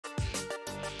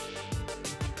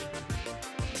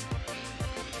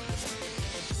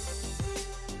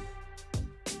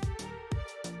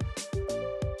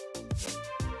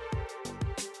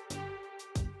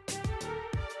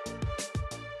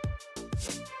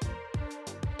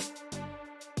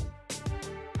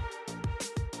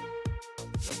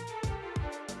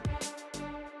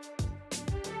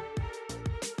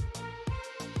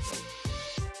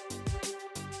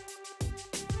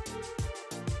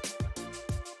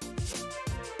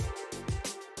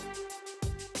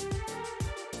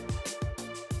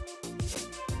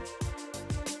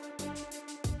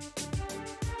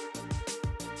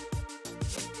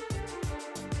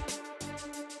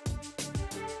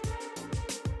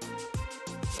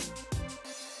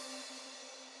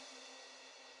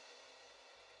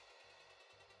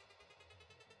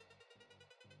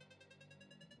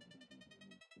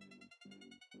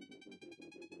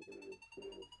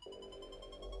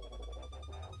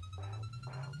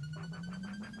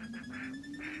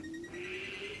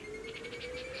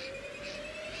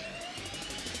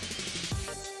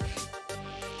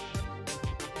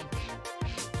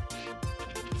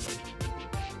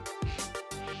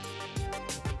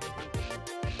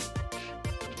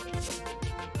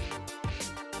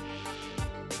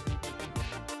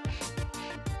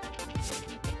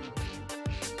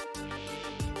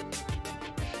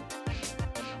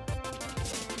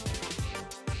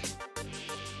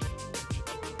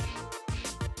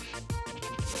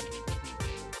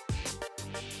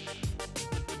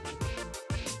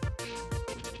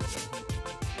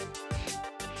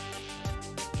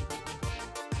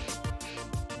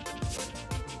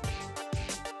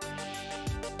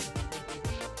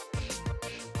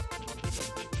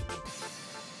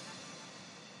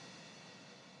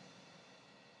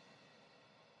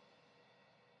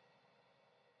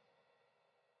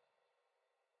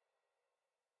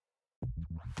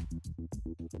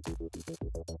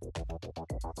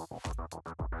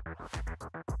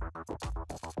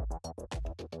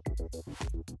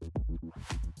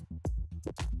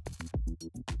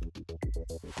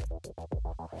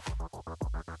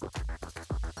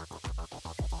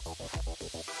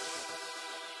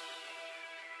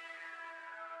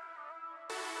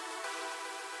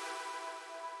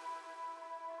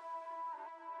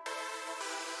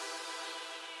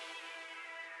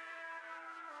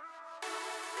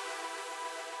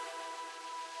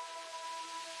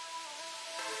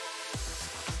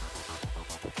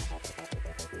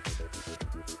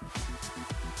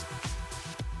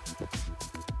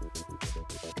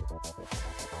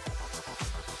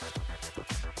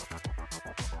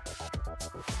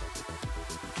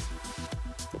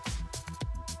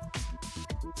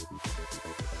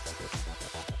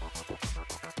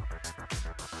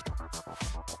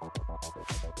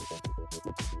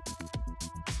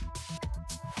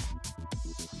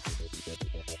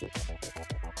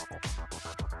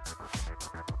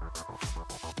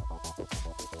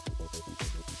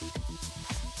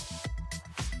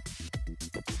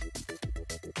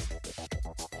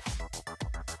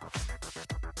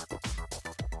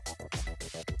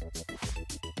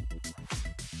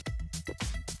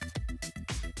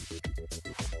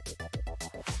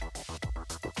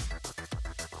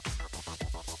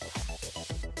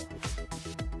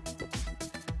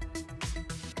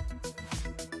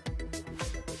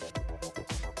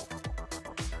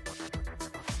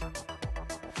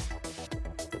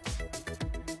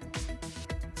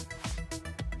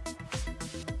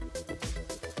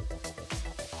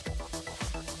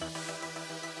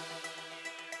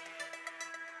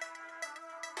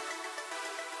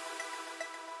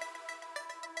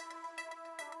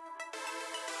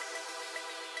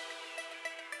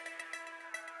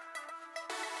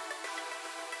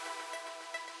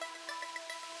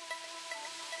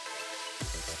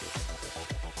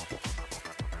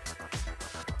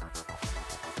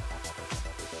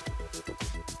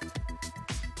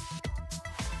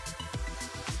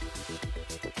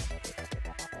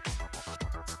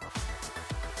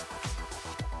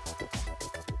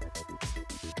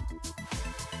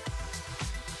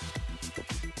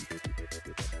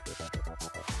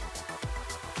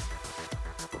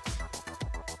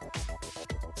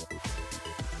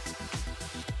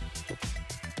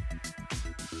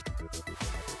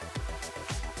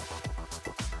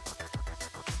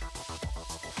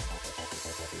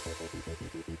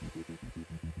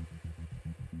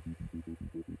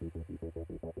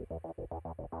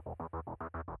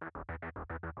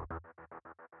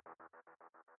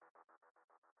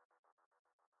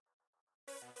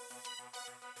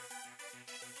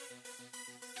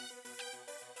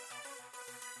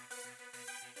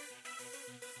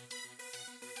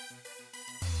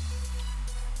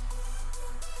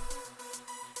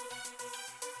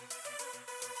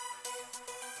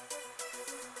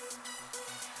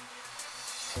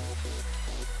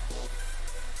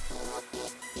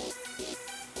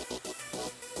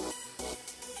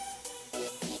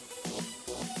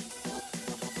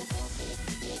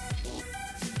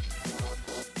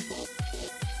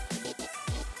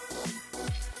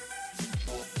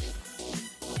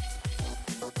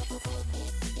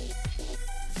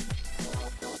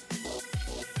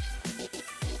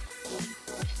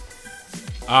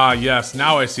Ah, yes.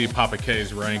 Now I see Papa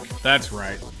K's rank. That's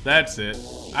right. That's it.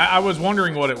 I was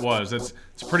wondering what it was. It's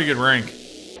a pretty good rank.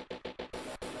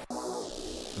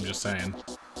 I'm just saying.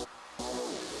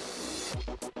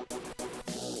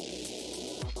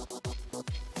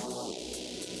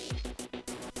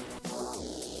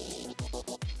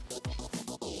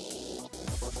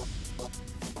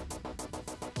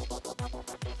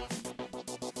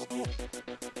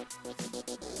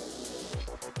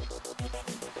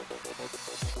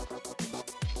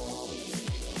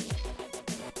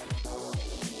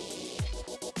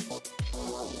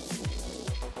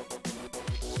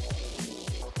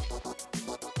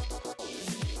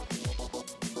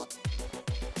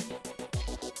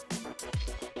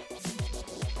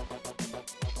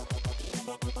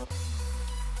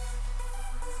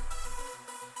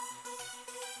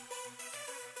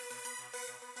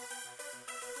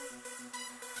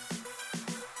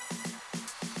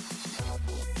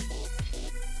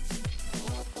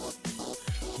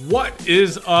 What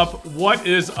is up? What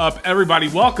is up, everybody?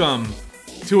 Welcome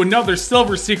to another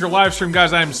Silver Seeker live stream,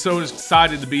 guys. I am so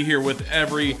excited to be here with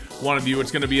every one of you.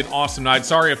 It's going to be an awesome night.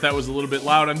 Sorry if that was a little bit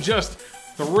loud. I'm just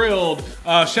thrilled.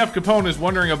 Chef Capone is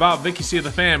wondering about Vicky C.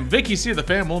 the Fam. Vicky C. the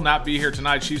Fam will not be here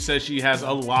tonight. She says she has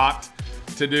a lot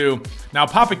to do. Now,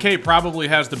 Papa K probably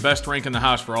has the best rank in the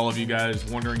house for all of you guys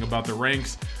wondering about the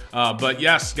ranks. But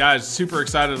yes, guys, super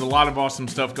excited. A lot of awesome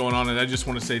stuff going on, and I just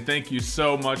want to say thank you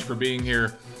so much for being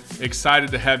here.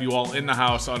 Excited to have you all in the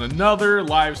house on another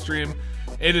live stream.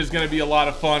 It is going to be a lot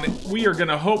of fun. We are going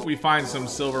to hope we find some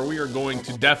silver. We are going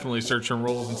to definitely search some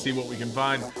rolls and see what we can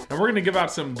find. And we're going to give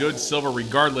out some good silver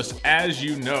regardless, as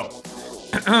you know.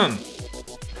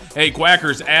 Hey,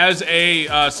 Quackers, as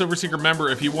a Silver Seeker member,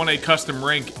 if you want a custom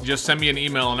rank, just send me an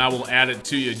email and I will add it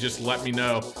to you. Just let me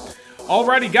know.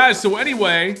 Alrighty, guys. So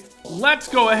anyway, let's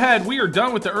go ahead. We are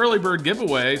done with the early bird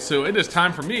giveaway. So it is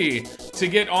time for me to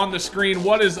get on the screen.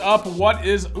 What is up? What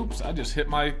is... Oops, I just hit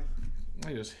my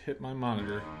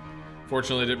monitor.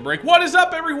 Fortunately, it didn't break. What is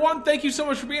up, everyone? Thank you so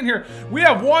much for being here. We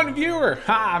have one viewer.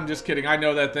 Ha, I'm just kidding. I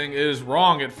know that thing is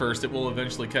wrong at first. It will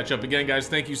eventually catch up. Again, guys,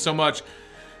 thank you so much.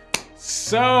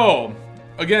 So,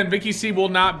 again, Vicky C will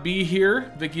not be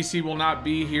here. Vicky C will not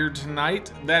be here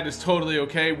tonight. That is totally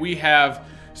okay. We have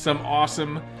some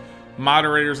awesome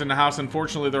moderators in the house.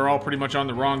 Unfortunately, they're all pretty much on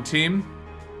the wrong team.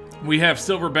 We have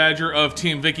Silver Badger of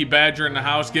Team Vicky Badger in the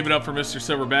house. Give it up for Mr.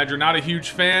 Silver Badger. Not a huge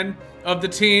fan of the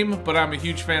team, but I'm a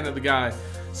huge fan of the guy.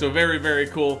 So very, very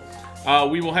cool.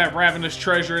 We will have Ravenous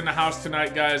Treasure in the house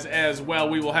tonight, guys, as well.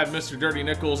 We will have Mr. Dirty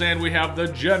Nichols, and we have the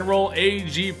General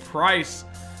A.G. Price.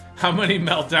 How many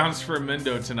meltdowns for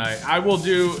Mindo tonight? I will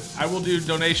do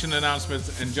donation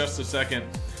announcements in just a second,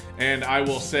 and I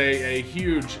will say a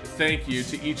huge thank you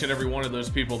to each and every one of those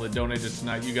people that donated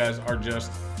tonight. You guys are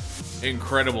just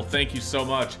incredible. Thank you so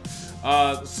much.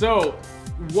 So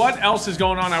what else is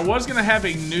going on? I was gonna have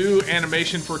a new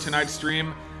animation for tonight's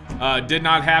stream. Did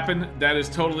not happen. That is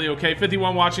totally okay.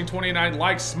 51 watching, 29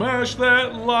 likes. Smash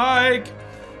that like.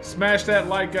 Smash that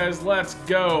like, guys. Let's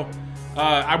go.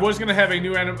 I was gonna have a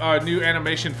new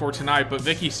animation for tonight, but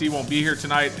Vicky C won't be here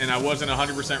tonight, and I wasn't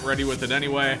 100% ready with it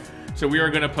anyway. So we are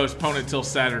gonna postpone it till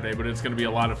Saturday, but it's gonna be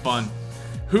a lot of fun.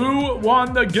 Who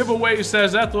won the giveaway,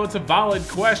 says Ethel. It's a valid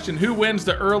question. Who wins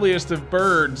the earliest of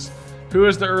birds? Who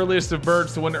is the earliest of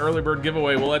birds to win the early bird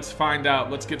giveaway? Well, let's find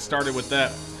out. Let's get started with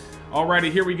that.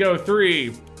 Alrighty, here we go.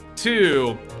 3,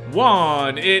 2,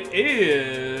 1. It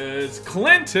is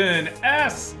Clinton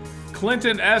S.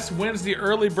 Clinton S wins the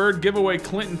early bird giveaway.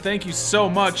 Clinton, thank you so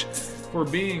much for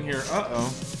being here.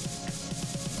 Uh-oh.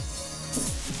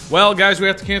 Well, guys, we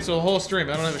have to cancel the whole stream.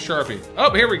 I don't have a Sharpie.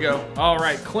 Oh, here we go. All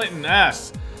right, Clinton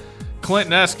S.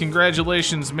 Clinton S,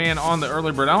 congratulations, man, on the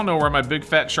early bird. I don't know where my big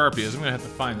fat Sharpie is. I'm gonna have to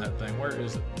find that thing. Where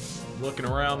is it? Looking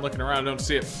around, don't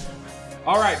see it.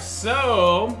 All right,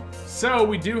 so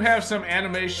we do have some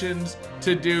animations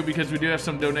to do because we do have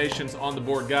some donations on the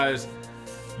board, guys.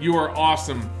 You are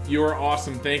awesome. You are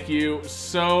awesome. Thank you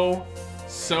so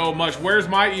much. Where's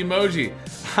my emoji?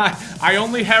 I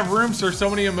only have room for so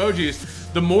many emojis.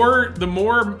 The more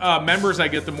members I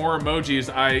get, the more emojis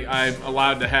I'm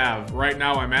allowed to have. Right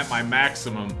now, I'm at my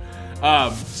maximum.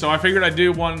 So I figured I'd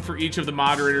do one for each of the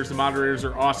moderators. The moderators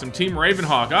are awesome. Team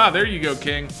Ravenhawk. Ah, there you go,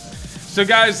 King. So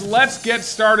guys, let's get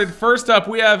started. First up,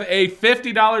 we have a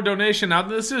 $50 donation. Now,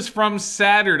 this is from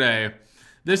Saturday.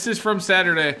 This is from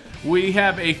Saturday. We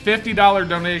have a $50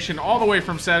 donation all the way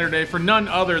from Saturday for none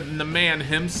other than the man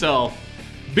himself,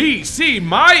 BC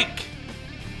Mike.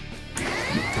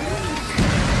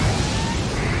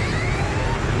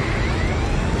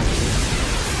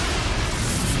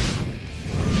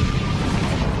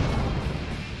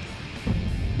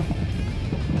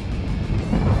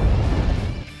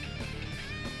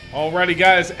 Alrighty,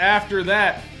 guys, after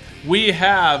that, we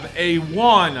have a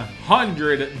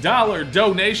 $100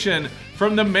 donation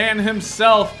from the man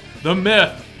himself, the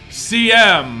myth,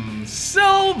 CM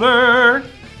Silver.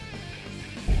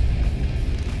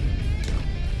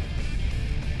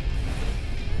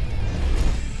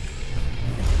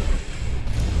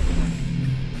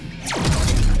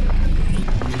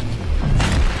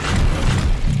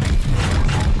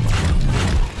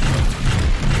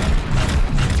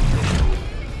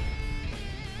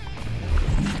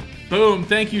 Boom,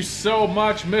 thank you so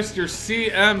much, Mr.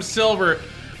 CM Silver.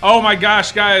 Oh my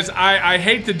gosh, guys, I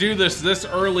hate to do this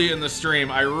early in the stream.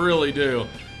 I really do.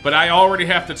 But I already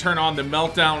have to turn on the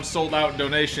Meltdown sold out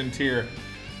donation tier.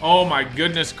 Oh my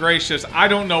goodness gracious. I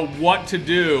don't know what to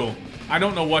do. I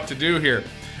don't know what to do here.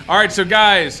 All right, so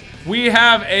guys, we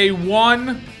have a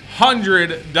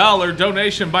 $100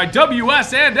 donation by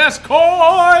WS&S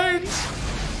Coins.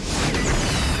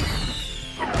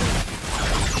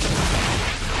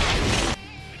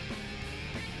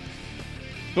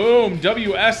 Boom,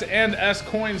 WS&S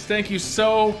Coins, thank you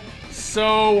so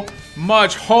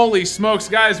much. Holy smokes,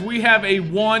 guys, we have a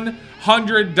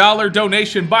 $100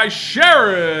 donation by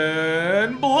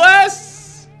Sharon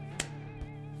Bless.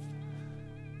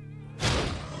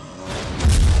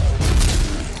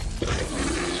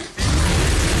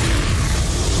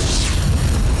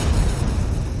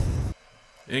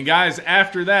 And guys,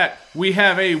 after that, we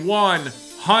have a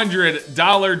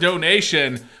 $100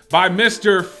 donation by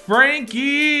Mr.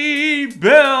 Frankie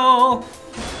Bill.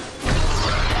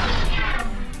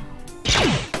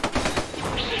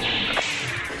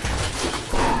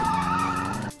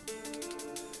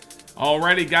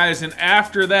 Alrighty, guys, and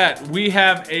after that, we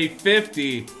have a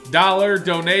 $50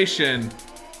 donation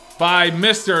by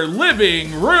Mr.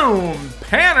 Living Room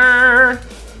Panner.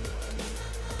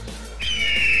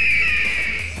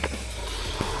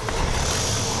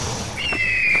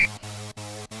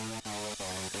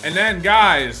 And then,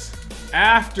 guys,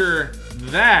 after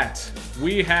that,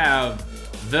 we have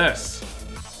this.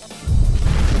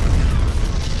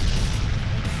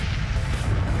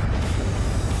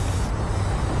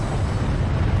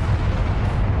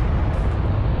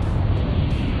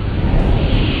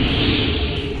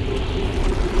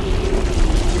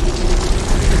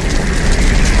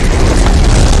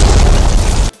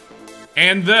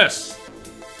 And this.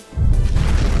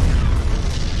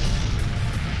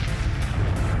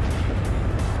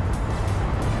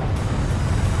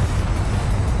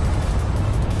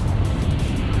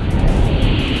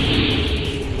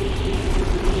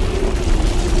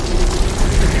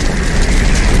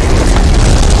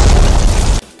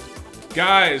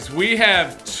 Guys, we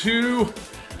have two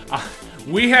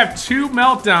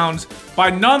meltdowns by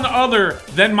none other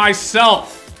than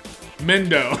myself,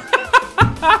 Mindo.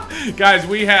 Guys,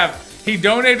 he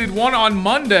donated one on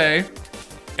Monday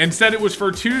and said it was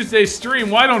for Tuesday's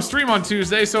stream. Well, I don't stream on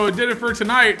Tuesday, so it did it for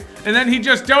tonight. And then he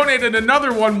just donated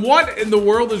another one. What in the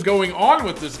world is going on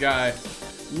with this guy?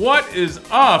 What is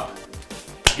up?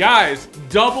 Guys,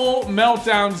 double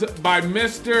meltdowns by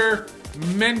Mr.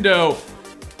 Mindo.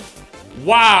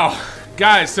 Wow.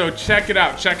 Guys, so check it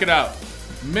out. Check it out.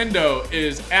 Mindo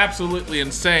is absolutely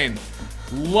insane.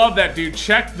 Love that dude.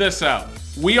 Check this out.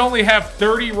 We only have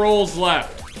 30 rolls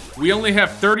left. We only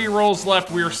have 30 rolls left.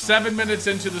 We are 7 minutes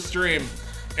into the stream,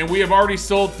 and we have already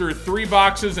sold through 3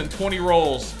 boxes and 20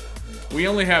 rolls. We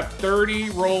only have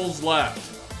 30 rolls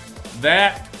left.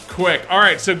 That quick. All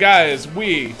right, so guys,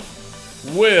 we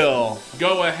will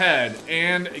go ahead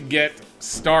and get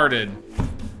started.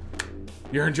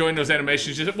 You're enjoying those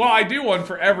animations? Well, I do one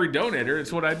for every donator.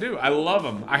 It's what I do. I love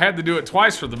them. I had to do it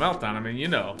twice for the meltdown. I mean, you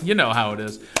know how it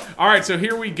is. All right, so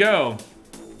here we go.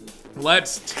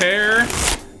 Let's tear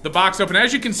the box open.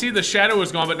 As you can see, the shadow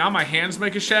is gone, but now my hands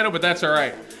make a shadow, but that's all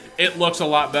right. It looks a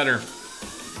lot better.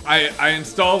 I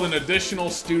installed an additional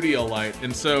studio light,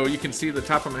 and so you can see the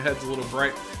top of my head's a little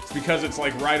bright. It's because it's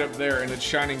like right up there, and it's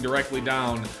shining directly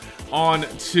down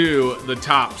onto the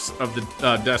tops of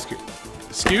the desk.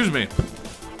 Excuse me.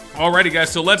 Alrighty, guys,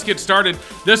 so let's get started.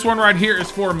 This one right here is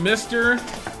for Mr.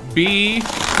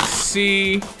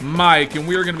 BC Mike, and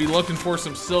we are going to be looking for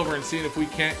some silver and seeing if we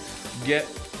can't get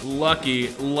lucky.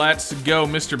 Let's go,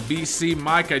 Mr. BC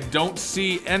Mike. I don't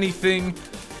see anything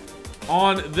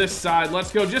on this side.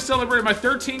 Let's go. Just celebrated my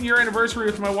 13-year anniversary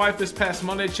with my wife this past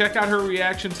Monday. Check out her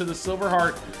reaction to the silver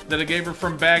heart that I gave her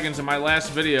from Baggins in my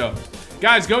last video.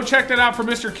 Guys, go check that out for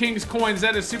Mr. King's Coins.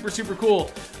 That is super, super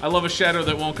cool. I love a shadow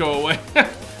that won't go away.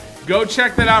 Go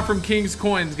check that out from King's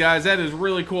Coins, guys. That is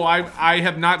really cool. I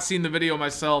have not seen the video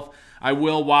myself. I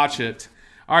will watch it.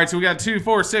 All right, so we got 2,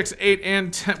 4, 6, 8,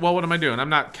 and 10. Well, what am I doing? I'm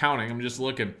not counting. I'm just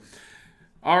looking.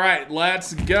 All right,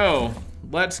 let's go.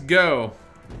 Let's go.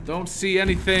 Don't see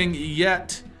anything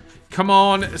yet. Come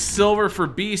on, silver for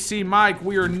BC Mike.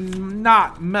 We are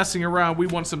not messing around. We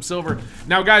want some silver.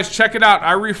 Now, guys, check it out.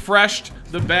 I refreshed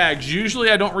the bags.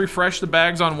 Usually, I don't refresh the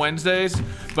bags on Wednesdays,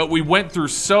 but we went through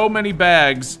so many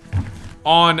bags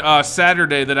on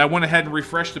Saturday that I went ahead and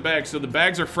refreshed the bags. So the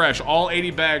bags are fresh. All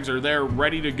 80 bags are there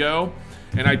ready to go.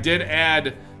 And I did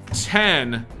add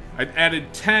 10. I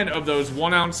added 10 of those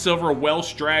 1-ounce silver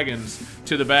Welsh Dragons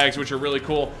to the bags, which are really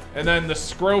cool. And then the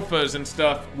Scrofas and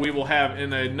stuff we will have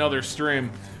in another stream.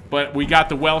 But we got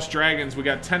the Welsh Dragons. We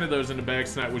got 10 of those in the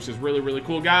bags tonight, which is really, really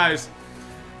cool. Guys,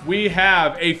 we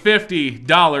have a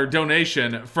 $50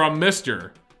 donation from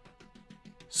Mr.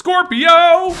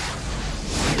 Scorpio.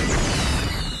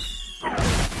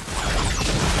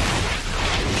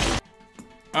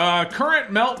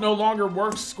 Current melt no longer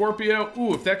works, Scorpio.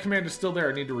 Ooh, if that command is still there,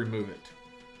 I need to remove it.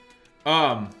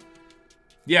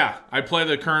 Yeah, I play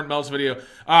the current melts video.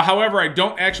 However, I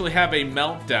don't actually have a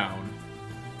meltdown.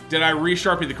 Did I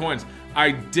re-sharpie the coins?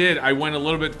 I did. I went a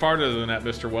little bit farther than that,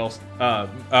 Mr. Wells.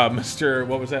 Mr.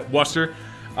 What was that? Worcester.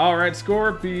 All right,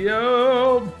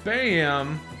 Scorpio.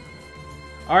 Bam.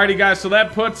 Alrighty, guys. So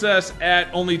that puts us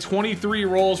at only 23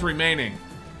 rolls remaining.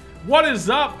 What is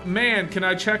up, man? Can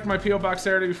I check my P.O. Box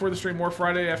Saturday before the stream or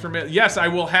Friday after mail? Yes, I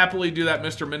will happily do that,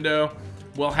 Mr. Mindo.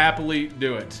 Will happily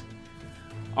do it.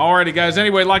 Alrighty, guys.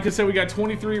 Anyway, like I said, we got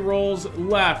 23 rolls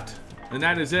left, and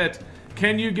that is it.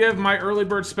 Can you give my early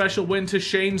bird special win to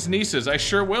Shane's nieces? I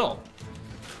sure will.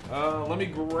 Let me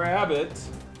grab it.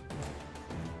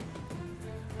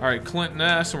 All right, Clinton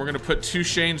S, and we're gonna put 2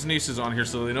 Shane's nieces on here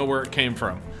so they know where it came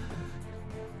from.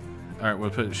 All right, we'll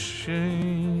put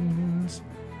Shane's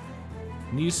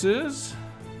nieces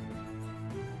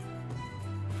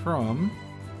from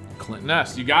Clinton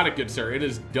S. You got it, good sir. It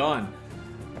is done.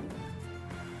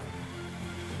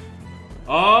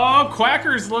 Oh,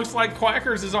 Quackers. Looks like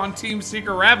Quackers is on Team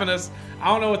Seeker Ravenous. I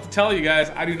don't know what to tell you guys.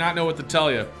 I do not know what to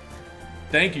tell you.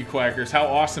 Thank you, Quackers. How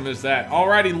awesome is that?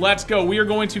 Alrighty, let's go. We are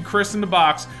going to christen the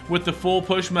box with the full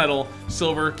push metal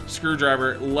silver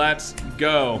screwdriver. Let's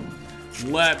go.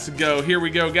 Let's go. Here we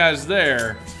go, guys.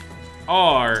 There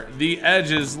are the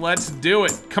edges. Let's do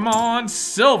it. Come on,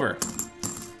 silver.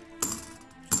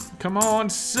 Come on,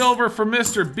 silver for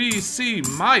Mr. BC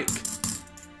Mike.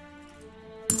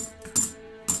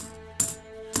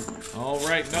 All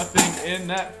right, nothing in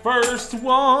that first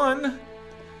one.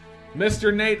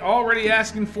 Mr. Nate already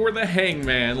asking for the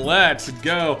hangman. Let's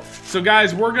go. So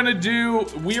guys, we are gonna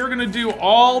do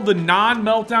all the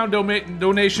non-meltdown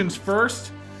donations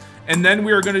first, and then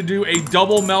we are gonna do a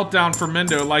double meltdown for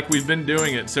Mendo like we've been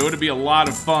doing it. So it'll be a lot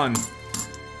of fun.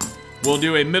 We'll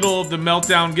do a middle of the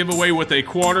meltdown giveaway with a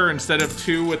quarter instead of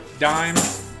 2 with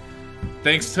dimes.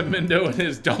 Thanks to Mendo and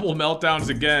his double meltdowns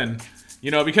again.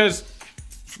 You know, because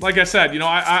like I said, you know,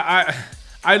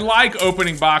 I like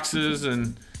opening boxes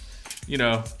and, you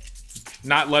know,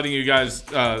 not letting you guys,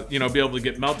 you know, be able to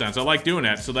get meltdowns. I like doing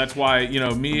that, so that's why, you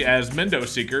know, me as Mendo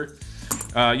Seeker,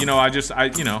 you know,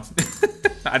 you know,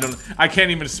 I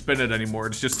can't even spin it anymore.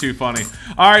 It's just too funny.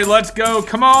 All right, let's go.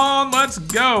 Come on, let's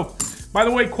go. By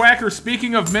the way, Quacker,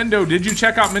 speaking of Mendo, did you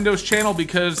check out Mendo's channel?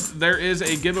 Because there is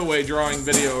a giveaway drawing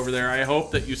video over there. I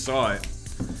hope that you saw it.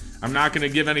 I'm not going to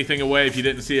give anything away if you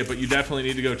didn't see it, but you definitely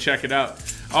need to go check it out.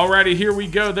 Alrighty, here we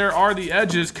go. There are the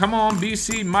edges. Come on,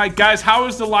 BC Mike. Guys, how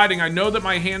is the lighting? I know that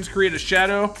my hands create a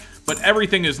shadow, but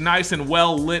everything is nice and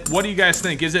well lit. What do you guys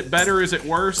think? Is it better? Is it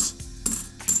worse?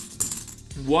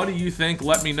 What do you think?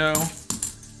 Let me know.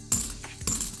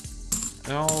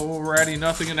 Alrighty,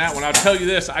 nothing in that one. I'll tell you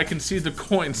this, I can see the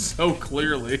coin so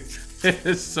clearly. It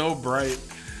is so bright.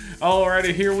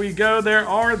 Alrighty, here we go. There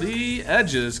are the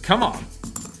edges. Come on.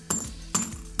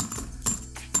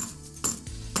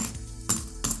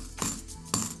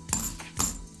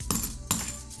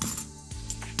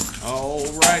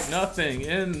 Alright, nothing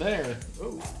in there.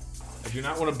 Oh, I do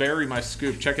not want to bury my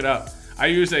scoop. Check it out. I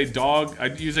use a dog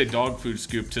food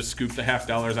scoop to scoop the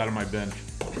 $50 out of my bin.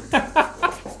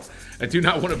 I do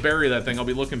not want to bury that thing. I'll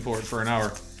be looking for it for an hour.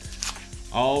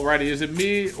 Alrighty, is it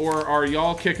me or are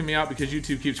y'all kicking me out because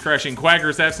YouTube keeps crashing?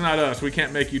 Quackers, that's not us. We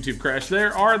can't make YouTube crash.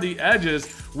 There are the edges.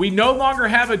 We no longer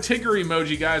have a Tigger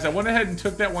emoji, guys. I went ahead and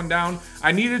took that one down.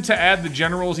 I needed to add the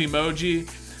General's emoji,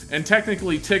 and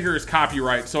technically Tigger is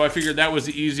copyright, so I figured that was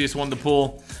the easiest one to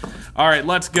pull. Alright,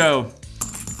 let's go.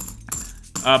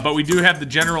 But we do have the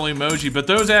General emoji. But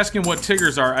those asking what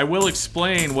Tiggers are, I will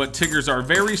explain what Tiggers are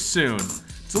very soon.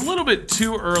 It's a little bit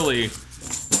too early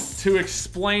to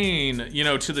explain, you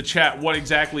know, to the chat what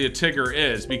exactly a Tigger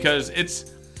is, because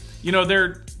it's, you know,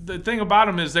 the thing about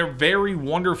them is they're very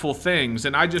wonderful things,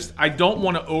 and I don't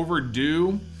want to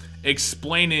overdo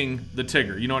explaining the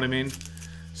Tigger, you know what I mean?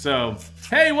 So,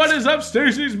 hey, what is up,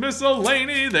 Stacy's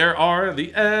Miscellany? There are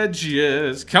the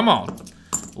edges. Come on,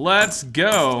 let's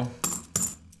go.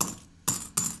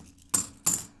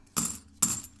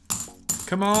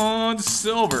 Come on,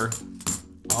 silver.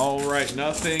 All right,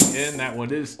 nothing in that one.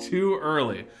 It is too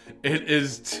early. It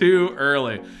is too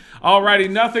early. Alrighty,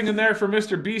 nothing in there for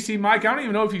Mr. BC Mike. I don't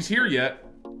even know if he's here yet,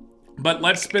 but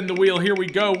let's spin the wheel. Here we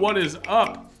go. What is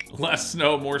up? Less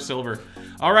snow, more silver.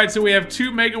 All right, so we have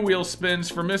 2 mega wheel spins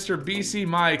for Mr. BC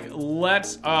Mike.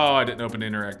 Let's, oh, I didn't open the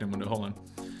interactive window. Hold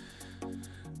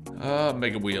on.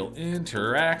 Mega wheel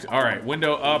interact. All right,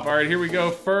 window up. All right, here we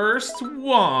go. First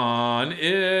one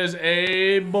is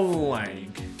a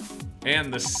blank.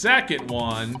 And the second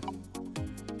one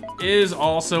is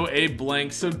also a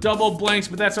blank. So double blanks,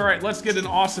 but that's all right. Let's get an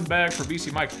awesome bag for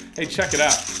BC Mike. Hey, check it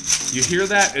out. You hear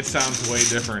that? It sounds way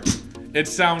different. It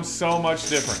sounds so much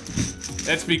different.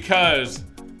 It's because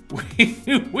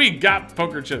we got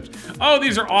poker chips. Oh,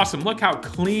 these are awesome. Look how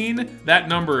clean that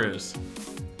number is.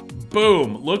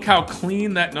 Boom. Look how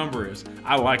clean that number is.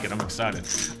 I like it. I'm excited.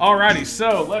 Alrighty,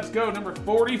 so let's go. Number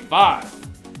 45.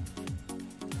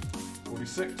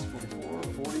 46, 44,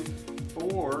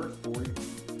 44, 40.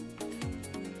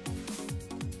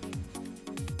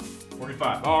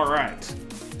 45. All right.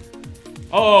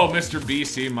 Oh, Mr.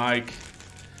 BC Mike.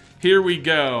 Here we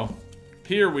go.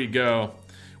 Here we go.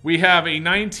 We have a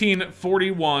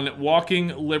 1941 Walking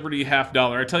Liberty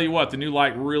 $50. I tell you what, the new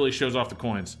light really shows off the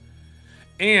coins.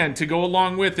 And to go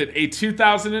along with it, a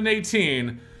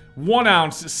 2018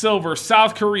 1-ounce silver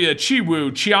South Korea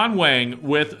Chiwoo Cheonwang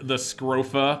with the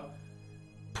Scrofa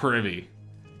Privy.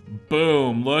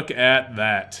 Boom, look at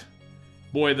that.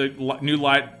 Boy, the new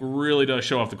light really does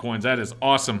show off the coins. That is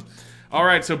awesome. All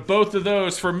right, so both of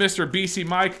those for Mr. BC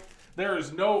Mike. There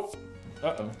is no...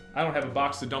 Uh-oh, I don't have a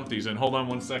box to dump these in. Hold on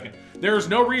one second. There is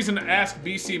no reason to ask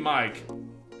BC Mike.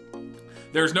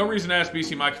 There's no reason to ask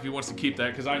BC Mike if he wants to keep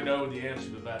that, because I know the answer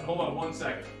to that. Hold on one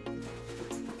second.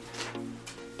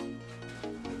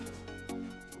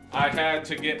 I had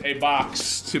to get a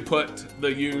box to put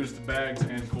the used bags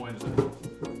and coins in.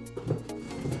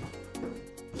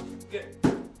 Get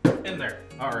in there.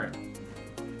 All right.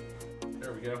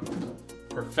 There we go.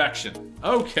 Perfection.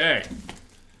 Okay.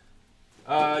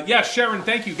 Yeah, Sharon,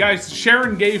 thank you. Guys,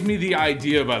 Sharon gave me the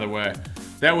idea, by the way.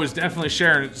 That was definitely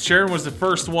Sharon. Sharon was the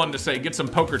first one to say, get some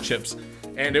poker chips.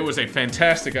 And it was a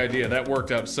fantastic idea. That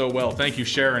worked out so well. Thank you,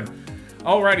 Sharon.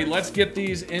 Alrighty, let's get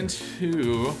these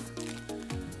into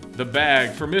the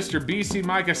bag. For Mr. BC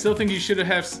Mike, I still think you should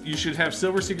have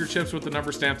silver secret chips with the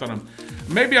number stamped on them.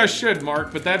 Maybe I should,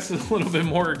 Mark, but that's a little bit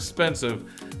more expensive.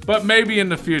 But maybe in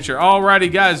the future.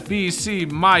 Alrighty, guys, BC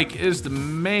Mike is the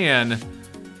man.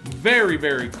 Very,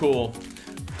 very cool.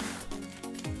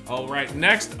 All right,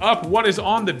 next up, what is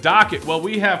on the docket? Well,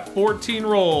 we have 14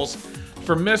 rolls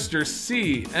for Mr.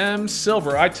 CM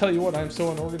Silver. I tell you what, I'm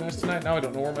so unorganized tonight. Now I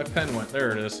don't know where my pen went.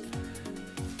 There it is.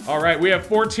 All right, we have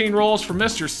 14 rolls for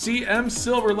Mr. CM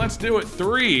Silver. Let's do it.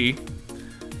 3,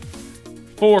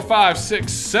 4, 5,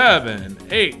 6, 7,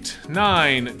 8,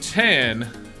 9, 10,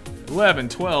 11,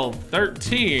 12,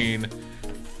 13,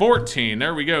 14.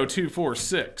 There we go. 2, 4,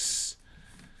 6.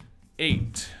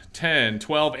 8, 10,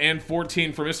 12, and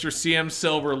 14 for Mr. CM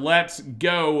Silver. Let's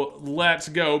go. Let's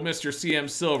go, Mr. CM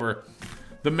Silver.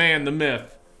 The man, the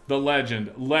myth, the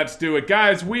legend. Let's do it.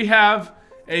 Guys, we have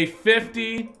a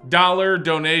 $50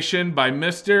 donation by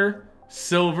Mr.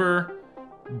 Silver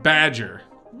Badger.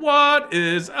 What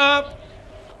is up?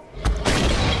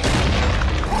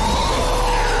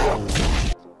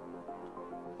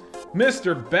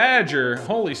 Mr. Badger.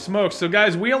 Holy smokes. So,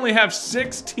 guys, we only have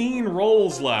 16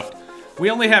 rolls left. We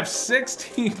only have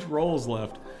 16 rolls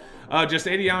left. Just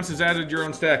 80 ounces added your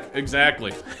own stack.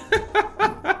 Exactly.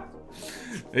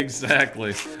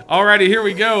 Exactly. Alrighty, here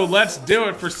we go. Let's do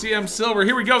it for CM Silver.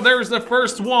 Here we go. There's the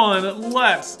first one.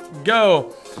 Let's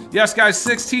go. Yes, guys,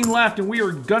 16 left, and we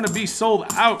are going to be sold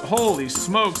out. Holy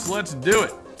smokes. Let's do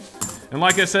it. And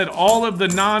like I said, all of the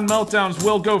non-meltdowns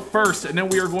will go first, and then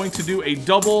we are going to do a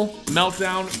double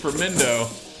meltdown for Mindo.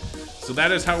 So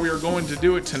that is how we are going to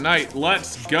do it tonight.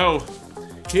 Let's go.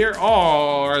 Here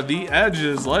are the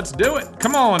edges. Let's do it.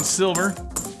 Come on, Silver.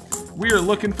 We are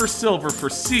looking for Silver for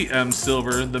CM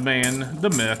Silver, the man, the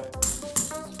myth,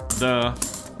 the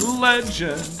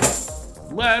legend.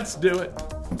 Let's do it.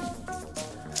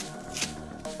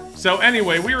 So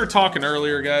anyway, we were talking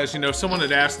earlier, guys. You know, someone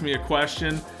had asked me a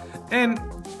question. And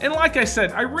like I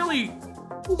said, I really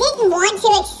didn't want to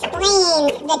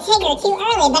explain the Tigger too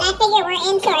early, but I figure we're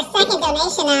into our second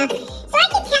donation now. So I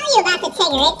can tell you about the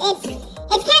Tigger.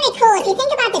 It's kind of cool. If you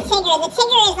think about the Tigger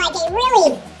is like a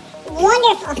really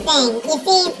wonderful thing. You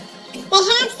see, they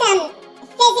have some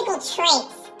physical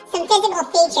traits, some physical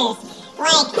features.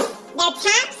 Like, their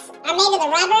tops are made of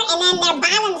the rubber, and then their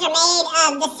bottoms are made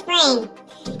of the spring.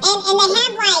 And they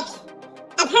have, like,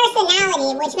 a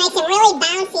personality, which makes them really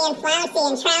bouncy and flouncy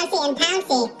and trouncy and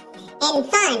pouncy. And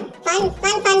fun.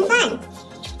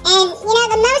 And, you know,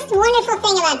 the most wonderful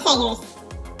thing about Tiggers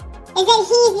is that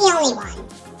he's the only one.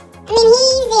 I mean,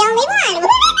 he's the only one.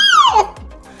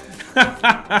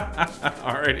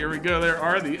 All right, here we go. There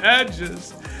are the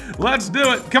edges. Let's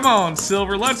do it. Come on,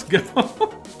 Silver. Let's go.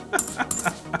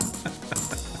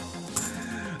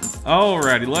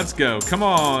 Alrighty, let's go. Come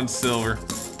on, Silver.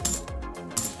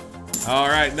 All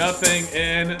right, nothing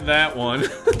in that one.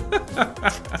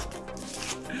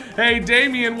 Hey,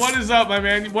 Damien, what is up, my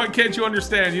man? What can't you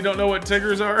understand? You don't know what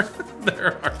Tiggers are?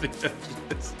 There are the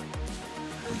edges.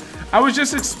 I was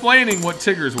just explaining what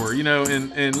Tiggers were, you know,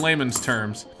 in layman's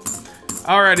terms.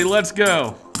 Alrighty, let's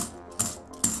go.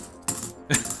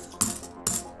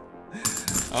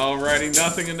 Alrighty,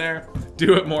 nothing in there.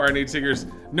 Do it more, I need Tiggers.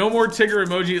 No more Tigger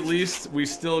emoji, at least. We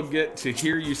still get to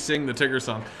hear you sing the Tigger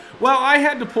song. Well, I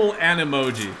had to pull an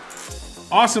emoji.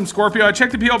 Awesome, Scorpio. I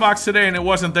checked the P.O. box today and it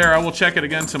wasn't there. I will check it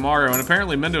again tomorrow. And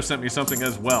apparently Mindo sent me something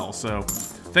as well. So,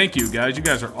 thank you, guys. You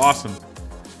guys are awesome.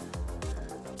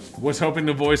 Was hoping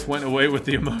the voice went away with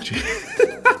the emoji.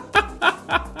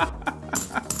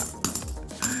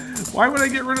 Why would I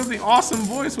get rid of the awesome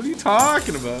voice? What are you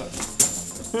talking about?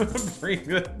 Bring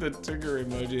the Tigger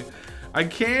emoji. I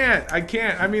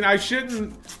can't. I mean, I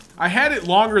shouldn't. I had it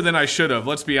longer than I should have.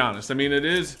 Let's be honest. I mean, it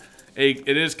is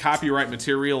copyright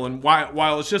material, and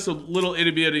while it's just a little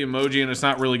itty bitty emoji and it's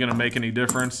not really going to make any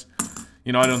difference,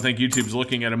 you know, I don't think YouTube's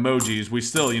looking at emojis. We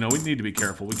still, you know, we need to be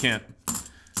careful. We can't.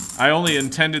 I only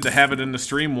intended to have it in the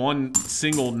stream one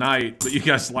single night, but you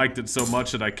guys liked it so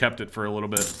much that I kept it for a little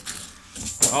bit.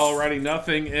 Alrighty,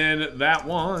 nothing in that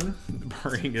one.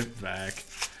 Bring it back.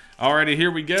 Alrighty,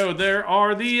 here we go. There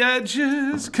are the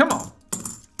edges. Come on.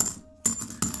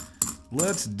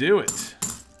 Let's do it.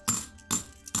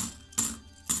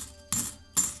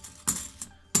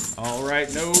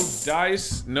 Alright, no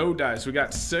dice. No dice. We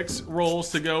got 6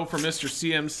 rolls to go for Mr.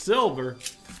 CM Silver.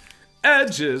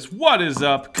 Edges, what is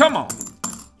up? Come on.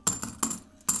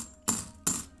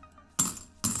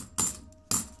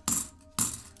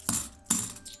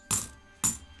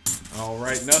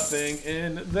 Alright, nothing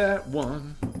in that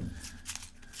one.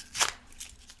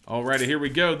 Alrighty, here we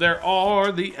go. There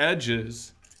are the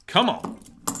edges. Come on.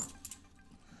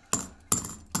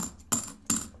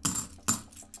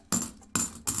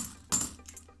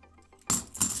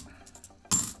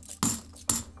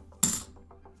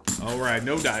 Alright,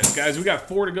 no dice. Guys, we got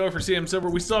 4 to go for CM Silver.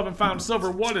 We still haven't found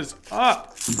silver. What is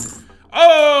up?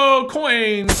 Oh,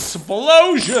 coin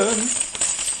explosion.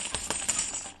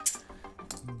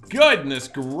 Goodness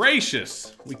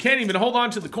gracious. We can't even hold on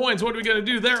to the coins. What are we going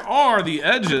to do? There are the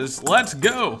edges. Let's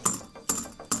go.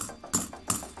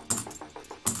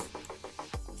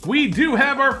 We do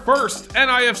have our first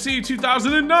NIFC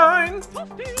 2009.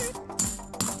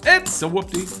 It's a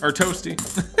whoopty, or toasty.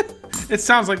 It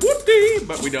sounds like whoopty,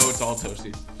 but we know it's all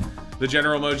toasty. The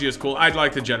general emoji is cool. I'd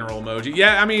like the general emoji.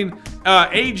 Yeah, I mean,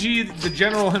 AG, the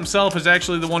general himself, is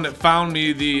actually the one that found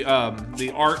me the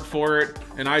art for it,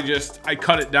 and I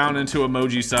cut it down into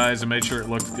emoji size and made sure it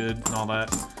looked good and all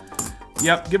that.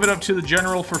 Yep, give it up to the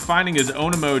general for finding his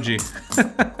own emoji.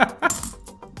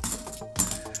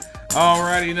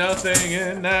 Alrighty, nothing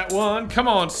in that one. Come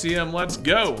on, CM, let's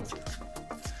go.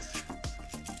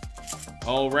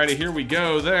 Alrighty, here we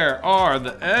go. There are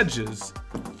the edges.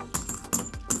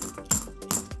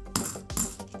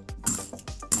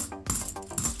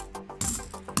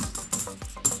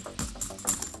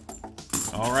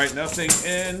 Alright, nothing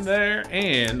in there.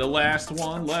 And the last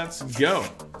one, let's go.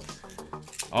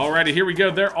 Alrighty, here we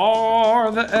go. There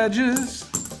are the edges.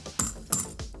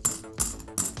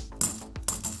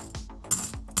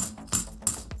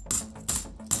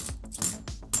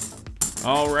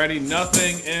 Alrighty,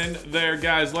 nothing in there,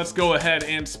 guys. Let's go ahead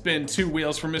and spin 2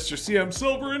 wheels for Mr. CM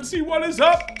Silver and see what is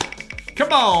up.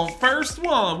 Come on, first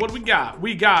one. What do we got?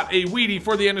 We got a Wheatie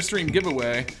for the end of stream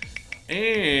giveaway.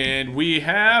 And we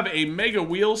have a mega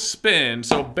wheel spin.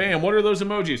 So, bam, what are those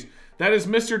emojis? That is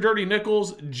Mr. Dirty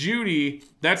Nickels, Judy.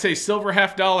 That's a silver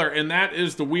 $50, and that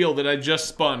is the wheel that I just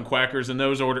spun, Quackers, in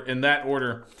that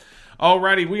order.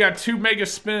 Alrighty, we got 2 mega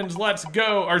spins. Let's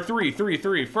go. Or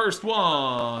 3. First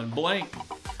one, blank.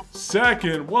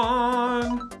 Second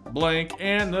one, blank.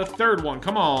 And the third one,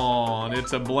 come on,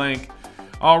 it's a blank.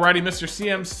 Alrighty, Mr.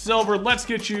 CM Silver, let's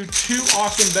get you 2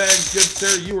 awesome bags. Good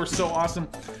sir, you are so awesome.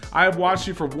 I have watched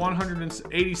you for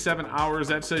 187 hours.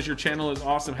 That says your channel is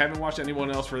awesome. Haven't watched anyone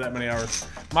else for that many hours.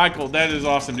 Michael, that is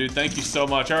awesome, dude. Thank you so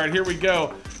much. All right, here we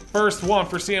go. First one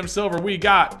for CM Silver. We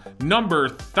got number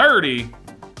 30.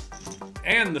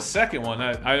 And the second one,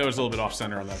 I was a little bit off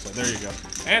center on that side. There you go.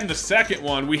 And the second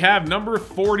one, we have number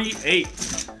 48.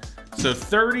 So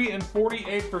 30 and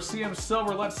 48 for CM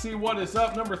Silver. Let's see what is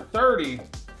up. Number 30,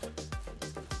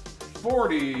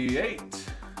 48,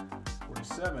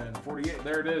 47, 48.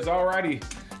 There it is. Alrighty.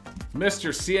 Mr.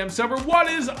 CM Silver. What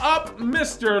is up,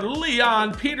 Mr.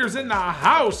 Leon Peters in the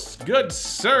house? Good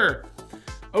sir.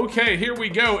 Okay, here we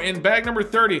go. In bag number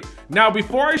 30. Now,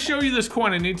 before I show you this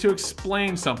coin, I need to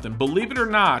explain something. Believe it or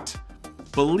not,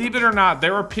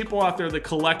 there are people out there that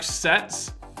collect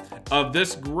sets of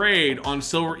this grade on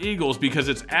Silver Eagles because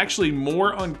it's actually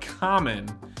more uncommon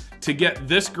to get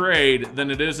this grade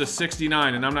than it is a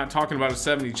 69, and I'm not talking about a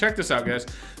 70. Check this out, guys.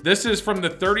 This is from the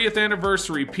 30th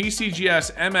anniversary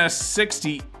PCGS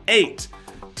MS68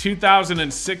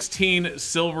 2016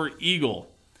 Silver Eagle.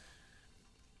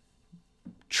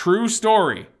 True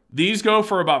story. These go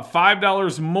for about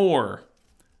 $5 more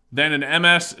than an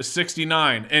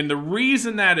MS69. And the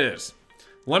reason that is,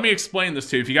 let me explain this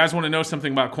to you if you guys want to know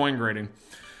something about coin grading.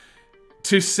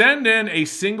 To send in a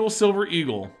single Silver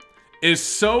Eagle is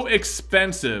so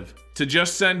expensive to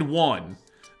just send one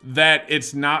that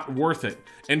it's not worth it.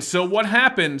 And so what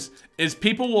happens is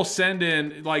people will send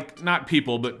in, like, not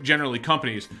people, but generally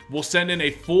companies, will send in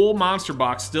a full monster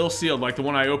box, still sealed, like the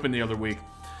one I opened the other week.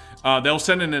 They'll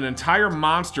send in an entire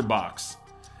monster box.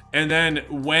 And then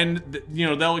when, you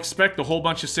know, they'll expect a whole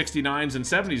bunch of 69s and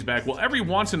 70s back. Well, every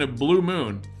once in a blue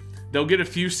moon, they'll get a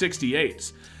few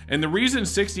 68s. And the reason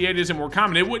 68 isn't more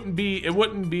common, it wouldn't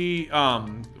be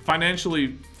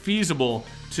financially feasible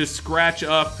to scratch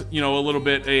up, you know, a little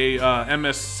bit a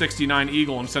MS69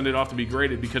 Eagle and send it off to be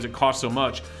graded because it costs so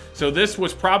much. So this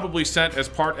was probably sent as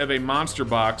part of a monster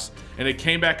box, and it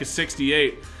came back as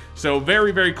 68. So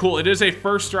very, very cool. It is a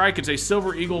first strike. It's a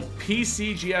Silver Eagle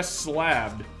PCGS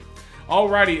slabbed.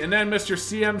 Alrighty, and then Mr.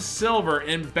 CM Silver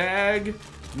in bag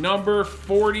number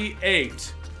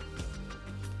 48.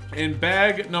 In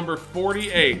bag number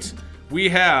 48, we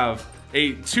have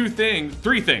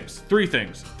three things.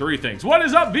 What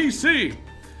is up, VC?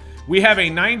 We have a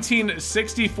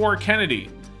 1964 Kennedy,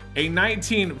 a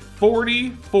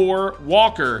 1944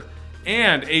 Walker,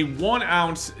 and a 1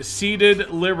 ounce seeded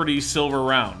Liberty silver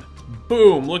round.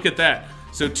 Boom, look at that.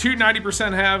 So two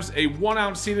 90% halves, a 1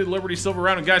 ounce seeded Liberty silver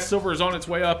round, and guys, silver is on its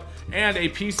way up, and a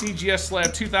PCGS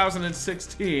slab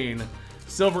 2016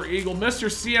 Silver Eagle. Mr.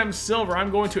 CM Silver,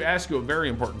 I'm going to ask you a very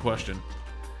important question.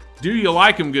 Do you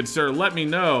like him, good sir? Let me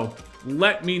know.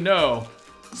 Let me know.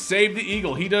 Save the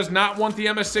Eagle. He does not want the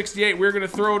MS68. We're going to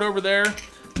throw it over there.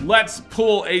 Let's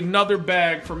pull another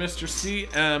bag for Mr.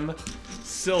 CM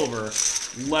Silver.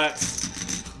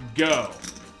 Let's go.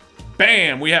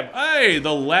 Bam. We have, hey,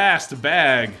 the last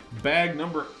bag. Bag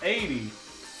number 80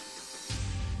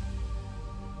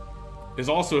 is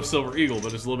also a Silver Eagle,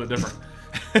 but it's a little bit different.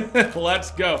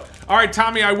 Let's go. All right,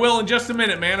 Tommy, I will in just a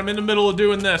minute, man. I'm in the middle of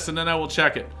doing this, and then I will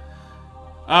check it.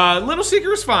 Little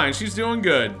Seeker is fine. She's doing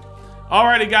good.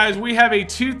 Alrighty, guys. We have a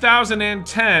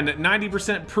 2010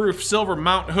 90% proof silver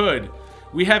mount hood.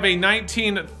 We have a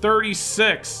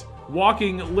 1936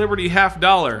 Walking Liberty half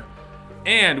dollar.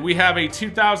 And we have a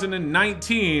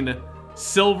 2019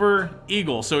 Silver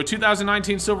Eagle. So a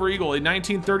 2019 Silver Eagle, a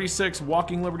 1936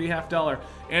 Walking Liberty half dollar,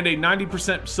 and a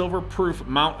 90% silver proof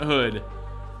mount hood.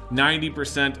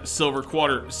 90% silver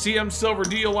quarter. CM Silver,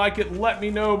 do you like it? Let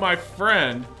me know, my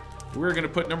friend. We're going to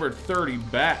put number 30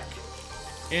 back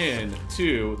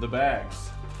into the bags.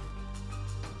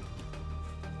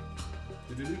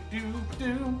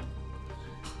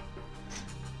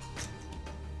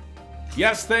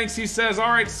 Yes, thanks, he says. All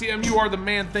right, CM, you are the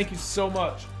man. Thank you so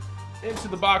much. Into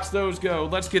the box those go.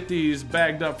 Let's get these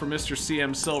bagged up for Mr.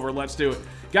 CM Silver. Let's do it.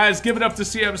 Guys, give it up to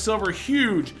CM Silver.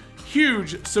 Huge,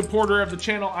 huge supporter of the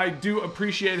channel. I do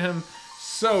appreciate him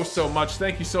so, so much.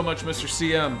 Thank you so much, Mr.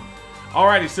 CM.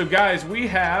 Alrighty, so guys, we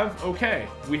have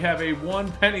a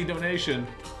 1 penny donation.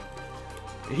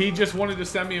 He just wanted to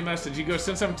send me a message. He goes,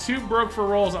 since I'm too broke for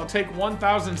rolls, I'll take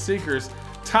 1,000 seekers.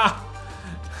 Tom,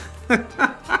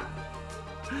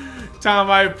 Tom,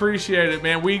 I appreciate it,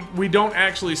 man. We don't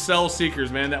actually sell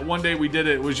seekers, man. That one day we did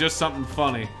it, it was just something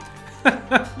funny.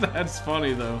 That's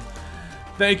funny, though.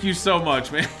 Thank you so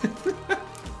much, man.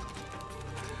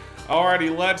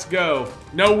 Alrighty, let's go.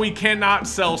 No, we cannot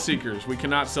sell seekers. We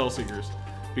cannot sell seekers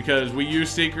because we use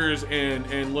seekers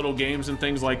in little games and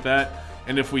things like that.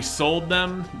 And if we sold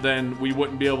them, then we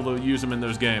wouldn't be able to use them in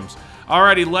those games.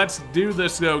 Alrighty, let's do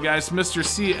this, though, guys. Mr.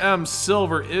 CM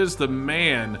Silver is the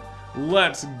man.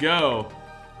 Let's go.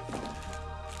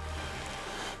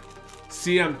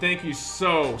 CM, thank you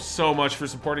so, so much for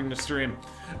supporting the stream.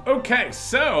 Okay,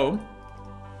 so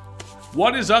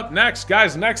what is up next?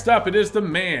 Guys, next up, it is the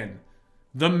man,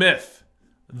 the myth,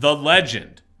 the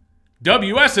legend.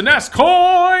 WS&S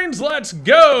coins, let's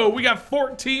go. We got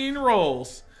 14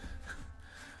 rolls.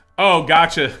 Oh,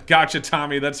 gotcha. Gotcha,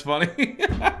 Tommy. That's funny.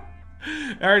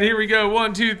 All right, here we go.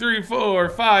 1, 2, 3, 4,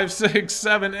 5, 6,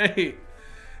 7, 8,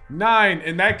 9.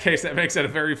 In that case, that makes it a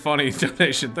very funny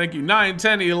donation. Thank you. 9,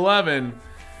 10, 11,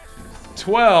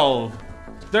 12,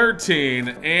 13,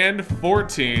 and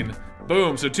 14.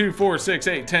 Boom. So 2, 4, 6,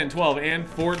 8, 10, 12, and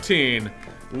 14.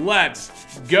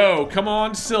 Let's go. Come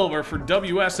on, silver for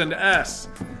WS&S.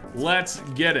 Let's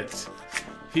get it.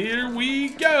 Here we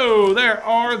go. There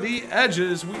are the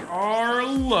edges. We are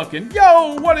looking.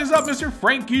 Yo, what is up, Mr.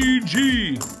 Frankie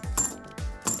G?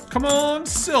 Come on,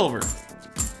 silver.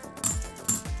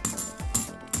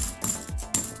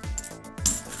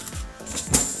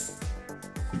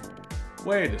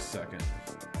 Wait a second.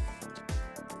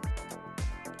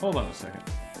 Hold on a second.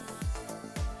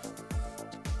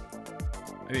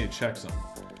 I need to check something.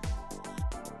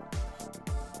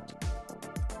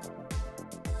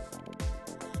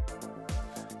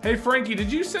 Hey, Frankie,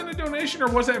 did you send a donation or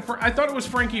was that for? I thought it was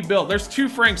Frankie Bill. There's two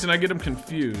Franks and I get them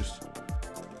confused.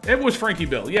 It was Frankie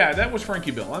Bill. Yeah, that was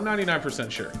Frankie Bill. I'm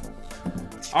 99% sure.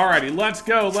 Alrighty, let's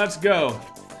go. Let's go.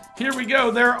 Here we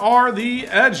go. There are the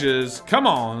edges. Come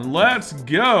on, let's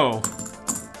go.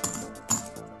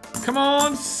 Come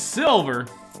on, silver.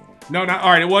 No, not. All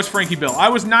right, it was Frankie Bill. I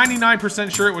was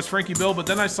 99% sure it was Frankie Bill, but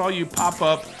then I saw you pop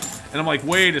up, and I'm like,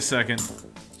 wait a second.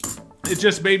 It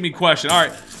just made me question. All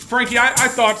right, Frankie, I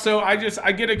thought so. I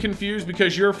get it confused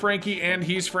because you're Frankie and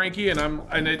he's Frankie, and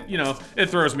it, you know, it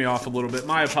throws me off a little bit.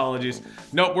 My apologies.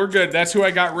 Nope, we're good. That's who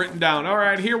I got written down. All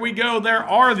right, here we go. There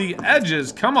are the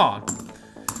edges. Come on.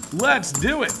 Let's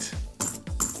do it.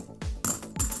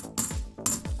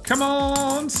 Come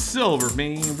on, silver,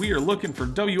 man. We are looking for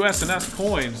WSNS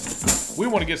coins. We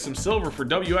want to get some silver for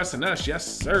WSNS. Yes,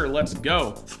 sir. Let's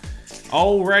go.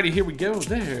 Alrighty, here we go.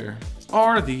 There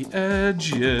are the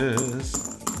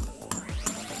edges.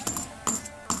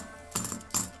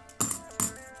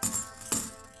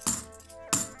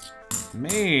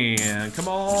 Man, come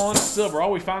on, silver.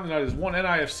 All we found tonight is one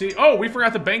NIFC. Oh, we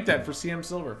forgot to bank that for CM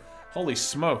Silver. Holy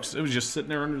smokes. It was just sitting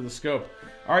there under the scope.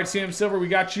 All right, CM Silver, we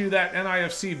got you that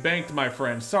NIFC banked, my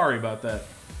friend. Sorry about that.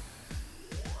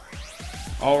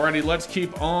 Alrighty, let's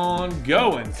keep on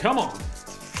going. Come on.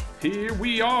 Here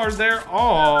we are. There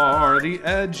are the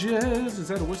edges. Is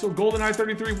that a whistle? GoldenEye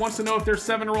 33 wants to know if there's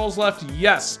 7 rolls left.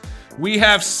 Yes. We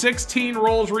have 16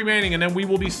 rolls remaining, and then we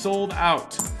will be sold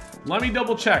out. Let me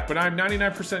double check, but I'm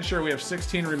 99% sure we have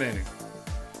 16 remaining.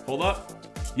 Hold up.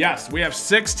 Yes, we have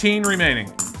 16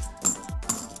 remaining.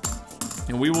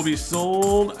 And we will be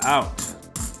sold out.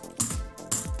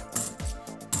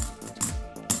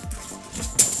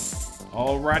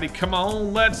 Alrighty, come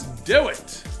on, let's do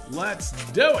it. Let's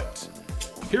do it.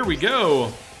 Here we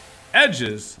go.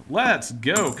 Edges, let's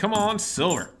go. Come on,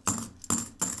 silver.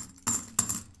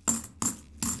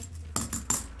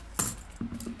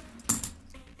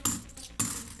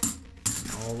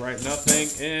 All right, nothing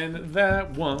in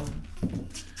that one.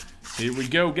 Here we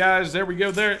go, guys. There we go.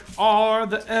 There are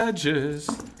the edges.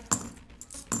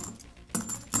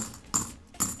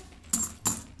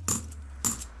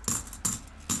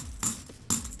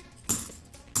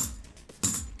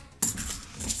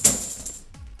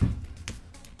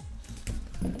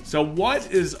 So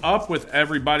what is up with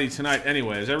everybody tonight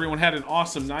anyways? Everyone had an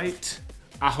awesome night?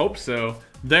 I hope so.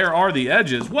 There are the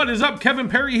edges. What is up, Kevin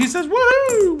Perry? He says,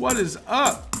 woohoo! What is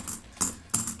up?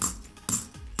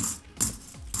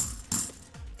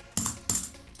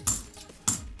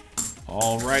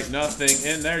 All right, nothing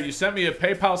in there. You sent me a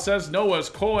PayPal, says Noah's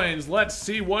coins. Let's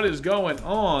see what is going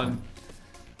on.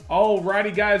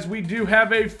 Alrighty, guys, we do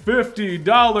have a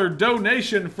 $50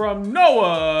 donation from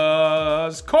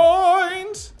Noah's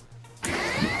coins.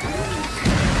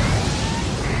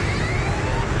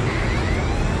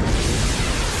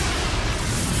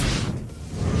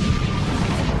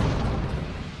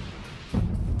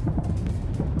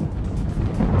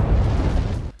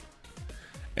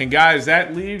 And guys,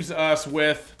 that leaves us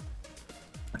with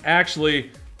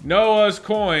actually Noah's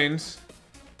coins.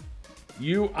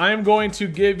 I'm going to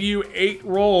give you 8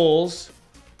 rolls,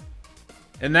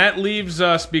 and that leaves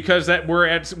us, because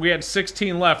we had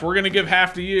 16 left. We're gonna give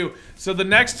half to you. So the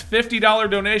next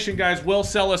 $50 donation, guys, will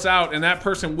sell us out, and that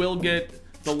person will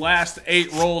get the last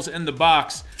 8 rolls in the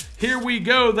box. Here we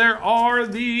go. There are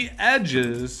the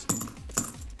edges.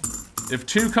 If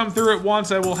 2 come through at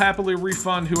once, I will happily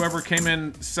refund whoever came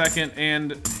in second,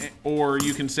 or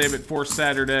you can save it for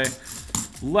Saturday.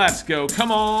 Let's go. Come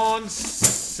on,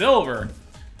 silver.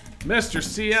 Mr.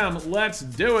 CM, let's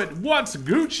do it. What's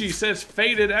Gucci, says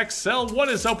Faded XL. What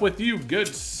is up with you, good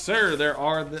sir? There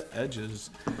are the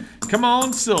edges. Come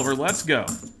on, silver. Let's go.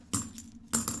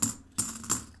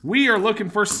 We are looking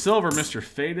for silver, Mr.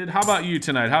 Faded. How about you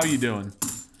tonight? How are you doing?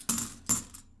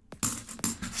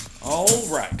 All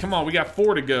right, come on, we got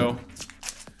 4 to go.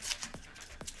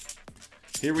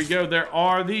 Here we go, there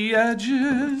are the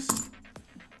edges.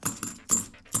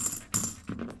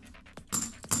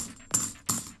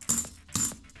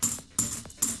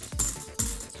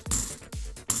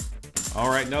 All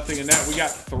right, nothing in that. We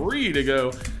got 3 to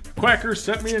go. Quacker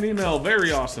sent me an email,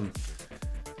 very awesome.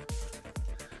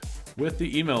 With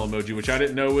the email emoji, which I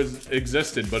didn't know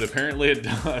existed, but apparently it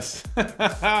does.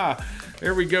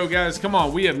 There we go, guys. Come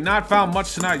on. We have not found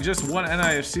much tonight. Just one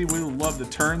NIFC. We would love to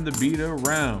turn the beat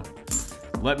around.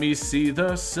 Let me see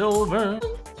the silver. Turn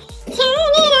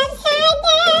it upside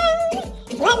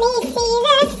down. Let me see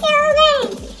the silver.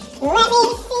 Let me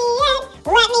see it.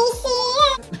 Let me see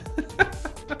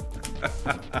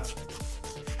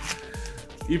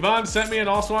it. Yvonne sent me an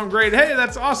also I'm great. Hey,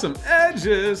 that's awesome.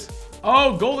 Edges.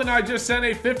 Oh, GoldenEye just sent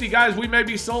a 50. Guys, we may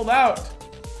be sold out.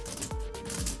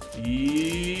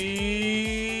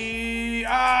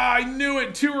 Ah, I knew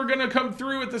it. Two were gonna come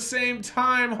through at the same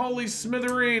time. Holy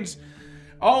smithereens.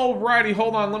 Alrighty,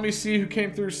 hold on. Let me see who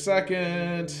came through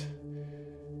second.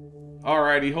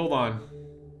 Alrighty, hold on.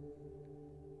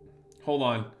 Hold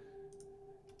on.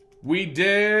 We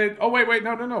did... Oh, wait.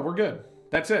 No. We're good.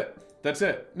 That's it. That's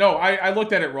it. No, I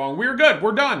looked at it wrong. We're good.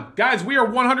 We're done. Guys, we are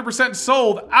 100%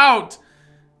 sold out.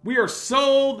 We are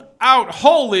sold out.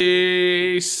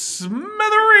 Holy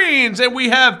smithereens. And we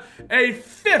have a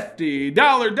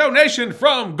 $50 donation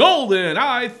from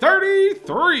GoldenEye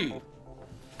 33.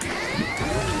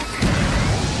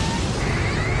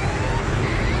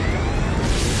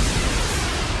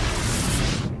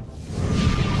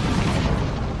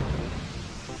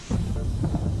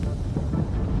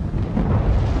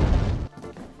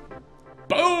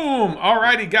 Boom!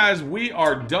 Alrighty, guys, we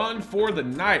are done for the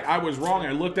night. I was wrong.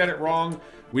 I looked at it wrong.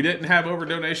 We didn't have over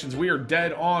donations. We are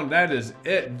dead on. That is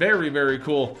it. Very, very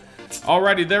cool.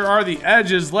 Alrighty, there are the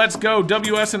edges. Let's go.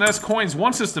 WS&S Coins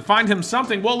wants us to find him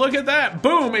something. Well, look at that.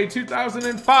 Boom! A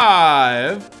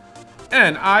 2005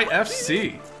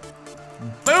 NIFC.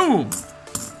 Boom!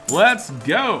 Let's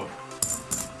go.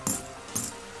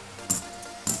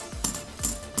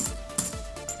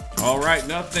 Alright,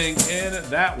 nothing in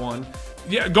that one.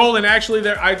 Yeah, Golden, actually,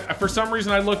 there. For some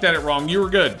reason, I looked at it wrong. You were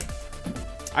good.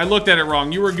 I looked at it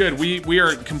wrong. You were good. We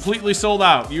are completely sold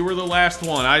out. You were the last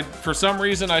one. For some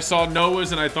reason, I saw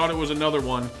Noah's and I thought it was another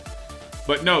one.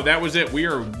 But no, that was it. We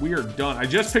are done. I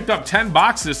just picked up 10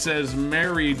 boxes, says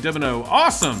Mary Divino.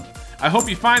 Awesome. I hope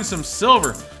you find some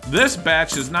silver. This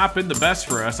batch has not been the best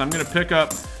for us. I'm going to pick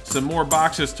up some more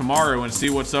boxes tomorrow and see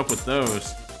what's up with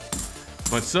those.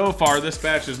 But so far, this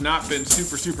batch has not been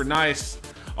super, super nice.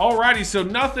 Alrighty, so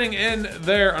nothing in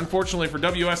there, unfortunately, for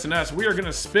WS&S. We are going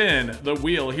to spin the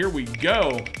wheel. Here we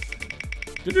go.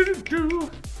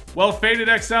 Well, Faded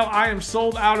XL, I am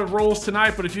sold out of rolls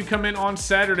tonight, but if you come in on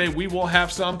Saturday, we will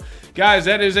have some. Guys,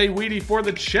 that is a Wheatie for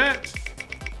the Chet.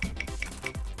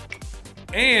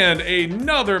 And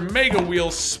another Mega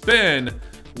Wheel spin.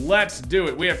 Let's do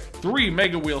it. We have 3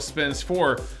 Mega Wheel spins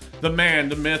for the man,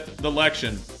 the myth, the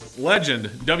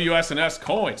legend, WS&S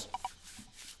Coins.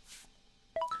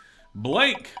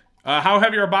 Blank. How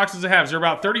heavy are boxes of halves? They're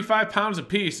about 35 pounds a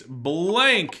piece.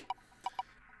 Blank.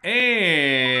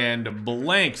 And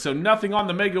blank. So nothing on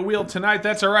the Mega Wheel tonight.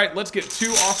 That's all right. Let's get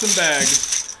 2 awesome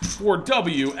bags for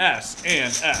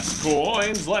WS&S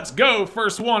Coins. Let's go.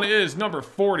 First one is number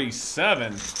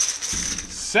 47.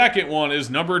 Second one is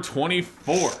number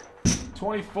 24.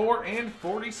 24 and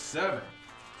 47.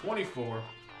 24.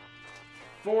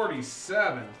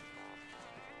 47.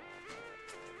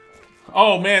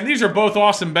 Oh man, these are both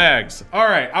awesome bags. All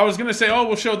right, I was gonna say, oh,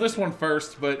 we'll show this one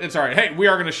first, but it's all right. Hey, we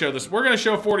are gonna show this. We're gonna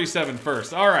show 47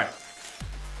 first. All right,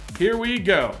 here we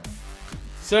go.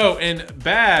 So in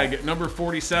bag number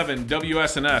 47,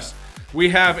 WS&S,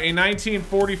 we have a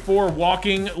 1944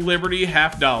 Walking Liberty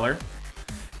 $50.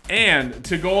 And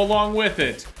to go along with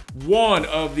it, one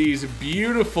of these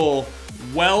beautiful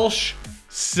Welsh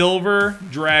silver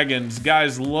dragons.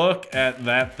 Guys, look at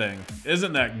that thing.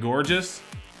 Isn't that gorgeous?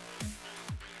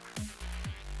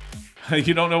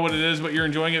 You don't know what it is, but you're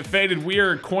enjoying it. Faded, we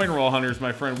are coin roll hunters,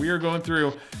 my friend. We are going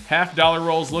through $50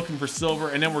 rolls looking for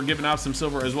silver, and then we're giving out some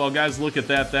silver as well. Guys, look at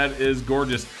that. That is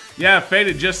gorgeous. Yeah,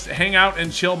 Faded, just hang out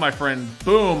and chill, my friend.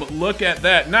 Boom, look at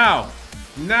that. Now,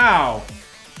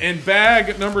 in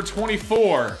bag number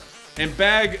 24,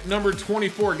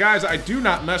 guys, I do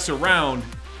not mess around.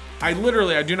 I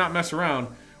do not mess around.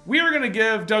 We are going to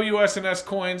give WS&S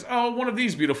Coins, one of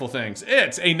these beautiful things.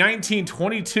 It's a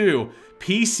 1922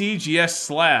 PCGS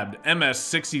slabbed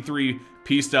MS63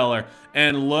 P-Stellar.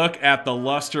 And look at the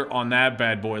luster on that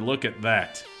bad boy. Look at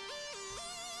that.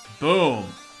 Boom.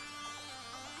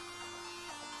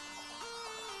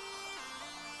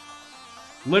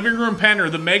 Living Room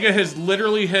Penner, the Mega has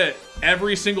literally hit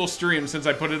every single stream since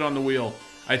I put it on the wheel.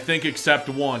 I think except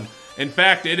one. In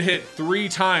fact, it hit 3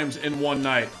 times in one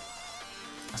night.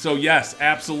 So yes,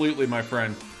 absolutely, my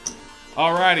friend.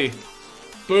 Alrighty.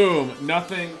 Boom.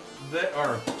 Nothing that,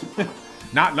 or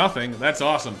not nothing. That's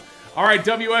awesome. All right,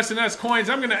 WS&S Coins,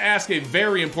 I'm going to ask a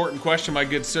very important question, my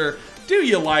good sir. Do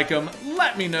you like them?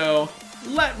 Let me know.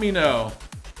 Let me know.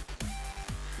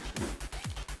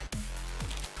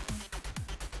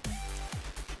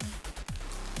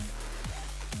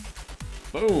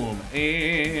 Boom.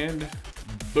 And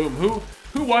boom. Who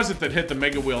was it that hit the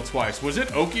Mega Wheel twice? Was it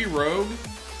Okie Rogue?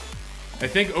 I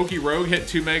think Okie Rogue hit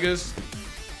 2 Megas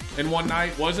in one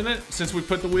night, wasn't it? Since we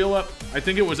put the wheel up? I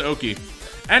think it was Okie.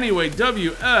 Anyway,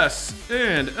 WS&S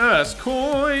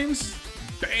Coins.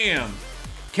 Bam.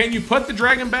 Can you put the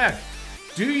dragon back?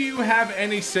 Do you have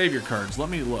any savior cards? Let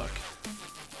me look.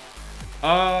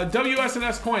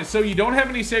 WSNS coins. So you don't have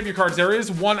any savior cards. There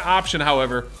is one option,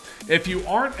 however. If you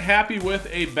aren't happy with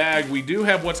a bag, we do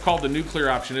have what's called the nuclear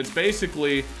option. It's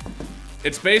basically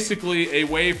a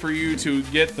way for you to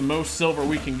get the most silver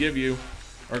we can give you,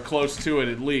 or close to it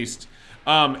at least.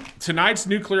 Tonight's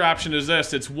nuclear option is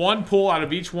this. It's one pull out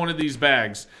of each one of these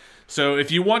bags. So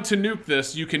if you want to nuke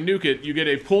this, you can nuke it. You get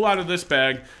a pull out of this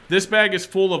bag. This bag is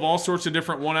full of all sorts of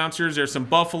different 1-ouncers. There's some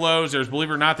buffaloes. There's, believe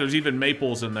it or not, there's even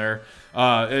maples in there.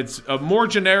 It's more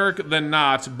generic than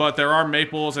not, but there are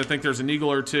maples. I think there's an eagle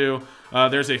or two.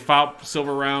 There's a FOP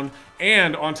silver round.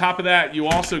 And on top of that, you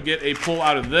also get a pull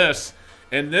out of this.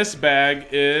 And this bag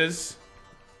is...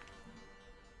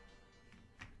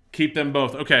 Keep them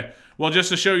both. Okay. Well, just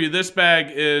to show you, this bag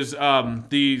is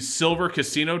the silver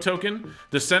casino token.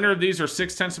 The center of these are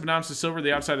 0.6 of an ounce of silver.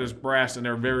 The outside is brass, and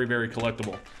they're very, very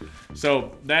collectible.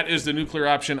 So that is the nuclear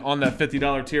option on that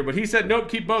 $50 tier. But he said, nope,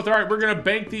 keep both. All right, we're going to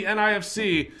bank the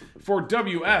NIFC for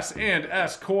WS and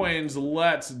S coins.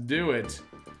 Let's do it.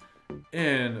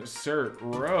 Insert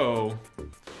row.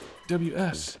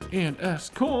 WS and S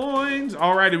coins.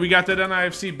 All righty, we got that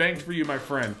NIFC banked for you, my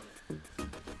friend.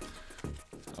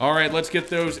 All right, let's get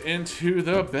those into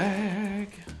the bag.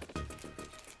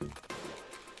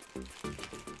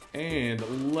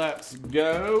 And let's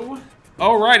go.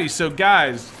 Alrighty, so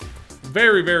guys,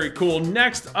 very, very cool.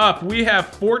 Next up, we have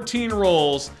 14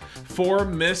 rolls for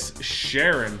Miss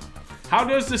Sharon. How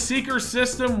does the Seeker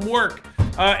system work?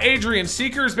 Adrian,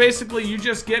 Seekers basically you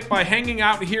just get by hanging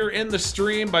out here in the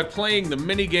stream, by playing the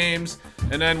mini games,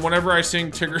 and then whenever I sing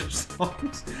Tigger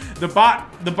songs, the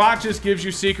bot just gives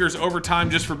you Seekers over time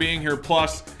just for being here.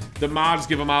 Plus, the mods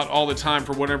give them out all the time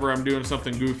for whenever I'm doing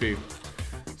something goofy.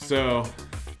 So,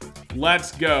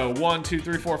 let's go. 1, 2,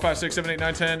 3, 4, 5, 6, 7, 8,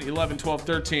 9, 10, 11, 12,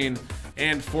 13,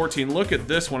 and 14. Look at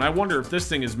this one. I wonder if this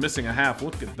thing is missing a half.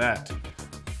 Look at that.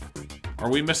 Are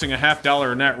we missing a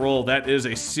 $50 in that roll? That is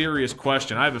a serious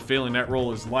question. I have a feeling that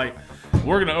roll is light.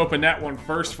 We're going to open that one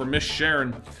first for Miss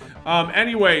Sharon.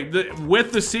 Anyway,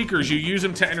 with the Seekers, you use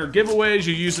them to enter giveaways,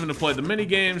 you use them to play the mini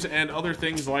games, and other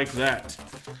things like that.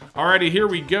 Alrighty, here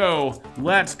we go.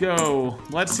 Let's go.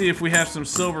 Let's see if we have some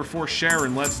silver for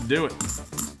Sharon. Let's do it.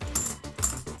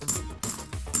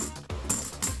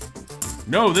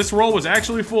 No, this roll was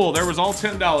actually full. There was all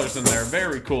 $10 in there.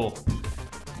 Very cool.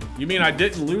 You mean I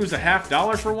didn't lose a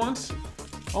 $50 for once?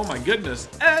 Oh my goodness.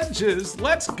 Edges,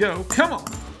 let's go. Come on.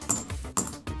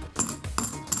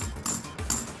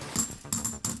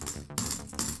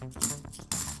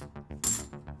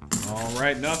 All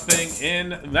right, nothing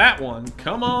in that one.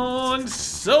 Come on,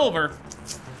 silver.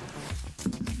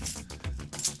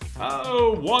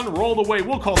 Oh, one rolled away.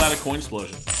 We'll call that a coin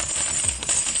explosion.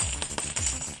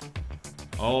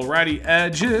 Alrighty,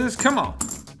 edges, come on.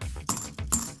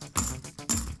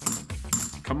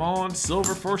 Come on,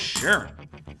 silver for Sharon.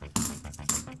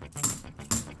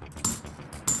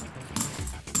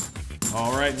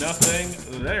 All right,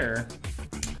 nothing there.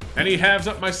 Any halves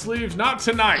up my sleeves? Not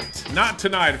tonight. Not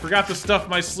tonight. I forgot to stuff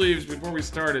my sleeves before we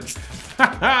started.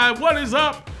 What is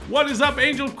up? What is up,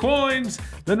 Angel Coins?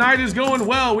 The night is going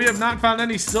well. We have not found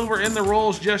any silver in the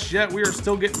rolls just yet. We are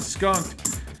still getting skunked.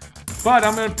 But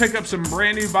I'm going to pick up some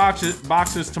brand new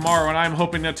boxes tomorrow, and I'm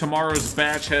hoping that tomorrow's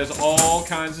batch has all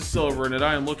kinds of silver in it.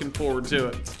 I am looking forward to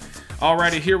it.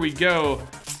 Alrighty, here we go.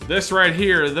 This right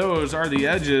here, those are the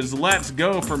edges. Let's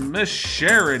go for Miss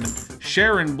Sharon.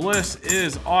 Sharon Bliss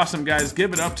is awesome, guys.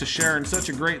 Give it up to Sharon. Such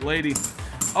a great lady.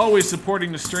 Always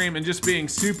supporting the stream and just being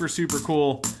super, super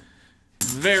cool.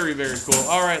 Very, very cool.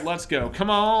 All right, let's go.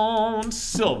 Come on,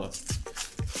 silver.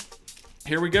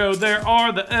 Here we go. There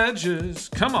are the edges.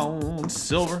 Come on,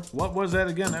 silver. What was that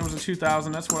again? That was a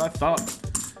 2000. That's what I thought.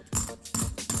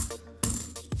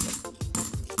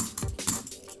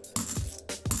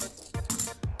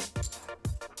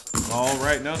 All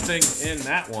right, nothing in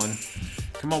that one.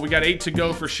 Come on, we got 8 to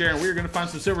go for Sharon. We're going to find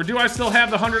some silver. Do I still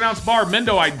have the 100-ounce bar?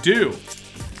 Mendo, I do.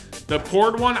 The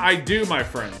poured one, I do, my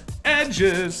friend.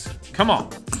 Edges. Come on.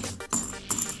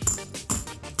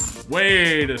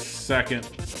 Wait a second.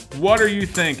 What are you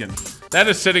thinking? That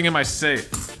is sitting in my safe.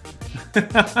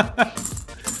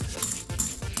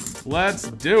 Let's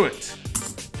do it.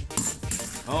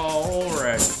 All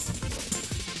right.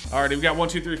 All right, we got 1,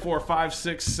 2, 3, 4, 5,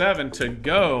 6, 7 to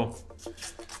go.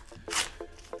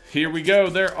 Here we go.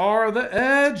 There are the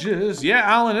edges. Yeah,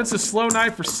 Alan, it's a slow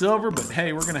night for silver, but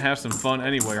hey, we're going to have some fun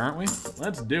anyway, aren't we?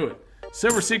 Let's do it.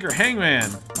 Silver Seeker Hangman.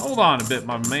 Hold on a bit,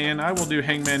 my man. I will do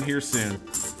Hangman here soon.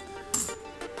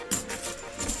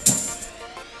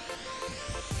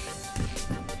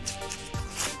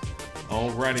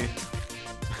 Alrighty.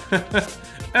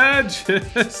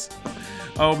 Edges.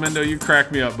 Oh, Mendo, you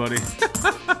crack me up, buddy.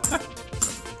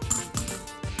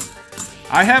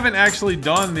 I haven't actually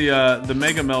done the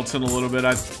Mega Melts in a little bit.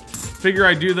 I figure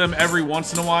I do them every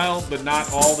once in a while, but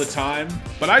not all the time.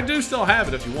 But I do still have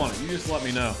it if you want it. You just let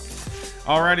me know.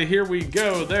 Alrighty, here we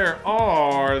go. There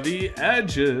are the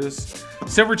edges.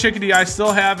 Silver Chickadee, I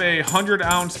still have a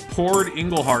 100-ounce poured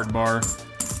Engelhart bar.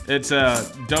 It's a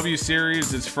W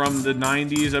series. It's from the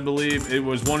 90s, I believe. It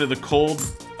was one of the cold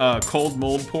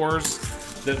mold pours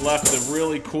that left the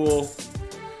really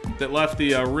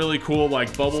cool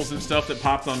like bubbles and stuff that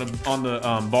popped on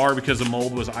the bar because the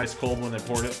mold was ice cold when they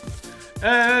poured it.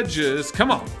 Edges,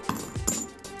 come on.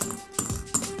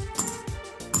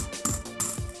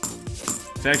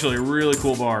 It's actually a really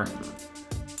cool bar.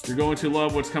 You're going to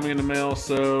love what's coming in the mail,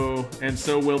 so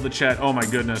will the chat. Oh my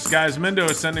goodness. Guys, Mendo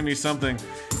is sending me something.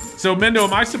 So Mendo,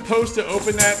 am I supposed to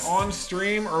open that on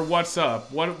stream or what's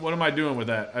up? What am I doing with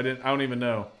that? I don't even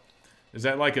know. Is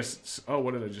that like a, oh,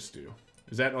 what did I just do?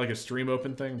 Is that like a stream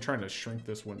open thing? I'm trying to shrink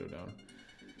this window down.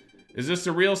 Is this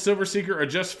the real Silver Seeker or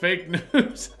just fake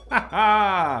news?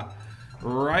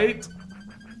 Right?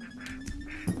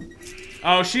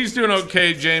 Oh, she's doing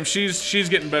okay, James. She's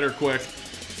getting better quick.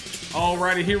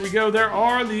 Alrighty, here we go. There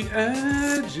are the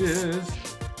edges.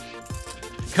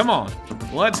 Come on,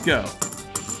 let's go.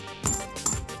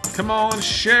 Come on,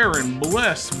 Sharon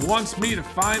Bliss wants me to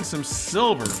find some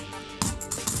silver.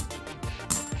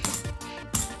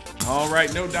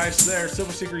 Alright, no dice there.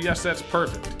 Silver Seeker, yes, that's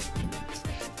perfect.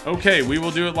 Okay, we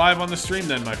will do it live on the stream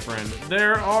then, my friend.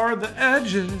 There are the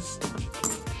edges.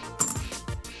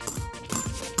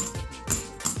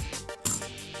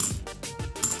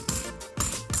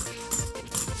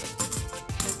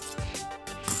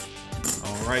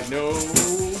 Alright, no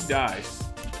dice.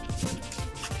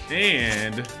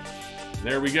 And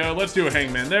there we go. Let's do a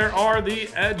hangman. There are the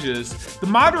edges. The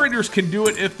moderators can do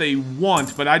it if they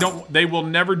want, but they will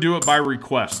never do it by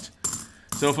request.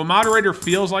 So if a moderator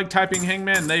feels like typing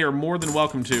hangman, they are more than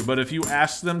welcome to, but if you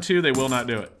ask them to, they will not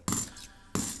do it.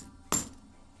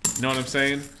 You know what I'm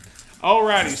saying?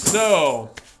 Alrighty, so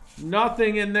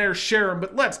nothing in there, Sharon,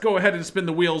 but let's go ahead and spin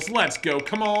the wheels. Let's go.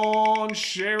 Come on,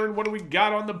 Sharon. What do we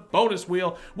got on the bonus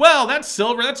wheel? Well, that's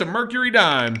silver. That's a Mercury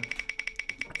dime.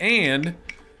 And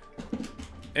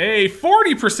a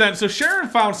 40%. So Sharon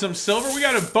found some silver. We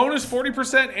got a bonus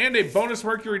 40% and a bonus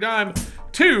Mercury dime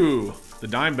to the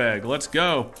dime bag. Let's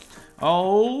go.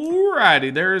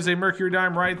 Alrighty, there is a Mercury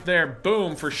dime right there.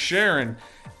 Boom for Sharon.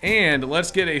 And let's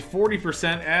get a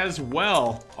 40% as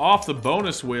well off the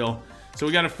bonus wheel. So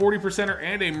we got a 40%er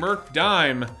and a Merc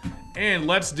dime. And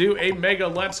let's do a mega.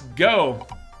 Let's go.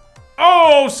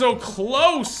 Oh, so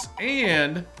close.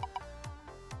 And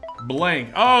blank.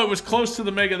 Oh, it was close to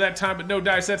the mega that time, but no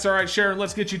dice. That's all right, Sharon.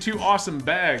 Let's get you two awesome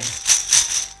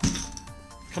bags.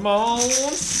 Come on,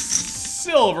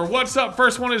 silver. What's up?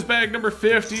 First one is bag number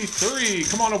 53.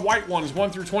 Come on, a white ones, 1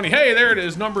 through 20. Hey, there it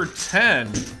is, number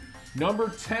 10. Number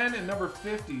 10 and number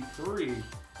 53.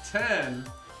 10.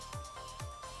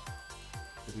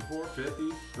 54,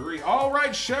 53. All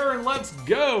right, Sharon, let's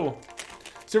go.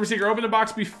 Silver Seeker, open the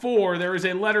box before. There is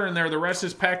a letter in there. The rest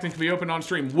is packed and can be opened on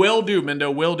stream. Will do,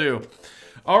 Mendo, will do.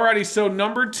 Alrighty, so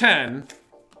number 10.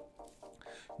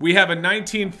 We have a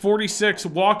 1946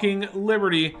 Walking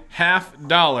Liberty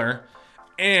 $50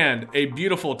 and a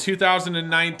beautiful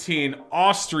 2019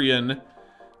 Austrian.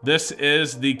 This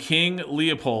is the King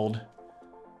Leopold.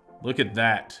 Look at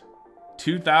that.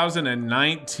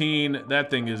 2019.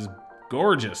 That thing is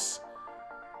gorgeous.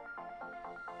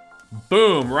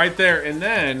 Boom, right there. And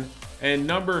then, and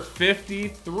number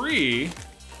 53,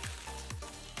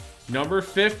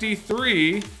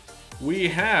 we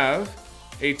have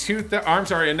a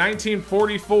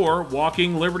 1944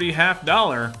 Walking Liberty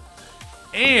 $50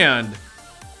 and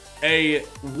a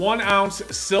 1 ounce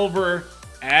silver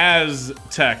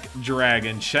Aztec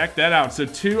Dragon. Check that out. So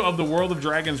 2 of the World of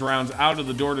Dragons rounds out of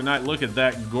the door tonight. Look at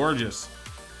that, gorgeous.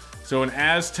 So an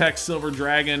Aztec Silver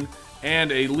Dragon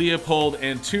and a Leopold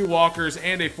and 2 walkers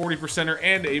and a 40%er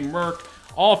and a Merc,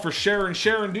 all for Sharon.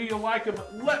 Sharon, do you like them?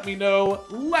 Let me know.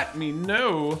 Let me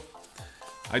know.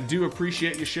 I do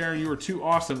appreciate you, Sharon. You are too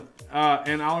awesome.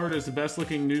 And Allard is the best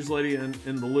looking news lady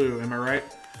in the Lou. Am I right?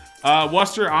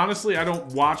 Worcester, honestly, I don't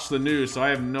watch the news, so I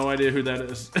have no idea who that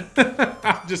is.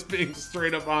 I'm just being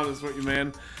straight up honest with you,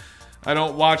 man. I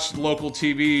don't watch local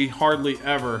TV hardly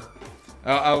ever.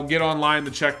 I'll get online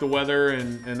to check the weather,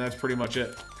 and that's pretty much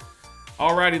it.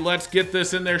 Alrighty, let's get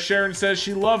this in there. Sharon says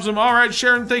she loves them. All right,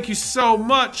 Sharon, thank you so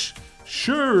much.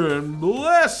 Sharon,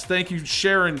 bless. Thank you,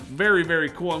 Sharon. Very, very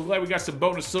cool. I'm glad we got some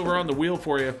bonus silver on the wheel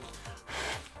for you.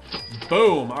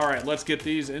 Boom. All right, let's get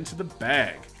these into the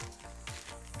bag.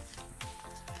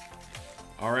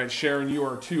 All right, Sharon, you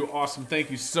are too awesome.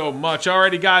 Thank you so much.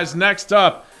 Alrighty, guys, next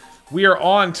up, we are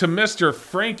on to Mr.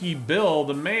 Frankie Bill,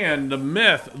 the man, the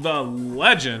myth, the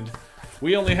legend.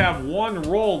 We only have one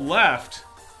roll left,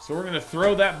 so we're going to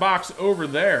throw that box over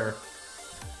there,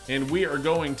 and we are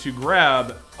going to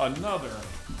grab another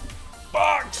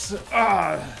box.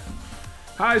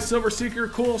 Hi, Silver Seeker,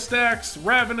 Cool Stacks,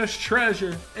 Ravenous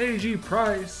Treasure, AG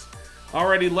Price.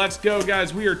 Alrighty, let's go,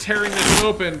 guys. We are tearing this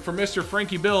open for Mr.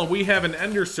 Frankie Bill. We have an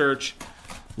Ender Search.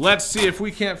 Let's see if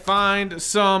we can't find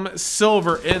some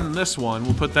silver in this one.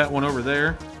 We'll put that one over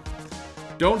there.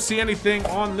 Don't see anything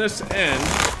on this end.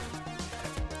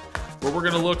 But we're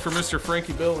going to look for Mr.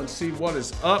 Frankie Bill and see what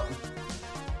is up.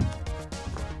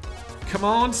 Come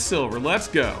on, silver. Let's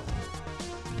go.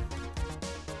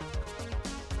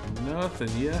 Nothing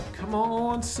yet. Come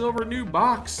on, silver. New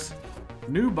box.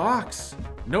 New box.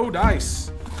 No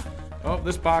dice. Oh,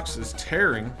 this box is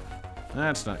tearing.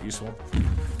 That's not useful.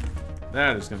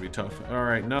 That is going to be tough. All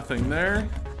right, nothing there.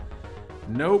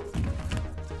 Nope.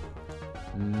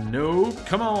 Nope.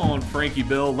 Come on, Frankie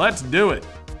Bill. Let's do it.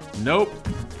 Nope.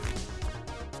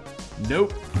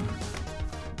 Nope.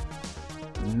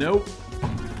 Nope.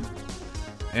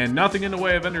 And nothing in the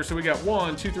way of Ender. So we got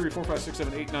 1, 2, 3, 4, 5, 6,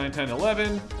 7, 8, 9, 10,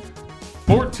 11,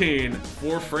 14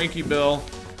 for Frankie Bill.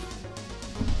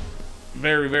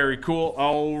 Very, very cool.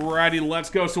 Alrighty, let's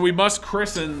go. So we must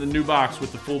christen the new box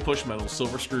with the full push metal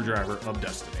Silver Screwdriver of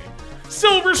Destiny.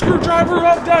 Silver Screwdriver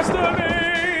of Destiny!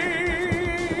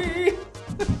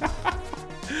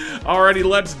 Alrighty,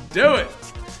 let's do it.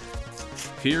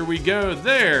 Here we go.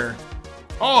 There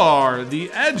are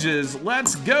the edges.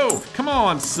 Let's go. Come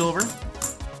on, Silver.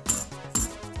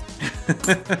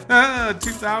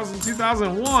 2000,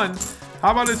 2001.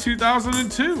 How about a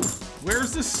 2002?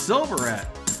 Where's the silver at?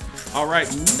 All right,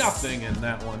 nothing in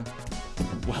that one.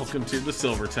 Welcome to the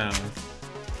Silver Town.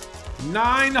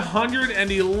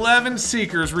 911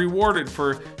 seekers rewarded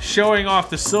for showing off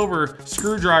the Silver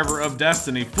Screwdriver of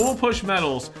Destiny. Full push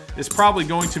metals is probably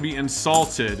going to be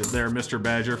insulted there, Mr.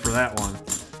 Badger, for that one.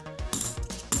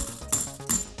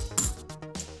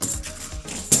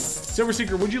 Silver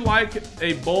Seeker, would you like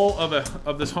a bowl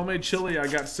of this homemade chili I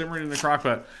got simmering in the crock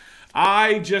pot?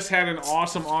 I just had an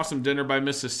awesome dinner by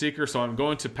Mrs. Seeker, so I'm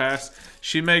going to pass.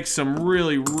 She makes some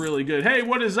really good. Hey,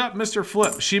 what is up, Mr.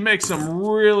 Flip? She makes some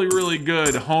really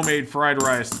good homemade fried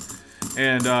rice,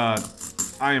 and I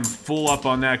am full up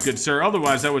on that, good sir.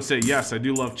 Otherwise, I would say yes, I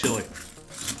do love chili.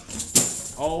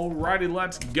 Alrighty,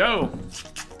 let's go.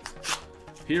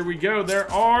 Here we go. There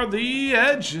are the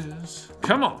edges.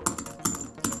 Come on.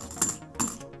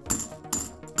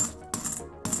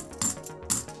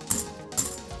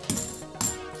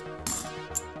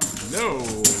 No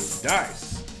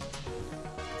dice.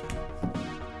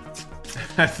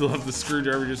 I love the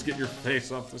screwdriver. Just get your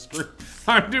face off the screw.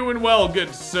 I'm doing well,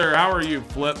 good sir. How are you,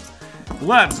 Flip?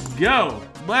 Let's go.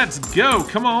 Let's go.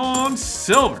 Come on,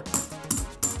 silver.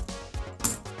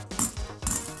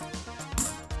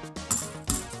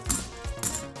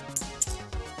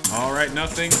 All right,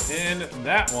 nothing in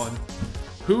that one.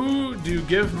 Who do you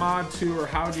give mod to, or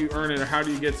how do you earn it, or how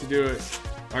do you get to do it?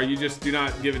 Or you just do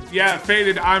not give it? Yeah,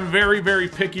 Faded, I'm very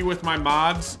picky with my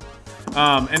mods.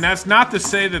 And that's not to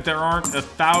say that there aren't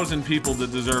 1,000 people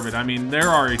that deserve it. I mean, there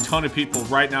are a ton of people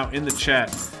right now in the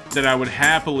chat that I would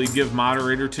happily give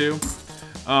moderator to.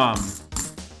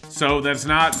 So that's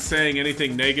not saying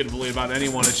anything negatively about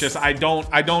anyone. It's just I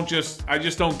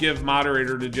just don't give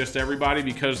moderator to just everybody,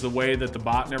 because the way that the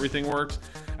bot and everything works,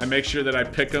 I make sure that I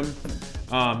pick them,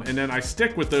 and then I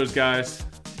stick with those guys.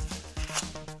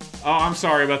 Oh, I'm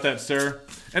sorry about that, sir.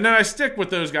 And then I stick with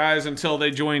those guys until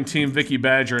they join Team Vicky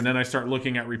Badger, and then I start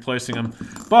looking at replacing them.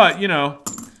 But, you know,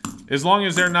 as long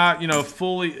as they're not, you know,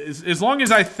 fully... As long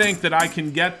as I think that I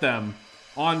can get them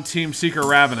on Team Seeker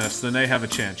Ravenous, then they have a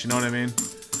chance, you know what I mean?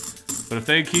 But if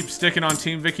they keep sticking on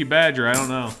Team Vicky Badger, I don't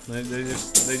know. They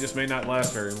just may not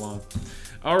last very long.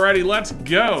 Alrighty, let's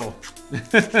go.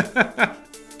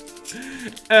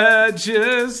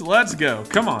 Edges, let's go.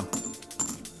 Come on.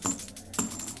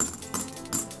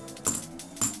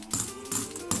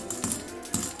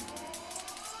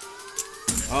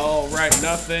 All right,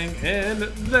 nothing in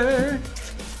there.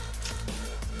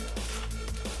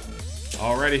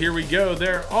 Alrighty, here we go.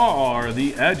 There are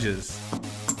the edges.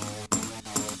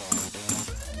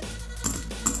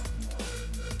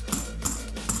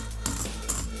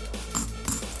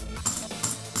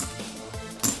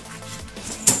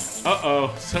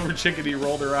 Uh-oh, Silver Chickadee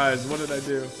rolled her eyes. What did I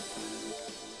do?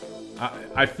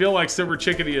 I feel like Silver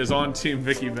Chickadee is on Team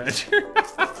Vicky Badger.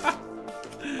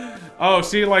 Oh,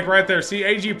 see, like right there. See,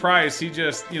 AG Price, he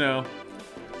just, you know.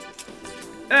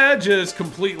 Edges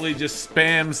completely just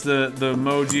spams the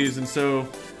emojis, and so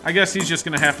I guess he's just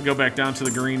gonna have to go back down to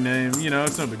the green name. You know,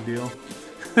 it's no big deal.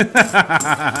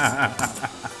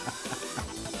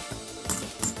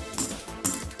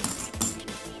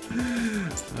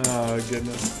 Oh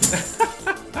goodness.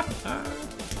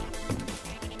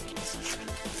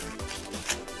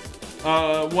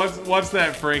 What's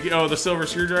that, Frankie? Oh, the silver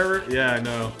screwdriver? Yeah, I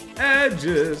know.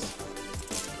 Edges.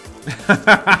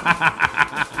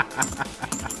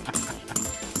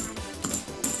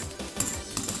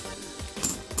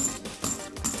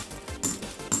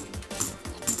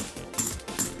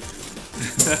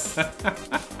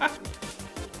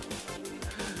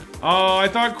 Oh, I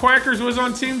thought Quackers was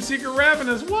on Team Secret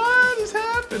Ravenous. What is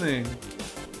happening?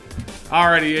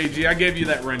 Alrighty, AG, I gave you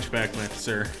that wrench back, my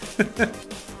sir.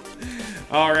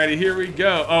 Alrighty, here we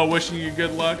go. Oh, wishing you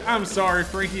good luck. I'm sorry,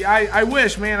 Frankie. I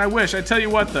wish, man, I wish. I tell you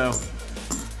what, though.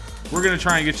 We're gonna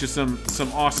try and get you some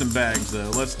awesome bags, though.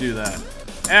 Let's do that.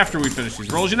 After we finish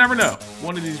these rolls, you never know.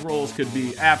 One of these rolls could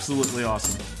be absolutely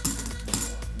awesome.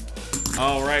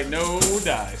 Alright, no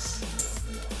dice.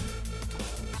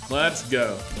 Let's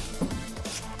go.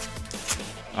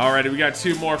 Alrighty, we got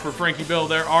 2 more for Frankie Bill.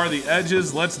 There are the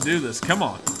edges. Let's do this. Come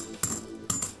on.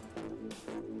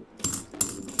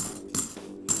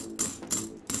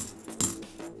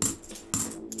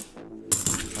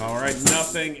 Alright,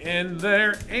 nothing in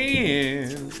there.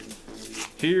 And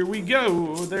here we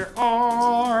go. There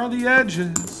are the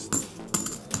edges.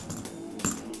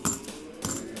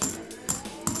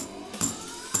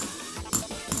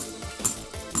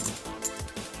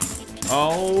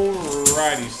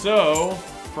 Alrighty, so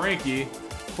Frankie,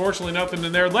 fortunately nothing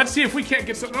in there. Let's see if we can't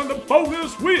get something on the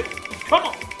bonus wheel. Come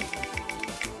on.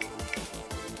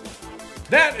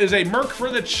 That is a Merc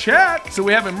for the chat. So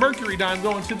we have a Mercury dime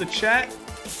going to the chat.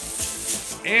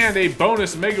 And a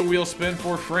bonus mega wheel spin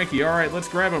for Frankie. All right, let's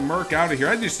grab a Merc out of here.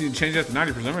 I just need to change that to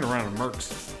 90%. I'm gonna run out of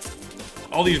Mercs.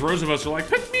 All these rows of us are like,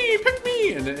 pick me, pick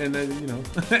me. And then, you know.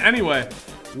 Anyway,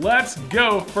 let's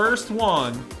go. First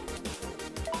one.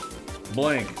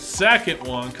 Blank. Second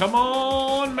one. Come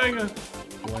on, mega.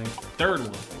 Blank. Third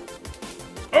one.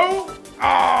 Oh!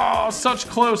 Oh, such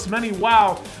close. Many.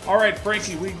 Wow. All right,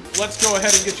 Frankie, let's go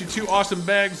ahead and get you 2 awesome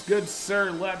bags. Good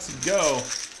sir. Let's go.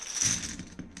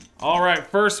 All right,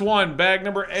 first one, bag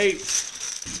number 8.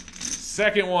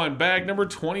 Second one, bag number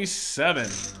 27.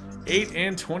 8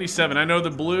 and 27. I know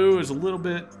the blue is a little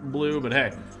bit blue, but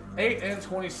hey. 8 and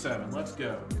 27. Let's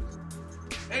go.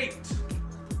 8.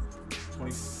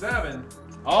 27.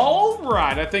 All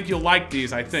right, I think you'll like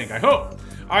these, I hope.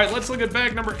 All right, let's look at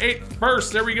bag number 8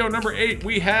 first. There we go, number 8.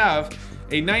 We have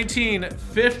a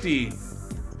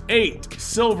 1958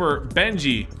 silver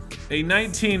Benji, a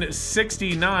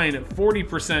 1969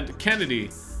 40% Kennedy,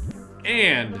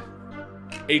 and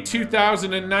a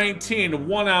 2019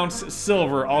 1-ounce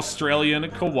silver Australian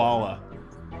Koala.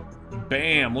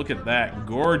 Bam, look at that,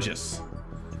 gorgeous.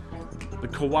 The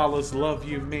koalas love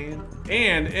you, man.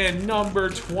 And in number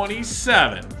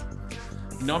 27,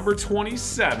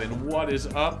 what is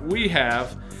up? We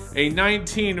have a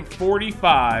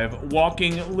 1945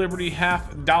 Walking Liberty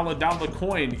half-dollar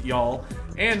coin, y'all.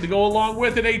 And to go along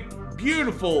with it, a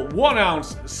beautiful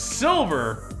 1-ounce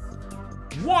silver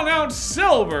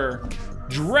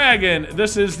dragon.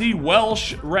 This is the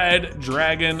Welsh Red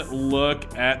Dragon.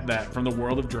 Look at that, from the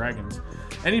World of Dragons.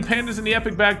 Any pandas in the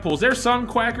epic bag pulls? There's some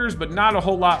Quackers, but not a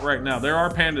whole lot right now. There are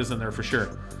pandas in there for sure.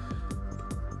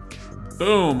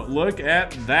 Boom, look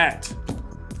at that.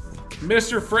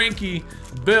 Mr. Frankie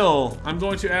Bill, I'm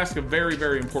going to ask a very,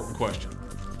 very important question.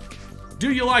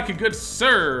 Do you like a good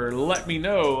sir? Let me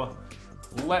know.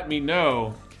 Let me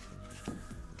know.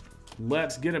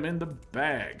 Let's get him in the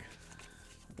bag.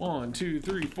 1, 2,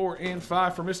 3, 4, and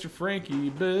 5 for Mr.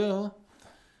 Frankie Bill.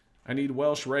 I need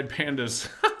Welsh Red Pandas.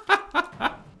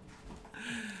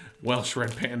 Welsh Red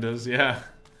Pandas, yeah.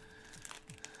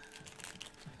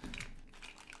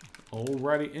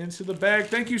 Alrighty, into the bag.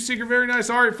 Thank you, Seeker. Very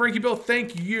nice. All right, Frankie Bill,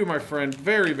 thank you, my friend.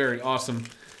 Very, very awesome.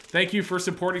 Thank you for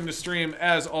supporting the stream.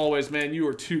 As always, man, you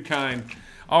are too kind.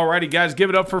 Alrighty, guys,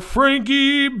 give it up for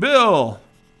Frankie Bill.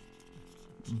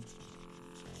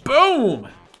 Boom!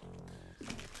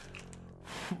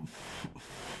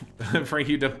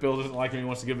 Frankie Bill doesn't like him. He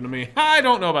wants to give it to me. I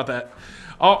don't know about that.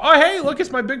 Oh, hey, look, it's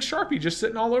my big Sharpie just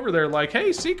sitting all over there like,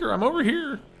 hey, Seeker, I'm over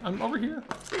here. I'm over here.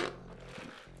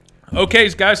 Okay,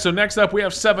 guys, so next up we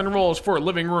have 7 rolls for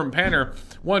Living Room Panner.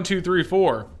 1, 2, 3,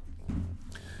 4,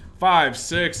 5,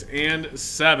 6, and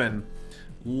 7.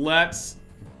 Let's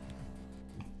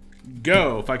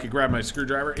go. If I could grab my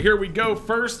screwdriver. Here we go.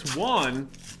 First one.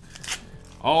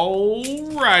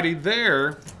 Alrighty,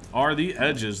 there are the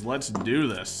edges. Let's do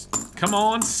this. Come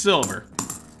on, silver.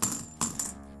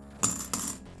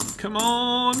 Come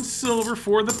on, silver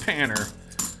for the panner.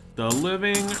 The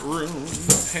living room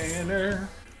panner.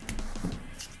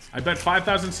 I bet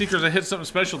 5,000 Seekers I hit something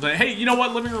special today. Hey, you know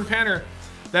what, living room panner?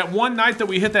 That one night that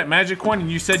we hit that magic coin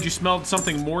and you said you smelled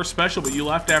something more special, but you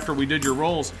left after we did your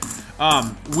rolls.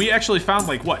 We actually found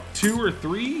like, what, 2 or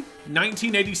 3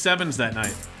 1987s that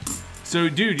night. So,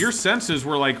 dude, your senses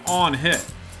were like on hit.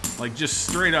 Like just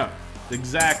straight up.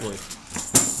 Exactly.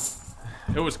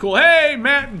 It was cool. Hey,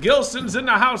 Matt Gilson's in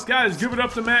the house, guys. Give it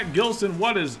up to Matt Gilson.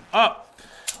 What is up?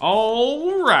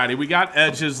 Alrighty, we got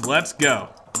edges. Let's go.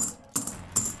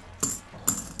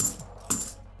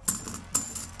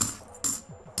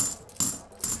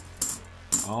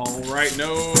 Alright,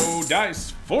 no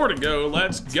dice. 4 to go.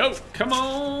 Let's go. Come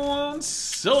on,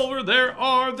 silver. There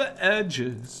are the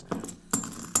edges.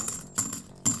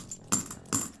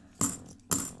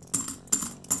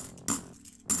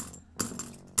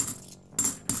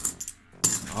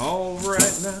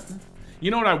 Alright now. You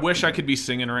know what I wish I could be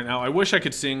singing right now? I wish I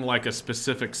could sing like a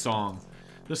specific song.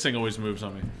 This thing always moves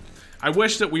on me. I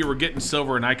wish that we were getting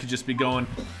silver and I could just be going,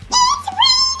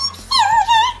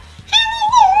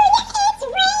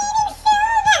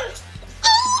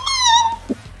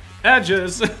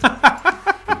 edges.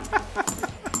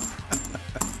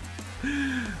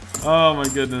 Oh my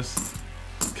goodness.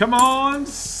 Come on,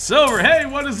 silver. Hey,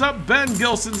 what is up? Ben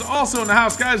Gilson's also in the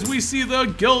house, guys. We see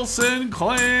the Gilson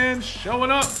clan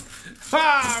showing up.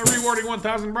 Ha! Rewarding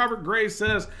 1,000. Robert Gray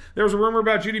says there was a rumor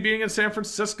about Judy being in San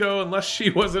Francisco unless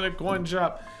she was in a coin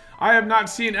shop. I have not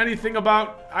seen anything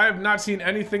about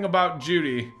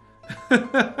Judy.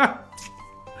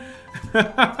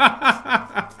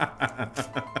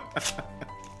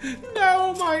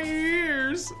 No, my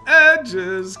ears.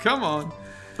 Edges. Come on.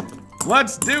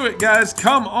 Let's do it, guys.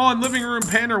 Come on. Living room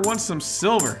panner wants some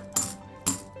silver.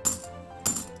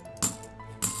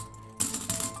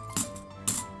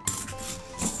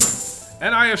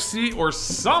 NIFC or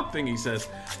something, he says.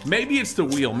 Maybe it's the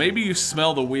wheel. Maybe you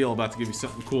smell the wheel about to give you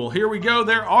something cool. Here we go.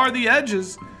 There are the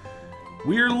edges.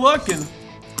 We're looking.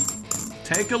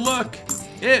 Take a look.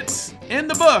 It's in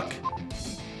the book.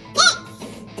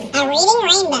 A reading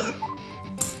rainbow.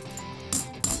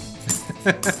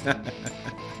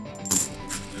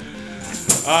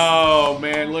 Oh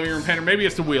man, living room panner. Maybe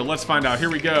it's the wheel. Let's find out. Here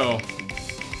we go.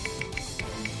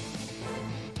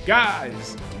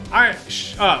 Guys,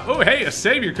 oh hey, a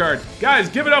savior card. Guys,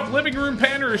 give it up. Living room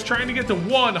panner is trying to get to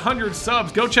 100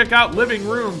 subs. Go check out living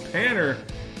room panner.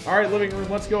 All right, living room,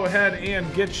 let's go ahead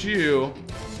and get you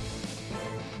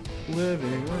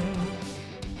living room.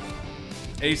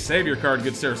 A savior card,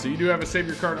 good sir. So you do have a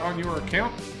savior card on your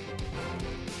account?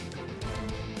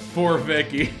 For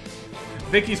Vicky.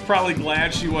 Vicky's probably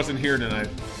glad she wasn't here tonight.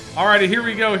 Alrighty, here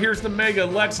we go. Here's the mega.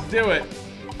 Let's do it.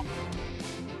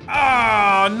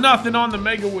 Ah, nothing on the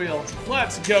mega wheel.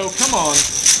 Let's go. Come on.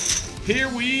 Here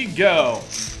we go.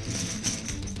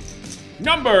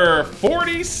 Number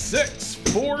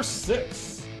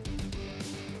 4646.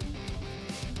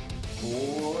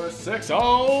 46.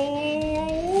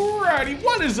 Alrighty.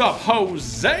 What is up,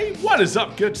 Jose? What is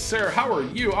up, good sir? How are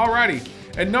you? Alrighty.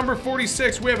 At number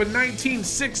 46, we have a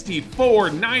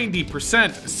 1964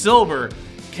 90% silver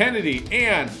Kennedy,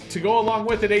 and to go along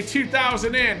with it, a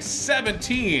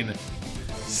 2017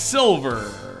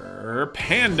 silver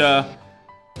Panda.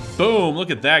 Boom,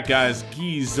 look at that, guys.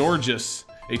 Geezorgeous.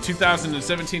 A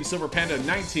 2017 silver Panda,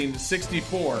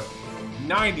 1964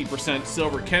 90%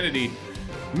 silver Kennedy.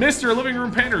 Mr. Living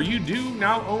Room Panner, you do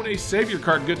now own a savior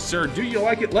card, good sir. Do you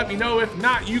like it? Let me know. If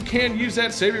not, you can use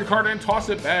that savior card and toss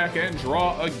it back and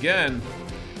draw again.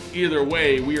 Either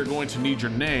way, we are going to need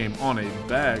your name on a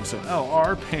bag. So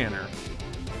LR Panner.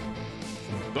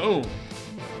 Boom.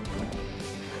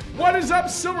 What is up,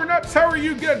 Silver Nuts? How are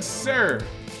you, good sir?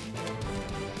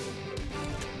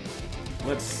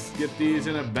 Let's get these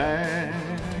in a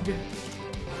bag.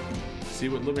 See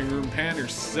what Living Room Panner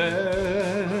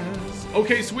says.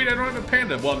 Okay, sweet, I don't have a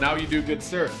panda. Well, now you do, good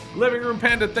sir. Living Room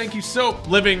Panda, thank you so...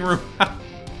 Living Room...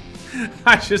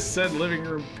 I just said Living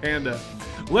Room Panda.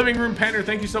 Living Room Panner,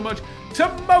 thank you so much.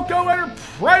 Tomoko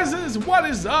Enterprises, what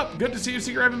is up? Good to see you,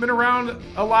 Seeker. I haven't been around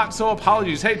a lot, so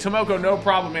apologies. Hey, Tomoko, no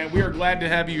problem, man. We are glad to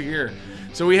have you here.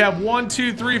 So we have 1,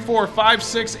 2, 3, 4, 5,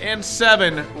 6, and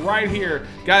 7 right here.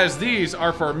 Guys, these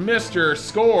are for Mr.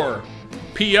 Score.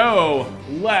 PO,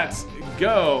 let's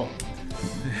go.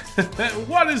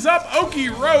 What is up, Okie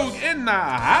Rogue in the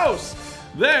house?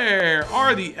 There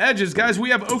are the edges, guys. We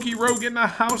have Okie Rogue in the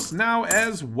house now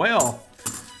as well.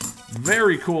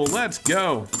 Very cool. Let's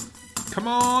go. Come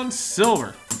on,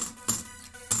 silver.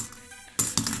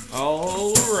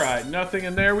 All right, nothing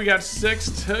in there. We got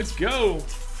 6 to go.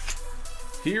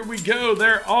 Here we go.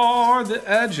 There are the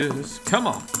edges. Come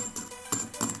on.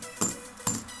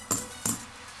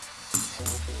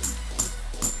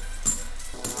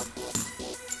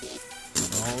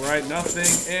 All right,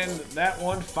 nothing in that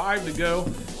one. 5 to go.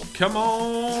 Come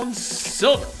on,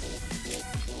 silver.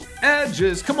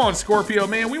 Edges. Come on, Scorpio,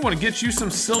 man. We want to get you some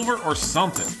silver or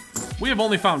something. We have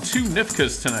only found 2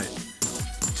 Nifkas tonight.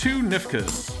 2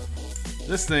 Nifkas.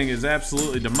 This thing is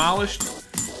absolutely demolished.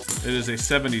 It is a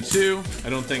 72. I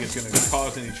don't think it's going to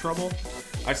cause any trouble.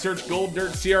 I searched gold,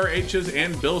 dirt, CRHs,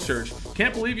 and bill search.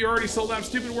 Can't believe you already sold out.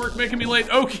 Stupid work making me late.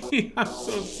 Okie, I'm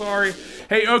so sorry.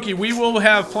 Hey, Okie, we will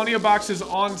have plenty of boxes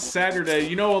on Saturday.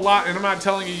 You know a lot, and I'm not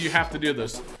telling you have to do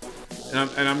this. And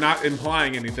I'm not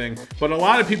implying anything, but a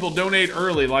lot of people donate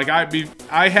early. Like I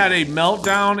had a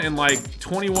meltdown and like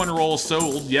 21 rolls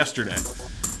sold yesterday.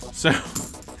 So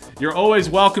you're always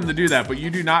welcome to do that, but you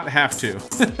do not have to.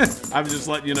 I'm just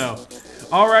letting you know.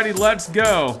 Alrighty, let's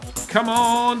go. Come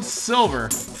on, silver.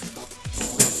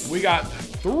 We got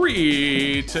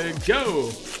 3 to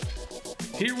go.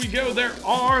 Here we go. There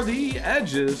are the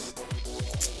edges.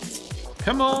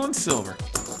 Come on, silver.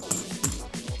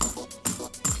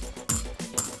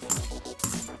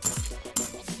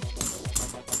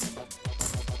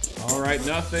 All right,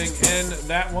 nothing in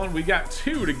that one. We got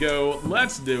 2 to go.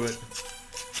 Let's do it.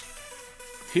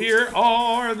 Here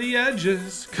are the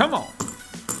edges. Come on.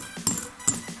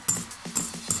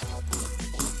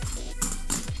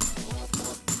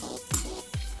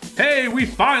 Hey, we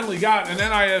finally got an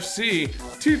NIFC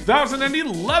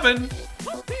 2011.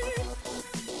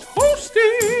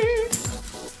 Toasty.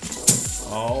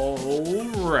 All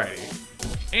right.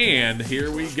 And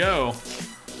here we go.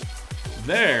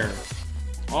 There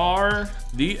are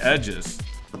the edges.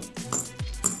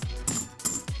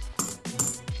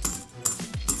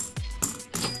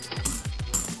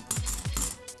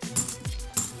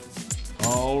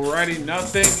 Alrighty,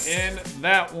 nothing in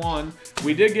that one.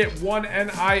 We did get 1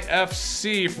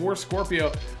 NIFC for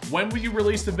Scorpio. When will you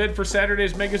release the vid for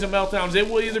Saturday's Megas and Meltdowns? It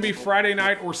will either be Friday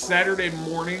night or Saturday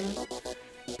morning.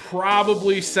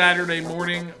 Probably Saturday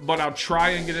morning, but I'll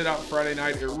try and get it out Friday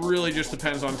night. It really just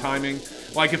depends on timing.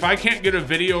 Like if I can't get a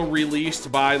video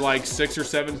released by like 6 or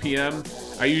 7 p.m.,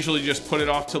 I usually just put it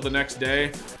off till the next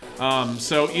day.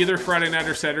 So either Friday night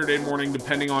or Saturday morning,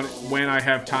 depending on when I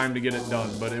have time to get it done,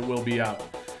 but it will be out.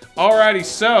 Alrighty,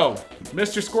 so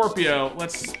Mr. Scorpio,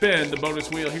 let's spin the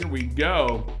bonus wheel. Here we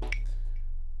go.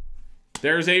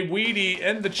 There's a Weedy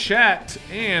in the chat,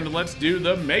 and let's do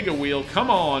the Mega wheel. Come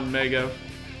on, Mega.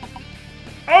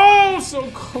 Oh,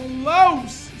 so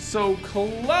close, so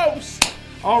close.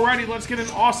 Alrighty, let's get an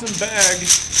awesome bag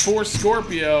for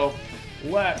Scorpio.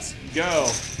 Let's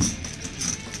go.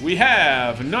 We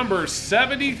have number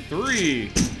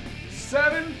 73.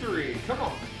 73, come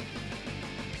on.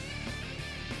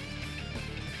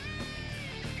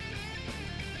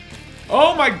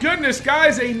 Oh my goodness,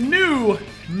 guys, a new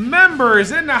member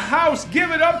is in the house.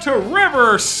 Give it up to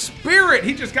River Spirit.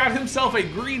 He just got himself a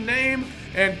green name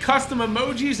and custom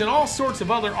emojis and all sorts of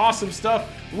other awesome stuff.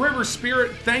 River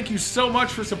Spirit, thank you so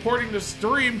much for supporting the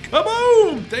stream.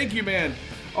 Kaboom! Thank you, man.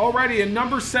 Alrighty, and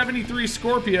number 73,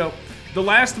 Scorpio. The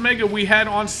last Mega we had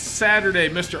on Saturday,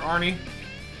 Mr. Arnie.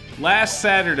 Last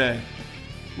Saturday.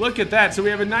 Look at that. So we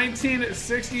have a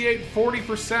 1968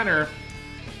 40%er.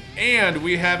 And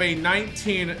we have a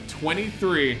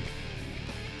 1923.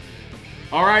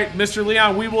 All right, Mr.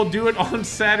 Leon, we will do it on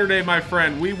Saturday, my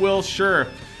friend. We will, sure.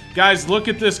 Guys, look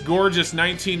at this gorgeous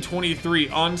 1923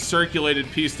 uncirculated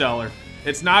peace dollar.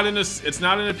 It's not in a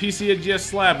PCGS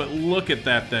slab, but look at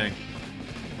that thing.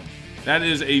 That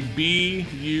is a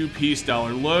BU peace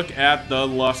dollar. Look at the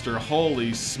luster.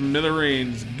 Holy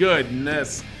smithereens.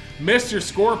 Goodness. Mr.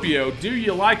 Scorpio, do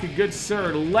you like a good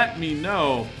sir? Let me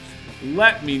know.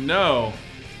 Let me know.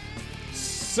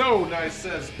 So nice,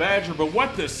 says Badger, but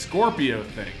what does Scorpio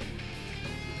think?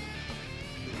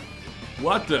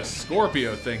 What does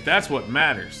Scorpio think? That's what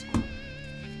matters.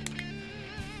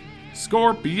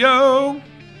 Scorpio.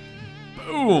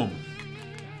 Boom.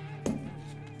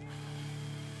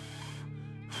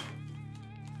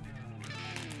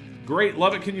 Great,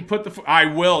 love it. Can you put the... I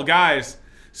will, guys.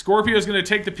 Scorpio's going to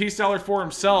take the peace dollar for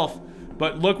himself,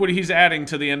 but look what he's adding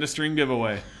to the end of stream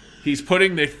giveaway. He's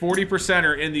putting the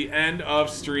 40%er in the end of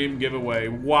stream giveaway.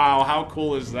 Wow, how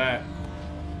cool is that?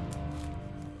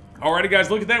 Alrighty,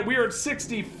 guys, look at that. We are at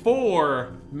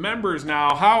 64 members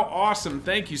now. How awesome.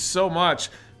 Thank you so much,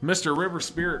 Mr. River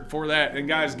Spirit, for that. And,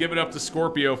 guys, give it up to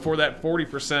Scorpio for that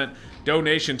 40%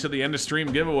 donation to the end of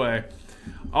stream giveaway.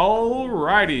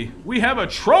 Alrighty. We have a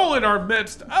troll in our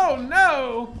midst. Oh,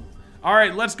 no. All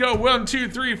right, let's go. 1, 2,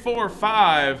 3, 4,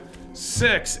 5,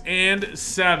 6, and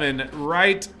 7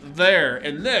 right there.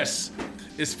 And this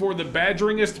is for the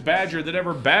badgeringest badger that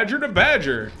ever badgered a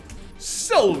badger.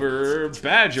 Silver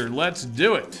Badger. Let's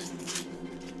do it.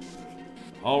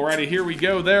 Alrighty, here we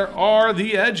go. There are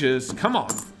the edges. Come on.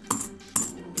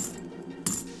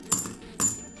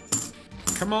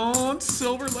 Come on,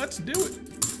 Silver. Let's do it.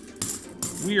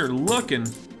 We are looking.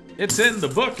 It's in the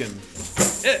booking.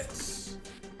 It's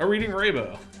a reading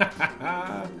rainbow.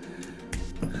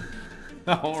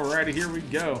 Alrighty, here we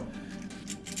go.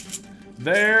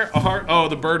 There are... Oh,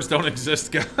 the birds don't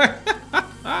exist, guys.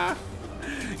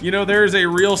 You know, there is a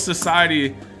real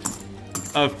society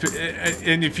of...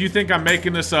 And if you think I'm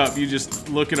making this up, you just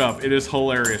look it up. It is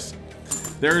hilarious.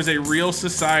 There is a real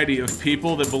society of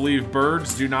people that believe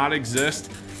birds do not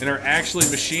exist and are actually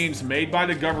machines made by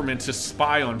the government to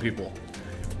spy on people.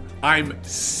 I'm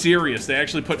serious. They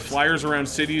actually put flyers around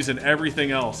cities and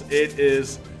everything else. It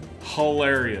is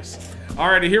hilarious.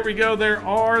 Alrighty, here we go. There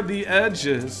are the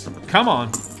edges. Come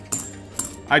on.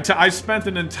 I spent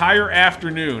an entire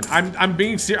afternoon. I'm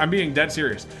being dead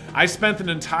serious. I spent an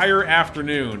entire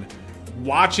afternoon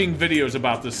watching videos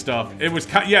about this stuff. It was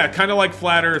kind of like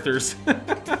flat earthers.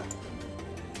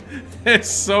 It's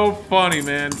so funny,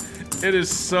 man. It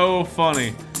is so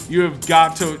funny. You have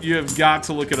got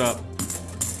to look it up.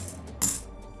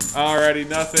 Alrighty,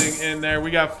 nothing in there. We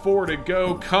got 4 to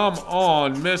go. Come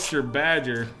on, Mr.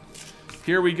 Badger.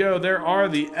 Here we go. There are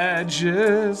the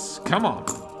edges. Come on.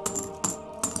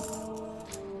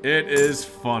 It is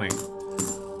funny.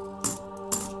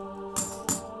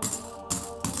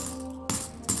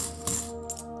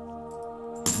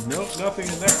 Nope, nothing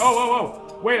in there.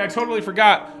 Oh. Wait, I totally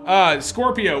forgot.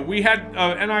 Scorpio, we had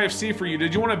NIFC for you.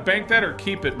 Did you want to bank that or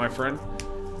keep it, my friend?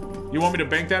 You want me to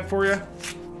bank that for you?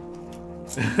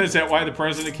 Is that why the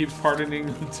president keeps pardoning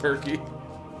the turkey?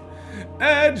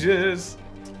 Edges.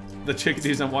 The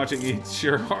chickadees I'm watching eat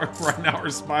sure are right now are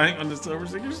spying on the Silver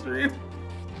Seeker stream.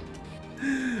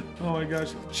 Oh my gosh.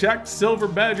 Check Silver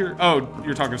Badger. Oh,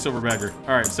 you're talking Silver Badger.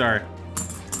 All right, sorry.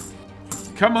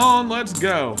 Come on, let's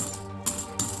go.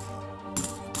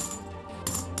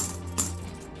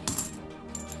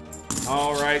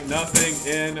 All right, nothing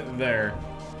in there.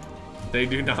 They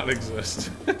do not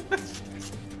exist.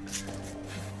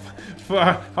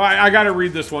 I gotta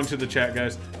read this one to the chat,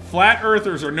 guys. Flat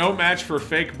earthers are no match for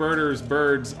fake birders.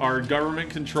 Birds are government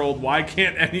controlled. Why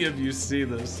can't any of you see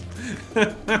this?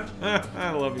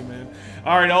 I love you, man.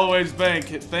 All right, always bank.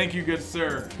 Thank you, good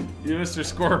sir. You, Mr.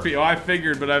 Scorpio. I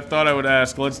figured, but I thought I would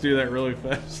ask. Let's do that really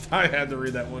fast. I had to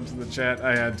read that one to the chat.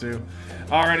 I had to.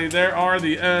 Alrighty, there are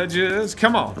the edges.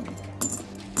 Come on.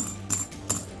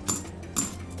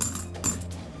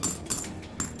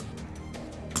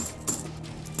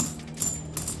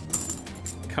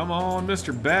 Come on,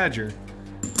 Mr. Badger.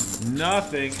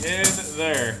 Nothing in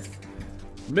there.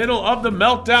 Middle of the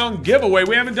Meltdown giveaway.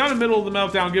 We haven't done a Middle of the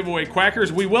Meltdown giveaway,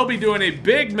 Quackers. We will be doing a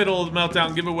big Middle of the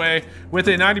Meltdown giveaway with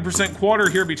a 90% quarter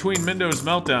here between Mindo's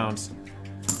Meltdowns.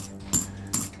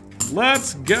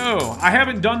 Let's go. I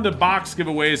haven't done the box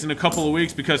giveaways in a couple of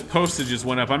weeks because postages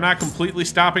went up. I'm not completely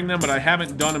stopping them, but I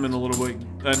haven't done them in a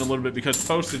little bit because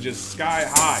postage is sky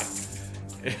high.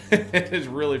 It is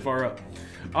really far up.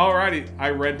 Alrighty, I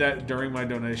read that during my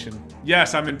donation.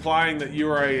 Yes, I'm implying that you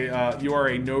are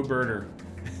a no-birder.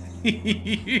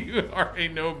 You are a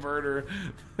no-birder.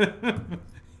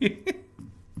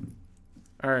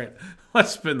 Alright,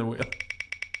 let's spin the wheel.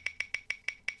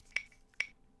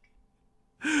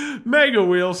 Mega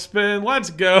wheel spin, let's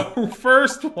go.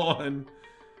 First one.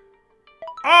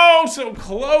 Oh, so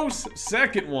close.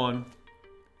 Second one.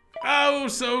 Oh,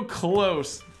 so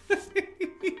close.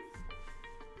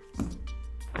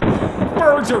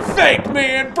 Birds are fake,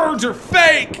 man! Birds are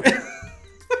fake!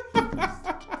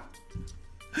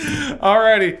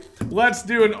 Alrighty, let's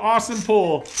do an awesome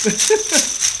pull.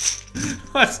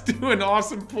 Let's do an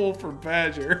awesome pull for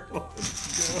Badger.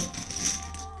 Let's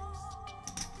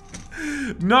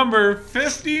go. Number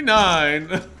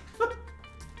 59.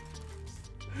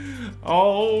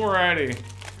 Alrighty.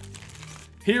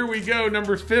 Here we go,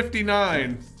 number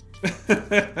 59.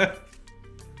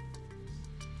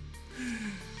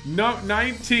 No,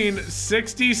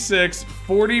 1966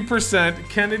 40%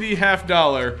 Kennedy half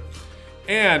dollar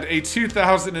and a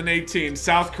 2018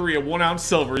 South Korea 1 ounce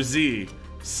silver Z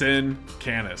Sin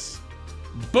Canis.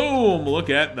 Boom!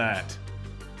 Look at that.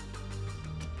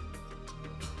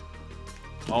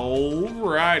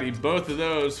 Alrighty, both of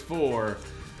those for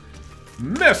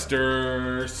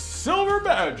Mr. Silver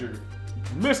Badger.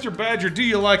 Mr. Badger, do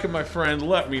you like it, my friend?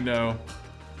 Let me know.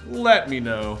 Let me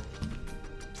know.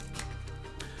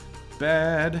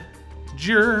 Bad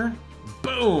manager.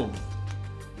 Boom.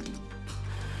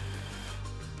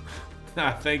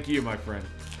 Thank you, my friend.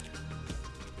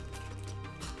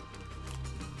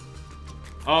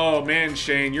 Oh, man,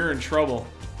 Shane, you're in trouble.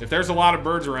 If there's a lot of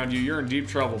birds around you, you're in deep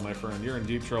trouble, my friend. You're in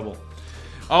deep trouble.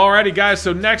 Alrighty, guys,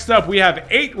 so next up, we have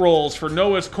 8 rolls for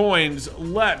Noah's coins.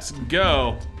 Let's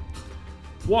go.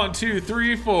 1, 2,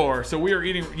 3, 4. So we are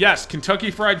eating... Yes, Kentucky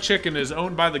Fried Chicken is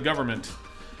owned by the government.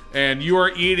 And you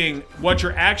are eating... What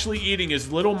you're actually eating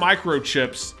is little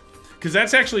microchips. Because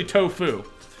that's actually tofu.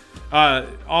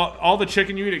 All the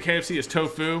chicken you eat at KFC is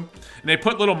tofu, and they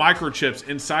put little microchips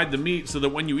inside the meat so that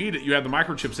when you eat it, you have the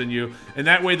microchips in you, and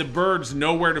that way the birds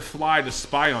know where to fly to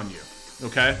spy on you,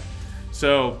 okay?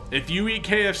 So if you eat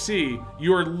KFC,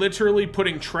 you are literally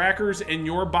putting trackers in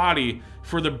your body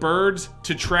for the birds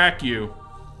to track you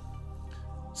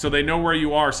so they know where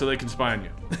you are so they can spy on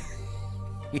you.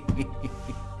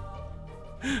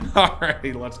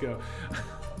 Alrighty, let's go.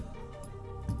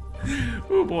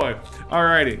 Oh boy.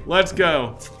 Alrighty, let's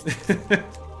go.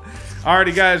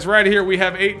 Alrighty, guys, right here we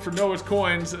have 8 for Noah's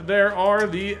coins. There are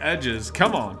the edges.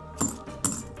 Come on.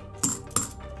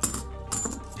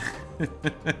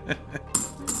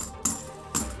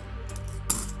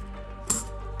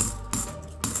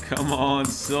 Come on,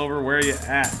 Silver, where you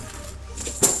at?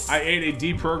 I ate a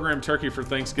deprogrammed turkey for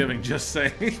Thanksgiving, just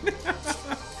saying.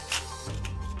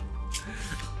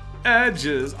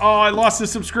 Edges. Oh, I lost the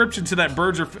subscription to that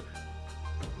birds are...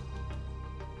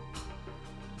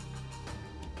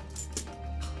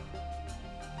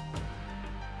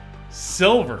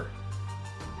 Silver.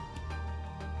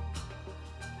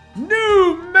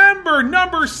 New member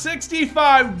number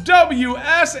 65,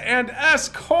 WS&S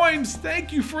Coins.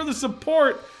 Thank you for the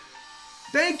support.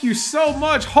 Thank you so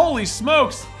much. Holy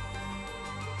smokes.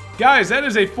 Guys, that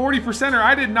is a 40%er.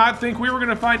 I did not think we were going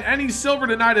to find any silver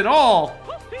tonight at all.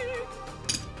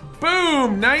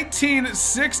 Boom,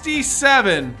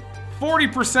 1967.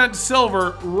 40%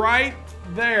 silver right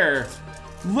there.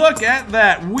 Look at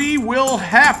that. We will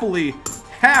happily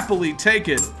take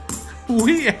it.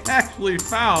 We actually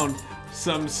found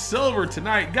some silver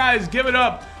tonight. Guys, give it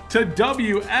up to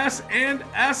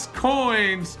WS&S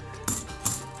Coins.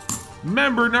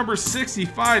 Member number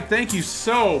 65. Thank you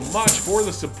so much for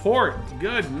the support.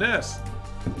 Goodness.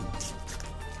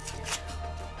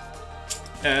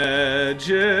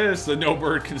 Edges. The no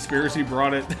bird conspiracy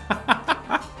brought it.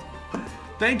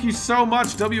 Thank you so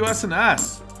much,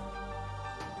 WS&S.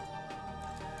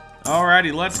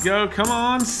 Alrighty, let's go. Come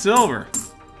on, silver.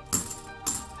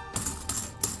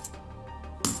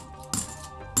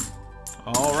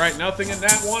 Alright, nothing in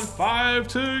that one. 5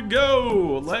 to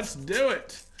go. Let's do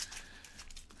it.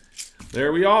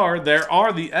 There we are. There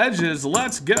are the edges.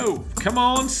 Let's go. Come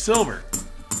on, silver.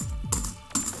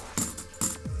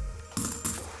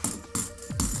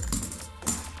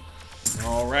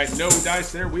 Alright, no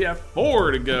dice there. We have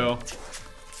 4 to go.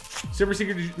 Silver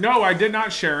Seeker, did you... No, I did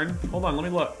not, Sharon. Hold on, let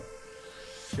me look.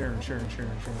 Sharon.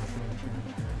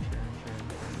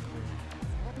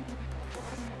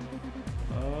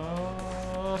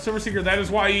 Silver Seeker, that is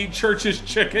why I eat Church's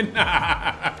chicken.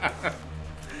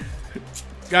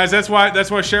 Guys, that's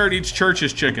why Sharon eats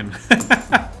Church's chicken.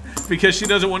 Because she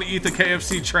doesn't want to eat the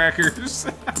KFC trackers.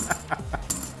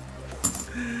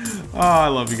 Oh, I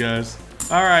love you guys.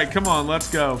 Alright, come on,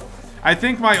 let's go. I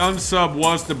think my unsub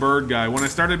was the bird guy. When I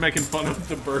started making fun of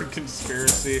the bird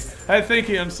conspiracy, I think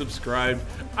he unsubscribed.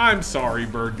 I'm sorry,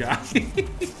 bird guy.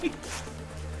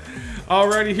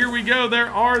 Alrighty, here we go. There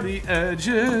are the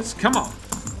edges. Come on.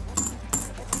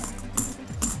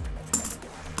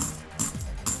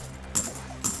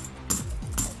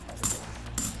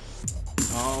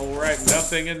 Alright,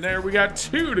 nothing in there. We got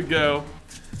 2 to go.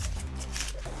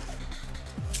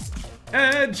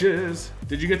 Edges.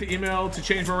 Did you get the email to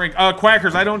change my rank?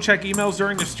 Quackers, I don't check emails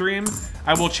during the stream.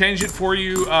 I will change it for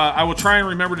you. I will try and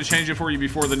remember to change it for you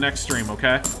before the next stream,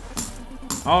 okay?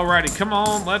 Alrighty, come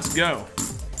on, let's go.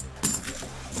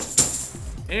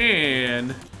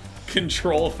 And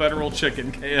control federal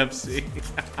chicken, KFC.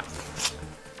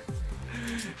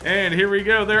 And here we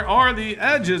go. There are the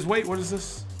edges. Wait, what is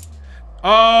this?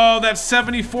 Oh, that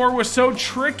 74 was so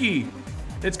tricky.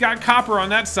 It's got copper on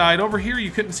that side. Over here,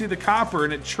 you couldn't see the copper,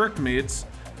 and it tricked me. It's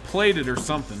plated or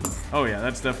something. Oh, yeah,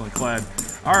 that's definitely clad.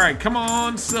 All right, come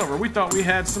on, silver. We thought we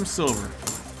had some silver.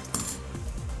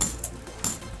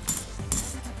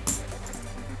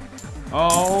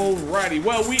 Alrighty.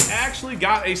 Well, we actually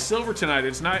got a silver tonight.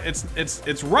 It's not.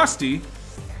 It's rusty.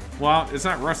 Well, it's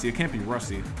not rusty. It can't be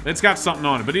rusty. It's got something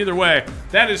on it. But either way,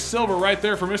 that is silver right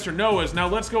there for Mr. Noah's. Now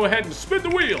let's go ahead and spin the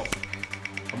wheel.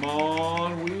 Come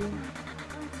on, wheel.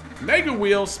 mega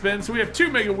wheel spin. So we have 2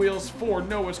 mega wheels for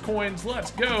Noah's coins.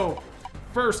 Let's go.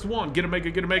 First one, get a mega,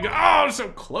 get a mega. Oh, so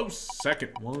close.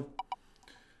 Second one.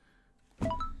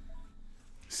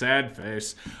 Sad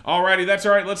face. Alrighty, that's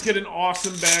all right. Let's get an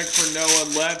awesome bag for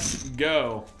Noah. Let's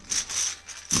go.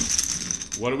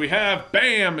 What do we have?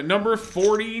 Bam! Number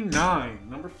 49.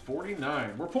 Number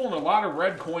 49. We're pulling a lot of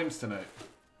red coins tonight.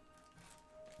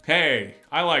 Hey,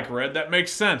 I like red. That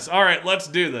makes sense. All right, let's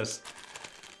do this.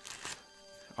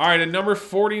 All right, at number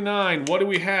 49, what do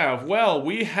we have? Well,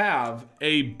 we have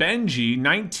a Benji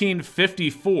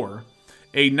 1954,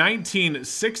 a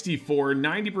 1964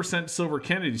 90% silver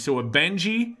Kennedy. So a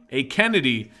Benji, a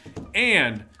Kennedy,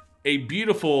 and a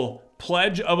beautiful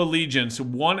Pledge of Allegiance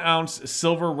 1 ounce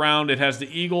silver round. It has the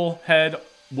eagle head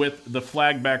with the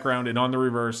flag background, and on the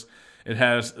reverse, it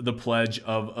has the Pledge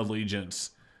of Allegiance.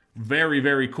 Very,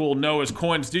 very cool. Noah's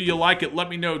coins. Do you like it? Let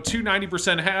me know. 2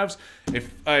 90% halves,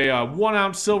 a 1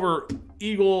 ounce silver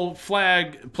eagle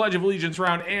flag Pledge of Allegiance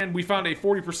round, and we found a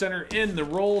 40%er in the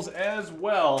rolls as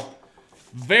well.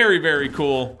 Very, very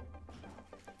cool.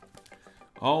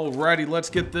 Alrighty, let's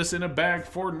get this in a bag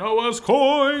for Noah's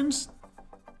coins.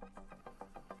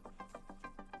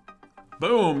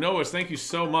 Boom, Noah's, thank you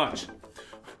so much.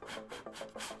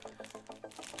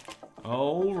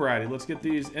 Alrighty, let's get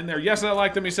these in there. Yes, I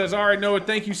like them. He says, all right, Noah,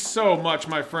 thank you so much,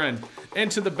 my friend.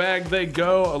 Into the bag they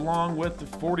go, along with the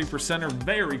 40%er.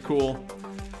 Very cool.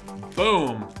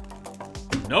 Boom.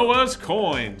 Noah's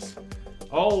coins.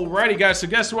 Alrighty, guys, so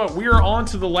guess what? We are on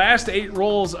to the last 8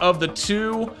 rolls of the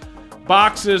 2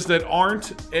 boxes that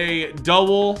aren't a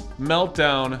double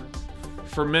meltdown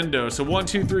for Mindo. So 1,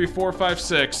 2, 3, 4, 5,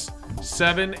 6,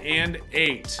 7, and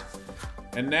 8.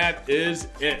 And that is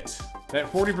it. That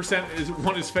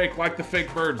 40% is fake, like the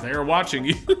fake birds. They are watching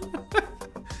you.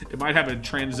 It might have a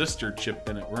transistor chip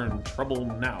in it. We're in trouble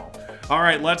now. All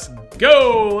right, let's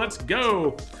go. Let's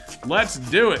go. Let's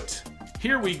do it.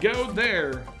 Here we go.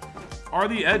 There are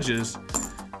the edges.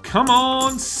 Come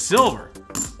on, silver.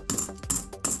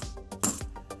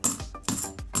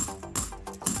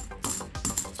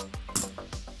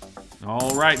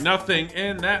 All right, nothing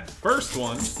in that first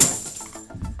one.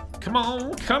 Come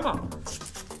on, come on.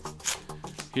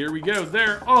 Here we go.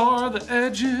 There are the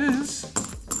edges.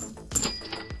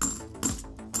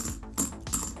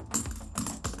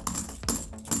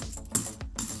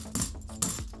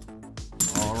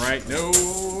 All right,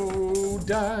 no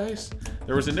dice.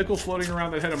 There was a nickel floating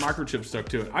around that had a microchip stuck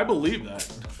to it. I believe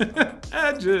that.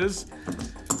 Edges.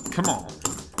 Come on.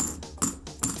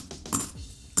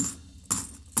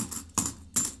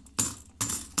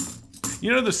 You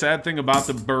know the sad thing about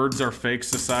the birds are fake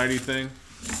society thing?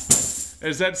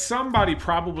 Is that somebody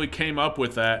probably came up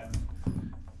with that.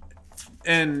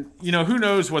 And, you know, who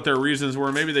knows what their reasons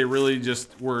were. Maybe they really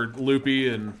just were loopy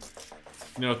and,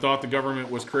 you know, thought the government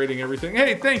was creating everything.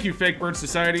 Hey, thank you, Fake Bird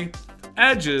Society.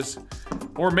 Edges.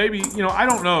 Or maybe, you know, I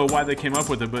don't know why they came up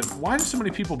with it, but why do so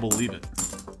many people believe it?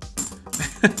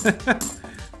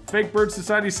 Fake Bird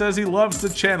Society says he loves the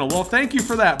channel. Well, thank you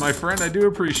for that, my friend. I do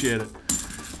appreciate it.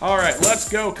 All right, let's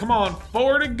go. Come on,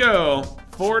 4 to go.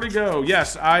 4 to go.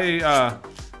 Yes, I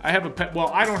have a pet. Well,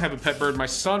 I don't have a pet bird. My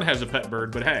son has a pet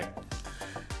bird, but hey.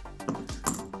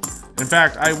 In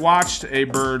fact, I watched a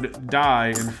bird die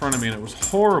in front of me, and it was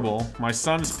horrible. My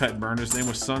son's pet bird. His name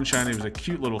was Sunshine. He was a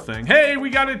cute little thing. Hey, we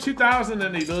got a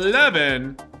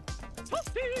 2011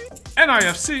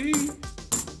 NIFC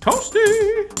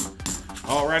Toasty.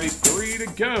 Alrighty, 3 to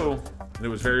go. And it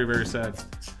was very, very sad.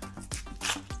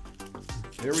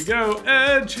 Here we go,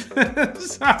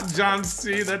 edges. John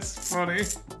C, that's funny.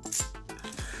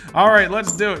 All right,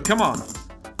 let's do it. Come on.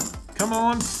 Come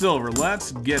on, silver.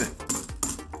 Let's get it.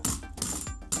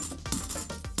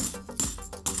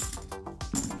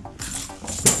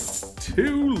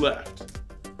 Two left.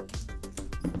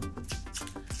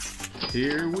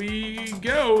 Here we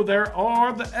go. There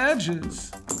are the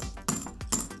edges.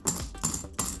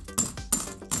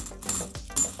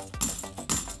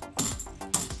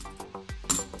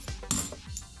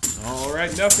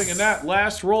 Alright, nothing in that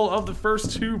last roll of the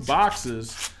first 2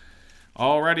 boxes.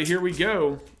 Alrighty, here we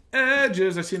go.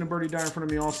 Edges. I seen a birdie die in front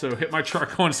of me also. Hit my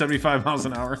truck going 75 miles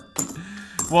an hour.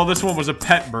 Well, this one was a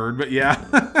pet bird, but yeah.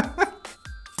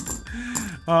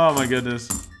 Oh my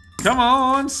goodness. Come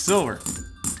on, silver.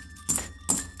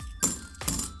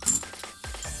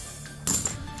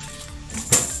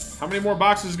 How many more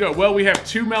boxes to go? Well, we have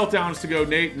 2 meltdowns to go,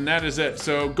 Nate, and that is it.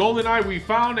 So, GoldenEye, we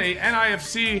found a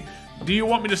NIFC. Do you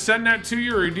want me to send that to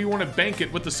you, or do you want to bank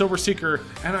it with the Silver Seeker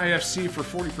NIFC for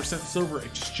 40% silver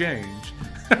exchange?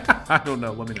 I don't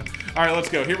know. Let me know. All right, let's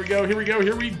go. Here we go. Here we go.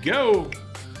 Here we go.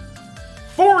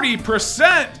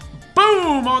 40%.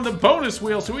 Boom! On the bonus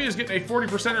wheel. So he is getting a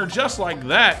 40%er just like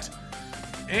that.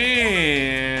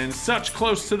 And such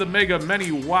close to the Mega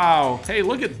Many. Wow. Hey,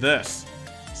 look at this.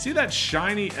 See that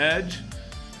shiny edge?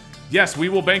 Yes, we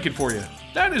will bank it for you.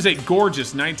 That is a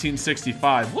gorgeous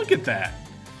 1965. Look at that.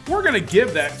 We're going to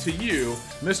give that to you,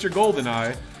 Mr.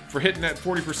 GoldenEye, for hitting that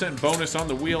 40% bonus on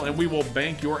the wheel, and we will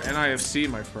bank your NIFC,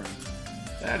 my friend.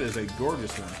 That is a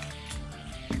gorgeous one.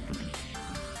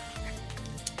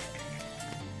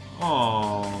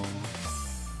 Aww.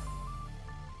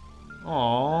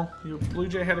 Aww, your Blue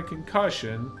Jay had a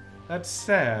concussion. That's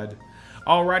sad.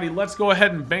 Alrighty, let's go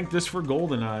ahead and bank this for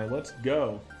GoldenEye. Let's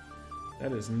go.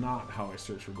 That is not how I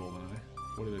search for GoldenEye.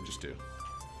 What did I just do?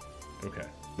 Okay.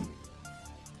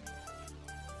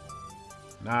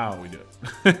 Now we do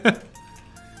it.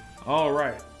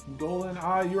 Alright.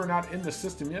 GoldenEye, you are not in the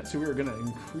system yet, so we are going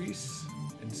to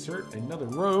insert another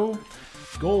row.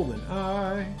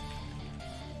 GoldenEye.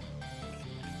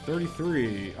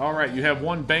 33. Alright, you have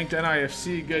one banked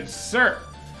NIFC. Good, sir.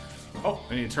 Oh,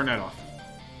 I need to turn that off.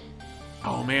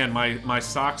 Oh, man, my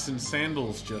socks and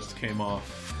sandals just came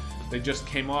off. They just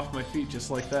came off my feet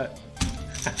just like that.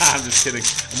 I'm just kidding.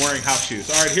 I'm wearing house shoes.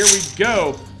 Alright, here we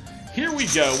go. Here we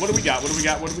go. What do we got? What do we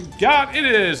got? What do we got? It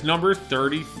is number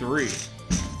 33.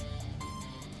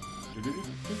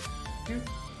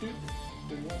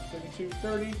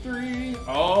 33.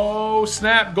 Oh,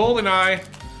 snap. GoldenEye.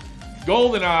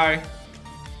 GoldenEye.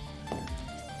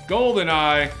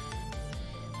 GoldenEye.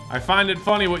 I find it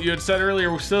funny what you had said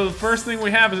earlier. So the first thing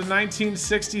we have is a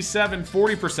 1967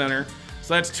 40%er.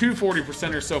 So that's two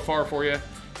 40%ers so far for you.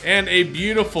 And a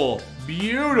beautiful,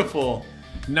 beautiful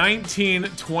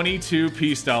 1922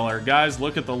 peace dollar. Guys,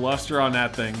 look at the luster on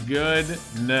that thing.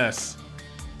 Goodness.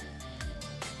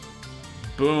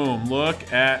 Boom.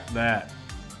 Look at that.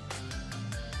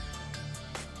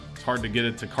 It's hard to get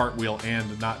it to cartwheel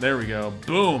and not. There we go.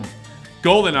 Boom.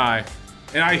 GoldenEye.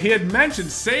 And he had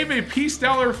mentioned save a peace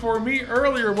dollar for me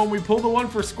earlier when we pulled the one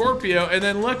for Scorpio. And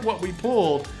then look what we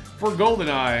pulled for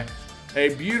GoldenEye.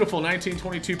 A beautiful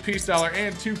 1922 peace dollar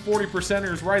and two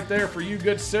 40%ers right there for you,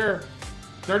 good sir.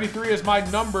 33 is my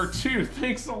number 2.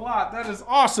 Thanks a lot. That is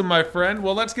awesome, my friend.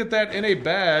 Well, let's get that in a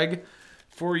bag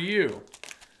for you.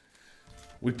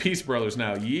 We Peace Brothers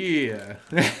now. Yeah.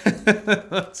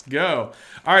 Let's go.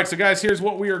 All right, so guys, here's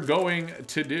what we are going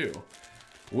to do.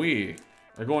 We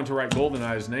are going to write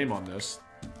GoldenEye's name on this.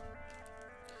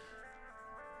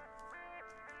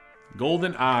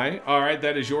 GoldenEye. All right,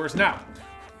 that is yours now.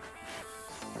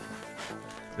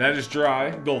 That is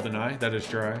dry. GoldenEye. That is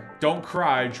dry. Don't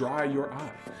cry. Dry your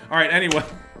eye. All right, anyway.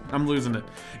 I'm losing it.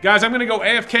 Guys, I'm going to go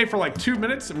AFK for like 2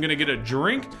 minutes. I'm going to get a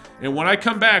drink. And when I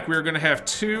come back, we're going to have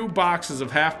 2 boxes of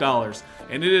 $50.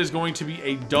 And it is going to be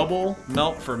a double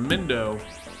melt for Mindo.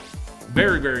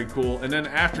 Very, very cool. And then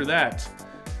after that,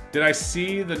 did I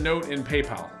see the note in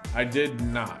PayPal? I did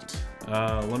not.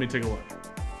 Let me take a look.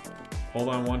 Hold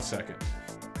on 1 second.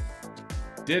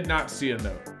 Did not see a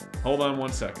note. Hold on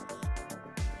 1 second.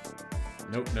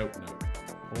 Nope, nope, nope.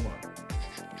 Hold on.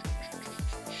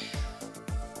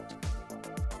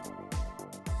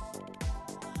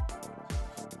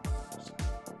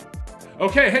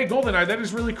 Okay, hey, GoldenEye, that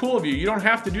is really cool of you. You don't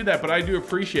have to do that, but I do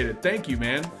appreciate it. Thank you,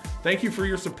 man. Thank you for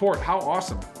your support. How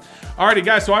awesome. Alrighty,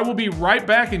 guys, so I will be right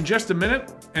back in just a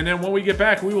minute. And then when we get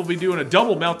back, we will be doing a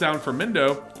double meltdown for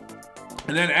Mindo.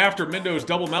 And then after Mindo's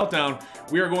double meltdown,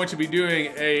 we are going to be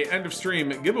doing a end of stream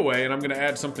giveaway, and I'm going to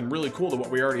add something really cool to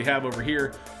what we already have over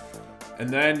here. And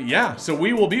then, yeah, so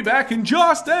we will be back in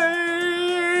just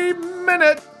a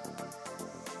minute.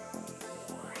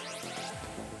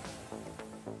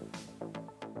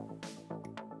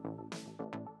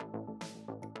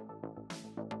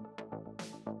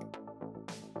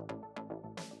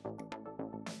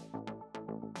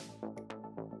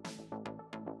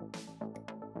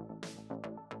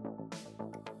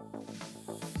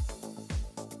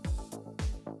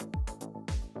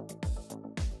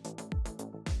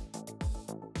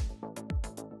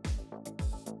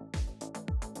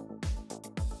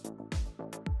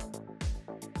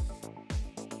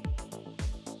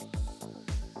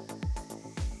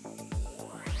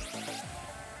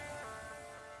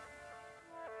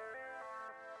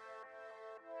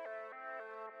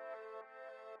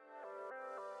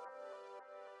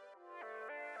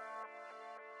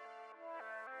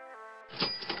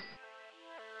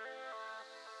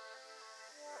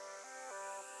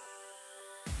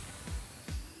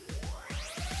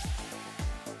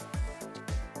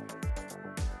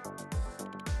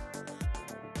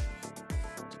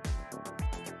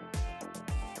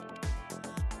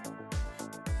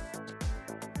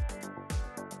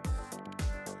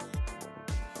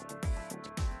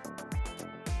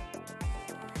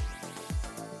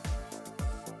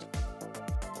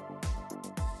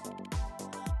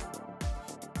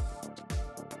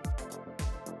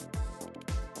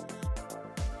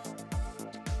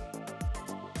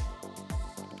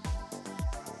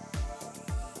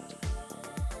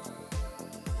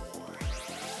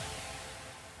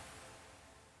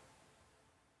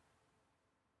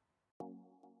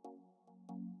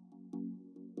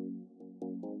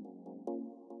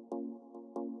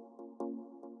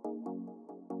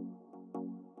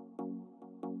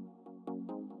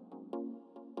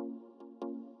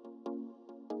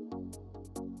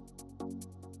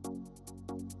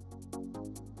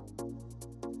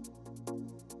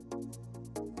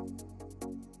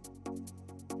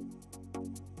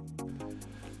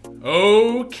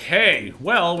 Okay,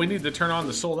 well, we need to turn on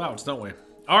the sold outs, don't we?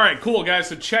 All right, cool, guys,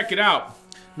 so check it out.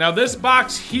 Now, this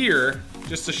box here,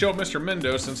 just to show Mr.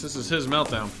 Mendo, since this is his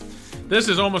meltdown, this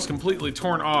is almost completely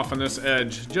torn off on this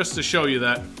edge, just to show you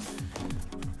that.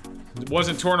 It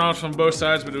wasn't torn off from both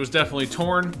sides, but it was definitely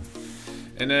torn.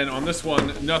 And then on this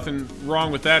one, nothing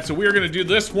wrong with that. So we are gonna do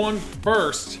this one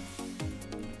first.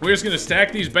 We're just gonna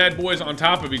stack these bad boys on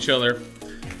top of each other.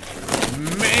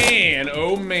 Man,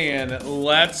 oh man,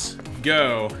 let's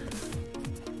go.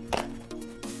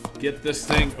 Get this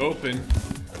thing open.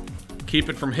 Keep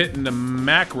it from hitting the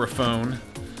microphone.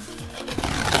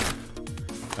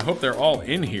 I hope they're all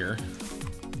in here.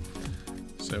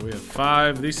 So we have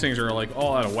 5. These things are like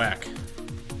all out of whack.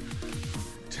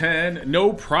 10.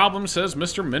 No problem, says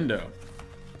Mr. Mendo.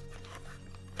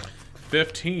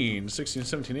 15, 16,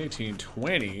 17, 18,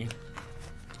 20.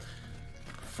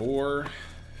 4,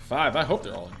 5. I hope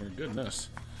they're all in here. Goodness.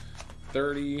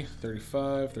 30,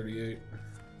 35, 38.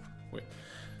 Wait.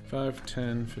 5,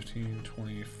 10, 15,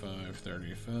 25,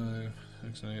 35,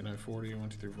 6, 8, 9, 40, 1,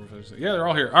 2, 3, 4, 5, 6. Yeah, they're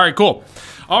all here. All right, cool.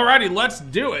 Alrighty, let's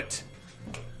do it.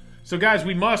 So, guys,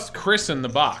 we must christen the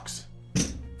box.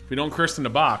 If we don't christen the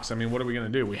box, I mean, what are we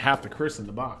going to do? We have to christen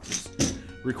the box. It's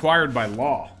required by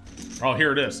law. Oh,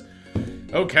 here it is.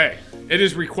 Okay. It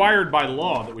is required by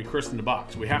law that we christen the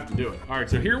box. We have to do it. All right,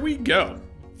 so here we go.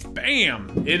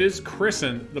 Bam! It is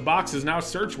christened. The box is now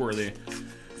search-worthy.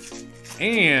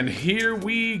 And here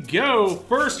we go.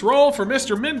 First roll for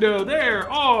Mr. Mendo. There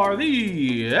are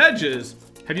the edges.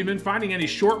 Have you been finding any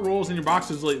short rolls in your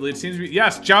boxes lately? It seems to be...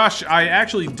 Yes, Josh, I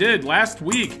actually did. Last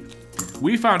week,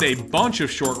 we found a bunch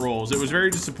of short rolls. It was very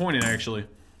disappointing, actually.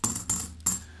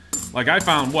 Like, I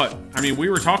found what? I mean, we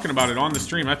were talking about it on the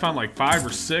stream. I found like 5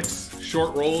 or 6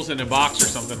 short rolls in a box or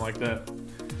something like that.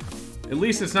 At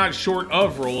least it's not short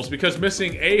of rolls, because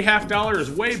missing a $50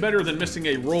 is way better than missing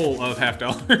a roll of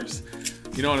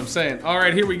 $50. You know what I'm saying? All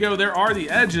right, here we go. There are the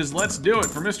edges. Let's do it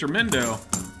for Mr. Mendo.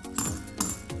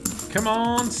 Come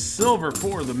on, silver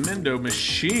for the Mendo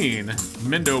machine.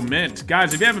 Mendo Mint.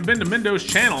 Guys, if you haven't been to Mendo's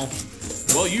channel,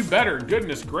 well, you better.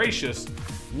 Goodness gracious.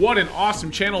 What an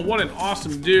awesome channel. What an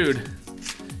awesome dude.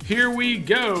 Here we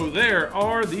go. There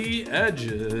are the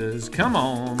edges. Come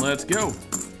on, let's go.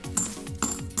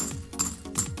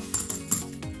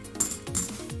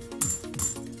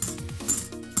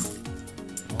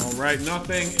 Right,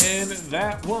 nothing in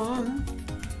that one.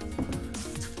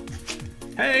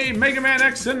 Hey, Mega Man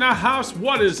X in the house.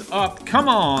 What is up? Come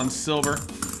on, Silver.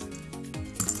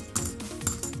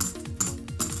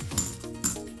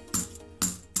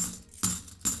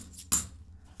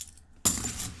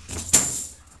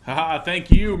 Haha, thank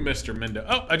you, Mr. Mendo.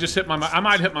 Oh, I just hit my... I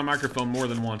might hit my microphone more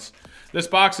than once. This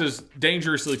box is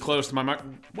dangerously close to my mic...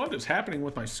 What is happening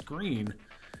with my screen?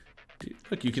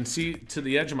 Look, you can see to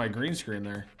the edge of my green screen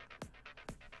there.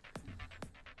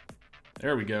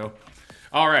 There we go.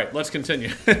 All right, let's continue.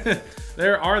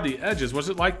 There are the edges. Was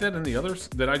it like that in the others?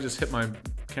 Did I just hit my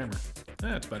camera?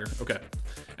 That's better. Okay.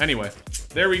 Anyway,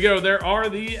 there we go. There are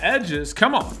the edges.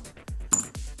 Come on.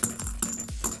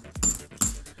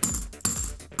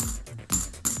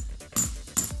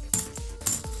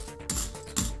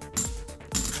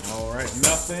 All right,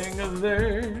 nothing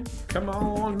there. Come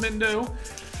on, Mendo.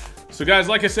 So guys,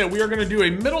 like I said, we are going to do a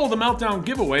middle of the meltdown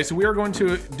giveaway. So we are going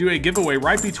to do a giveaway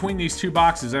right between these 2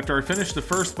 boxes. After I finish the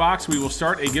first box, we will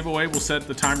start a giveaway. We'll set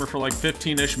the timer for like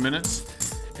 15-ish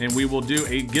minutes. And we will do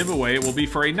a giveaway. It will be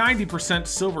for a 90%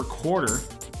 silver quarter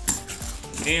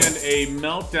and a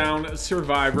Meltdown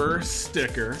Survivor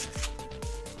sticker.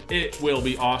 It will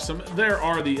be awesome. There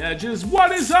are the edges.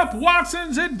 What is up,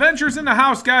 Watson's Adventures in the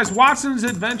house, guys? Watson's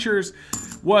Adventures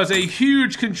was a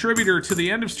huge contributor to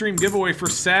the end of stream giveaway for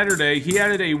Saturday. He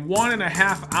added a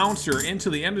 1.5 ouncer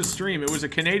into the end of stream. It was a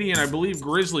Canadian, I believe,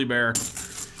 grizzly bear.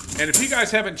 And if you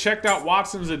guys haven't checked out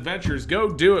Watson's Adventures, go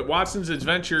do it. Watson's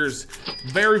Adventures,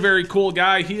 very, very cool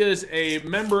guy. He is a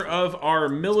member of our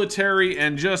military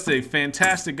and just a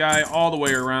fantastic guy all the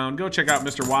way around. Go check out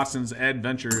Mr. Watson's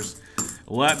Adventures.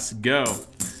 Let's go.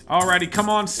 Alrighty, come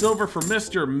on, silver for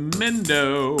Mr.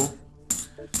 Mendo.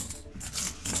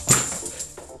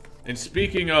 And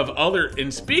speaking of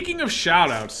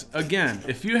shoutouts, again,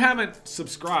 if you haven't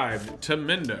subscribed to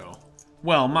Mendo,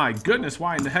 well, my goodness,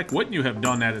 why in the heck wouldn't you have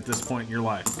done that at this point in your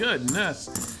life?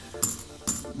 Goodness.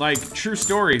 Like, true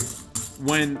story,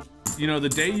 when, you know, the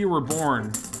day you were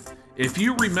born, if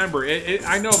you remember,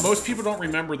 I know most people don't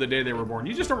remember the day they were born.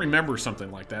 You just don't remember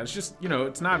something like that. It's just, you know,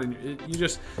 it's not,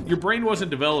 your brain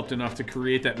wasn't developed enough to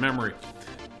create that memory.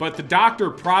 But the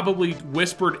doctor probably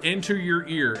whispered into your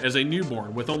ear as a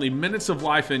newborn with only minutes of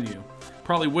life in you,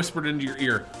 probably whispered into your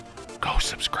ear, Go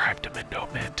subscribe to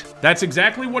Mendo Mint. That's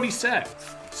exactly what he said.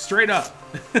 Straight up.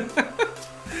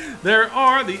 There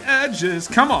are the edges.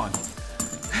 Come on.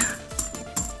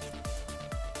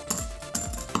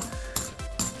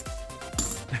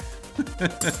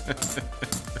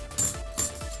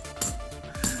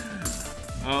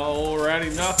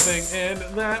 Alrighty, nothing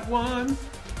in that one.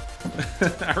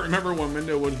 I remember when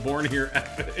Mendo was born here,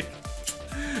 epic.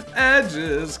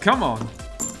 Edges, come on.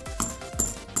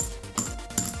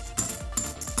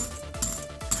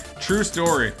 True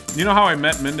story. You know how I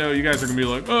met Mendo? You guys are gonna be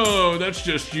like, oh, that's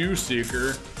just you,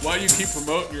 Seeker. Why you keep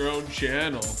promoting your own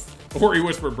channel? Or he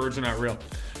whispered, birds are not real.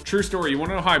 True story. You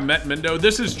wanna know how I met Mendo?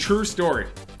 This is true story.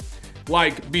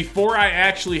 Like, before I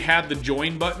actually had the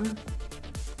join button,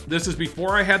 this is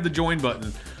before I had the join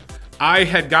button, I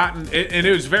had gotten, and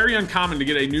it was very uncommon to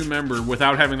get a new member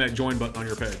without having that join button on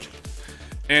your page.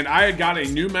 And I had got a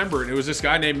new member, and it was this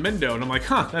guy named Mendo, and I'm like,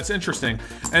 huh, that's interesting.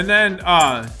 And then,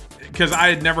 because I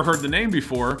had never heard the name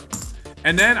before,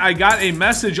 and then I got a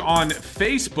message on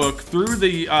Facebook through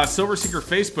the Silver Seeker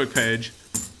Facebook page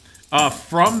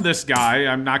from this guy.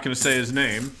 I'm not going to say his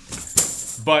name.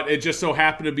 But it just so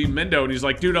happened to be Mendo, and he's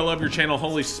like, "Dude, I love your channel.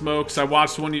 Holy smokes! He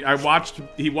watched one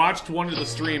of the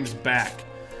streams back,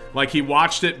 like he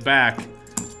watched it back,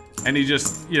 and he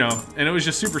just, you know, and it was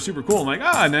just super, super cool. I'm like,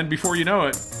 ah, and then before you know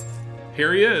it,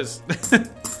 here he is.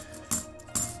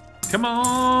 Come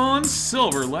on,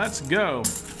 Silver, let's go.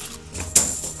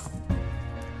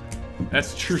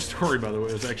 That's a true story, by the way.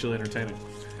 It was actually entertaining.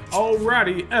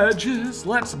 Alrighty, edges,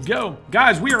 let's go,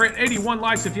 guys. We are at 81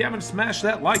 likes. If you haven't smashed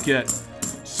that like yet,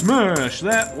 smash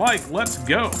that like. Let's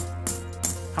go.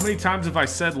 How many times have I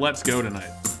said let's go tonight?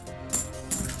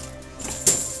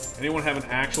 Anyone have an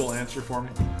actual answer for me?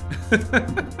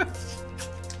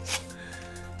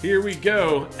 Here we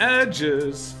go.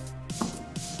 Edges.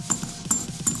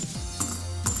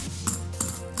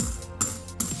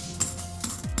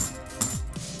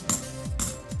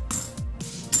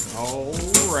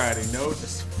 Alrighty. No,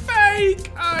 it's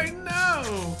fake. I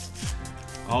know.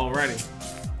 Alrighty.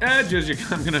 Edges,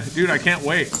 I'm gonna, dude, I can't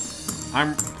wait.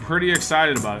 I'm pretty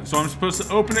excited about it. So I'm supposed to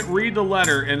open it, read the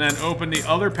letter, and then open the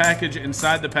other package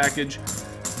inside the package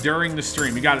during the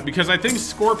stream. You got it? Because I think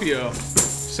Scorpio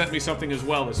sent me something as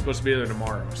well that's supposed to be there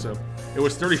tomorrow. So it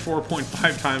was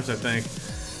 34.5 times, I think.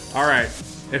 All right.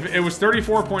 If it was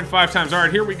 34.5 times, all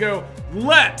right, here we go.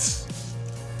 Let's.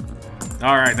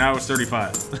 All right, now it's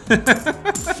 35.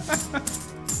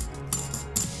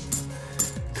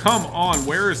 Come on,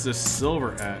 where is this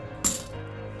silver at?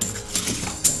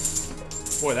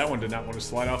 Boy, that one did not want to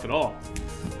slide off at all.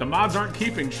 The mods aren't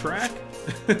keeping track.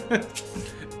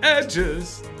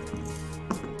 Edges.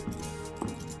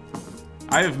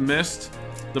 I have missed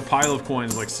the pile of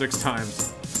coins like 6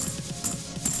 times.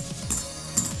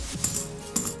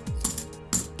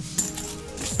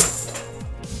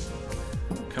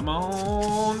 Come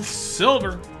on,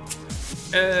 silver.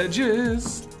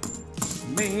 Edges.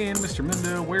 Man, Mr.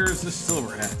 Mendo, where is this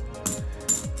silver at?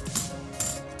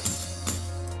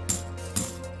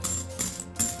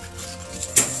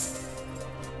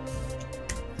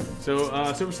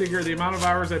 So, Silver Seeker, the amount of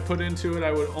hours I put into it,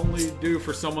 I would only do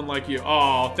for someone like you.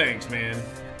 Oh, thanks, man.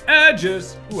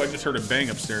 Edges. Ooh, I just heard a bang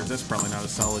upstairs. That's probably not a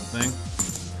solid thing.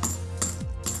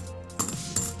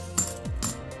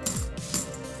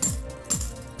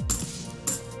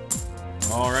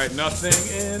 All right, nothing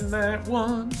in that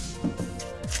one.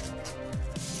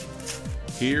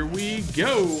 Here we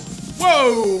go.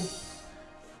 Whoa!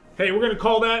 Hey, we're gonna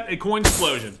call that a coin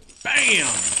explosion. Bam!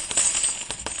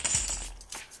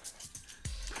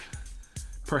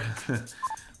 The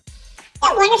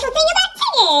wonderful thing about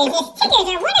tigers is tigers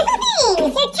are wonderful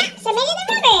things. Their tops are made of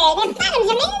the rubber. Their bottoms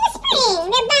are made of the spring.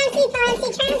 They're bouncy, bouncy,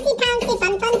 trouncy, pouncy,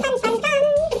 fun, fun, fun, fun, fun.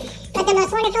 But the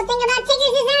most wonderful thing about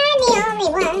tigers is I'm the only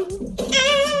one. I'm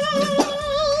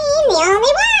the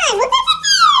only one.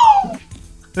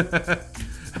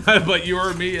 Whoop-a-doo! But you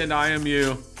are me and I am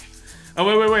you. Oh,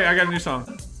 wait. I got a new song.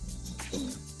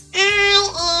 I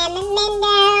am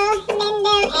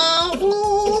Mendo as me.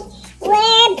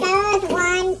 We're both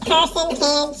one person,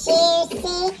 can't you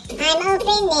see? I'm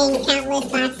opening countless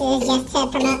boxes just to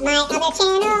promote my other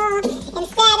channel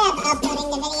instead of uploading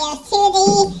the videos to the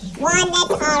one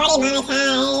that's already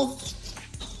monetized.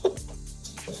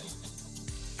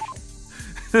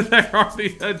 There are the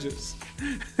edges.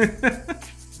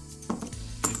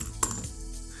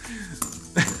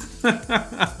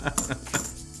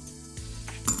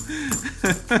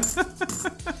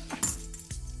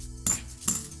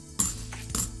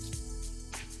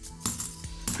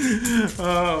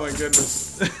 Oh my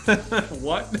goodness.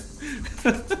 What?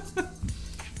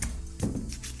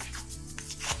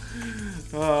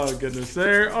 Oh, goodness.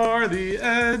 There are the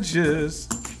edges.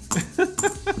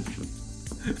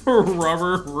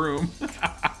 Rubber room.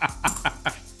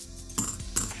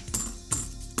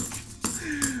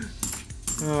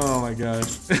 Oh, my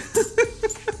gosh.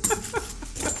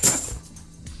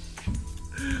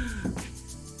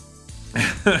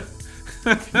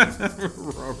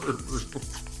 Rubber room.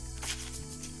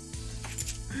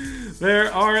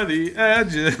 There are the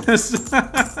edges.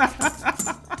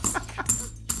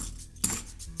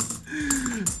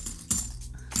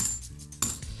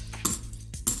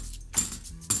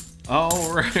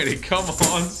 Alrighty, come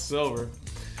on, Silver.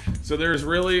 So there's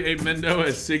really a Mendo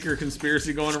as secret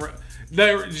conspiracy going around.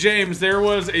 James, there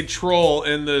was a troll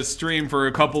in the stream for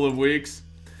a couple of weeks.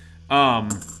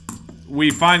 We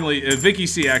finally, Vicky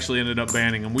C actually ended up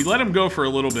banning him. We let him go for a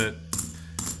little bit.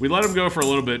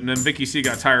 And then Vicky C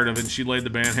got tired of it, and she laid the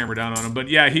ban hammer down on him. But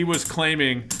yeah, he was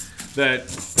claiming that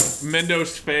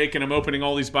Mendo's fake, and I'm opening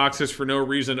all these boxes for no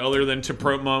reason other than to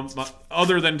promote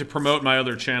my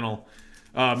other channel,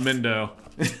 Mendo.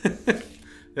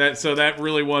 So that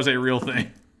really was a real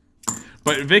thing.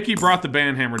 But Vicky brought the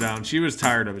ban hammer down. She was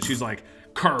tired of it. She's like,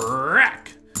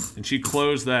 crack, and she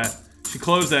closed that. She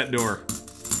closed that door.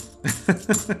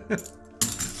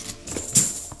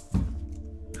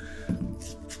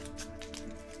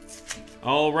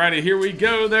 Alrighty, here we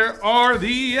go. There are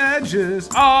the edges.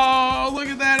 Oh, look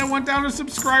at that. I went down a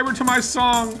subscriber to my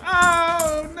song.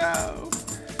 Oh, no.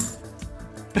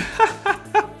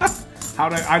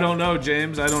 I don't know,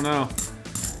 James. I don't know.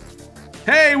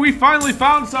 Hey, we finally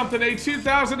found something. A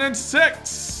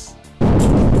 2006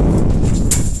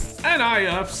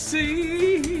 NIFC.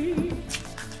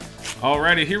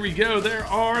 Alrighty, here we go. There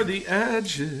are the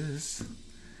edges.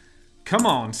 Come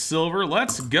on, Silver.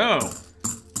 Let's go.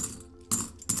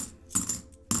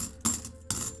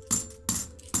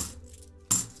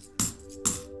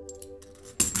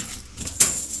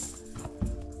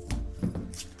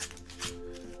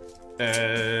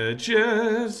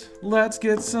 Edges. Let's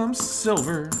get some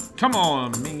silver. Come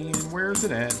on, man. Where's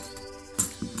it at?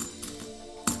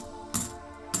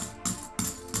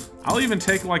 I'll even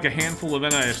take like a handful of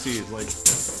NIFCs. Like,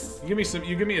 you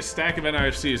give me a stack of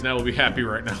NIFCs, and I will be happy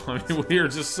right now. I mean, we are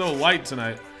just so light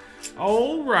tonight.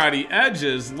 Alrighty,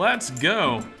 edges. Let's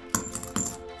go.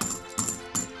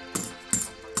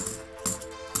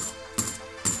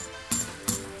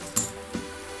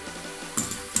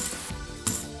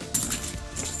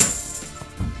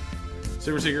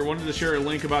 Silver Seeker wanted to share a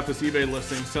link about this eBay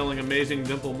listing selling amazing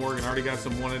Dimple Morgan. Already got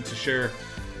some wanted to share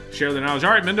the knowledge. All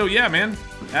right, Mendo, yeah, man,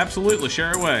 absolutely,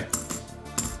 share away.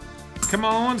 Come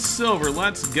on, Silver,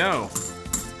 let's go.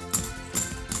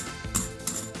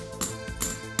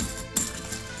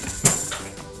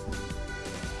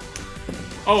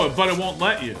 Oh, but it won't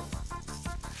let you.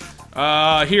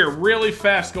 Here, really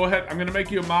fast. Go ahead. I'm gonna make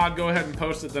you a mod. Go ahead and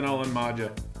post it, then I'll unmod you.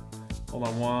 Hold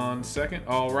on 1 second.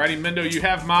 Alrighty, Mendo, you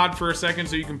have mod for a second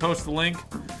so you can post the link.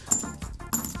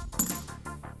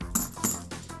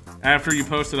 After you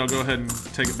post it, I'll go ahead and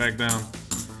take it back down.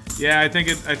 Yeah, I think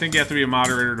you have to be a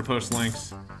moderator to post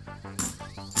links.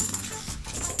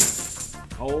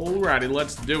 Alrighty,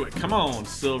 let's do it. Come on,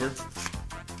 Silver.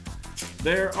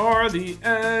 There are the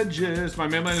edges. My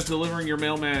mailman is delivering your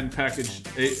mailman package.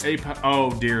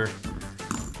 Oh dear.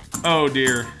 Oh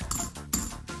dear.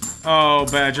 Oh,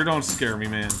 Badger, don't scare me,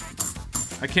 man.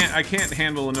 I can't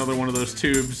handle another one of those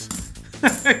tubes.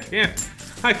 I can't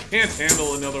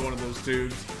handle another one of those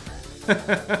tubes.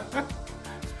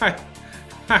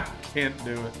 I can't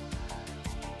do it.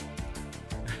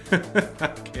 I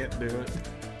can't do it.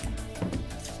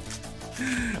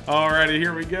 Alrighty,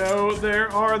 here we go.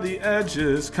 There are the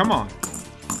edges. Come on.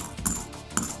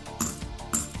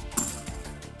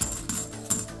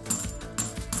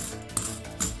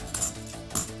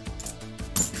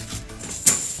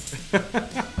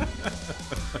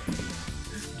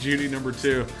 Judy number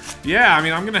 2. Yeah, I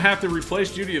mean, I'm gonna have to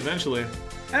replace Judy eventually.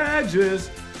 Edges.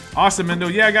 Awesome,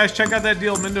 Mendo. Yeah, guys, check out that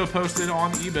deal Mendo posted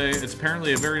on eBay. It's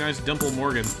apparently a very nice Dimple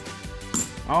Morgan.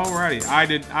 Alrighty,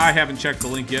 I haven't checked the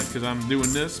link yet because I'm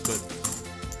doing this, but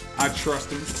I trust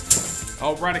him.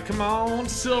 Alrighty, come on,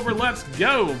 Silver, let's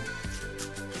go.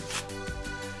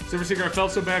 Silver Seeker, I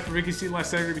felt so bad for Vicky C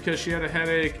last Saturday because she had a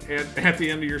headache at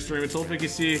the end of your stream. I told Vicky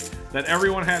C that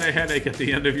everyone had a headache at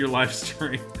the end of your live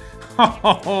stream.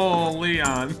 Oh,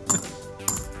 Leon.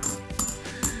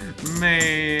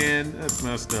 Man, that's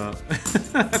messed up.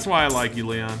 That's why I like you,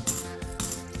 Leon.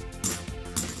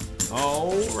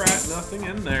 Alright, nothing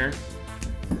in there.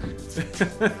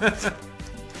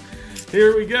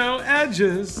 Here we go,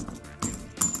 edges.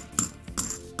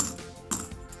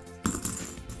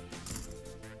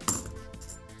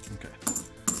 Okay.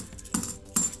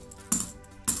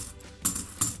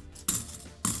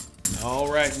 All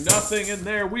right, nothing in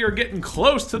there. We are getting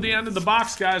close to the end of the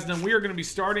box, guys. Then we are going to be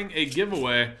starting a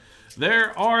giveaway.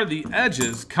 There are the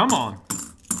edges. Come on.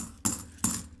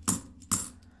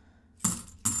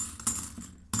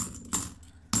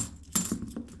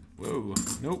 Whoa,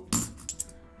 nope.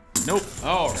 Nope.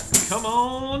 All right, come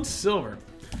on, silver.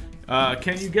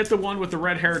 Can you get the one with the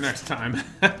red hair next time?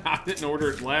 I didn't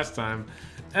order it last time.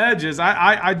 Edges,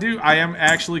 I am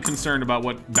actually concerned about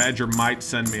what Badger might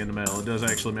send me in the mail. It does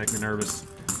actually make me nervous.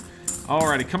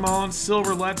 Alrighty, come on,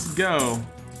 silver, let's go.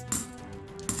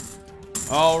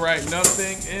 Alright,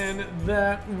 nothing in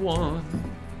that one.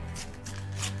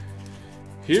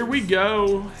 Here we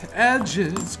go.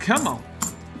 Edges, come on.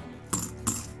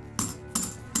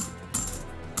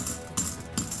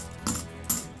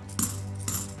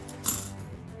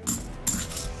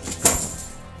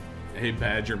 A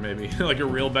badger, maybe. Like a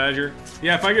real badger.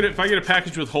 Yeah, if I get a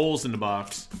package with holes in the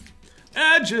box.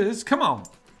 Edges, come on.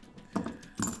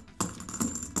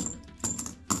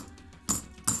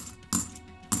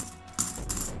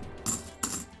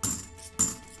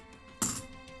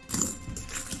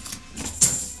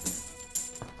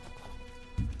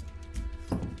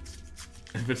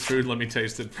 If it's food, let me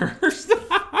taste it first.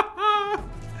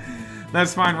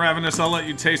 That's fine, Ravenous. I'll let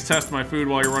you taste test my food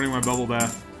while you're running my bubble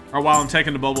bath. Or while I'm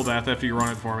taking the bubble bath after you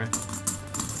run it for me.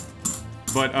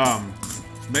 But,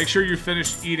 make sure you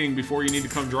finish eating before you need to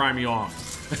come dry me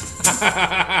off.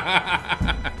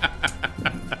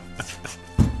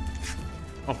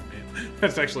 Oh, man.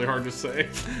 That's actually hard to say.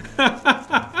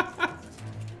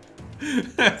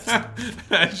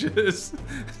 Edges.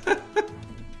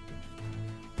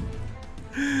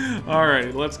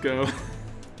 Alright, let's go.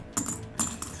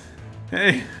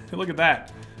 Hey, look at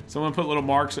that. Someone put little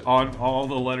marks on all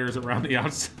the letters around the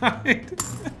outside.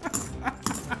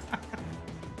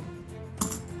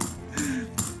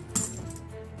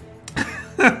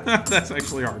 That's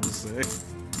actually hard to say.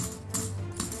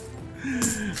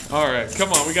 Alright,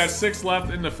 come on. We got 6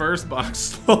 left in the first box.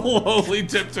 Slowly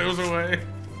tiptoes away.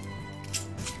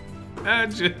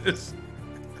 Edges.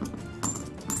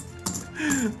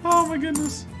 Oh my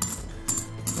goodness.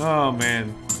 Oh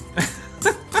man.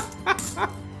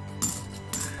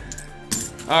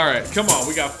 Alright, come on.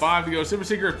 We got 5 to go. Super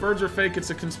Secret, birds are fake. It's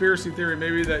a conspiracy theory.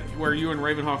 Maybe that where you and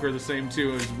Ravenhawk are the same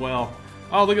too as well.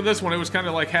 Oh, look at this one. It was kind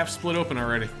of like half split open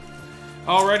already.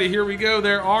 Alrighty, here we go.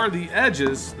 There are the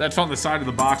edges. That's on the side of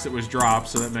the box that was dropped,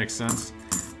 so that makes sense.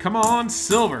 Come on,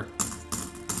 silver.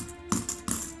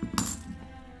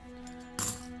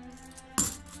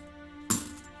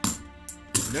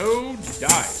 No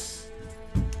dice.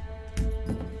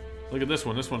 Look at this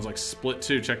one. This one's like split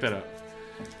too. Check that out.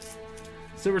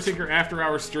 Silver Seeker after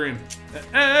hour stream. The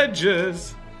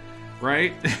edges.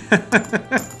 Right?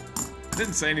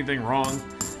 Didn't say anything wrong.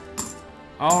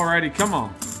 Alrighty, come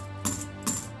on.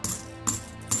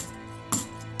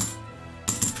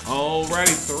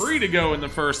 Alrighty, 3 to go in the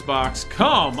first box.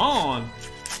 Come on.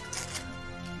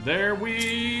 There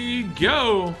we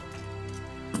go.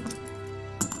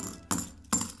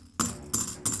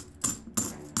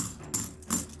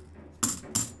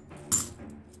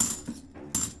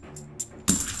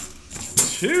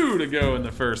 Two to go in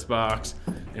the first box.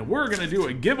 And we're going to do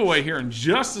a giveaway here in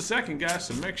just a second, guys.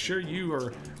 So make sure you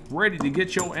are ready to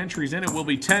get your entries in. It will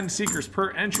be 10 seekers per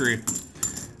entry.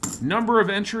 Number of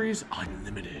entries,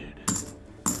 unlimited.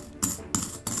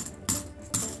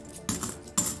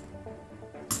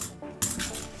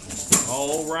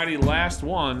 Alrighty, last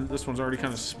one. This one's already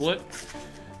kind of split.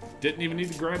 Didn't even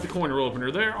need to grab the coin roll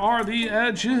opener. There are the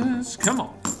edges. Come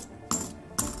on.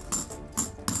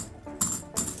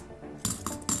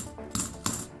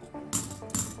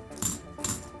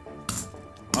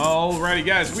 Alrighty,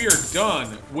 guys, we are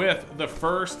done with the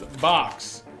first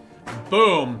box.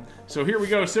 Boom. So here we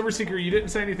go. Silver Seeker, you didn't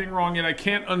say anything wrong yet. I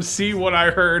can't unsee what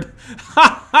I heard.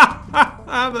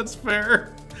 That's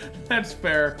fair. That's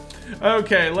fair.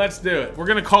 Okay, let's do it. We're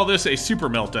going to call this a super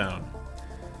meltdown.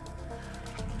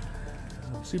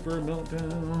 Super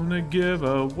meltdown, a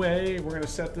giveaway. We're going to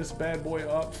set this bad boy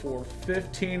up for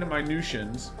 15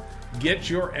 minutions. Get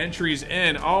your entries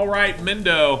in. All right,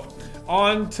 Mindo.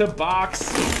 On to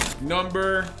box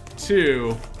number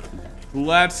 2.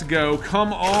 Let's go.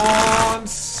 Come on,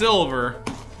 silver.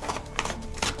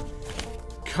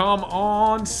 Come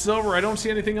on, silver. I don't see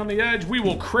anything on the edge. We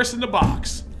will christen the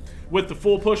box with the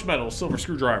full push metal silver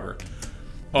screwdriver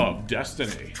of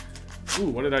destiny. Ooh,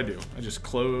 what did I do? I just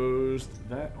closed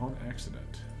that on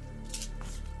accident.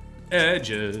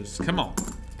 Edges. Come on.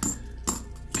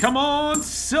 Come on,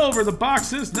 silver. The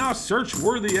box is now search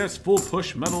worthy, as full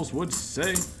push metals would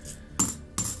say.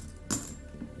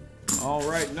 All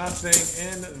right, nothing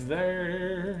in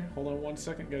there. Hold on 1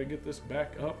 second. Got to get this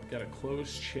back up. Got to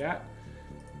close chat.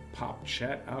 Pop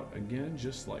chat out again,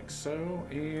 just like so.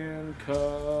 And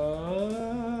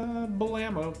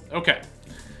blammo. Okay.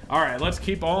 All right, let's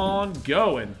keep on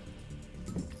going.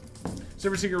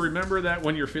 Silver Seeker, remember that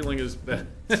when your feeling is bad.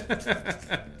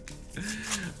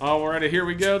 Alrighty, here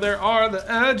we go. There are the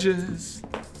edges.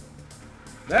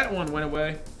 That one went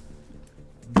away.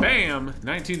 Bam!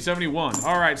 1971.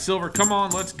 Alright, Silver, come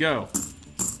on, let's go.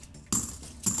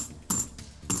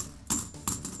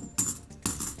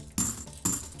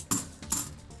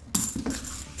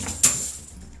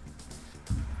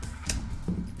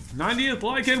 '90th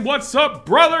like-in. What's up,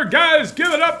 brother? Guys,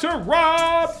 give it up to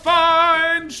Rob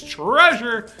Finds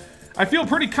Treasure. I feel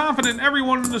pretty confident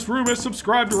everyone in this room has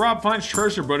subscribed to Rob Finds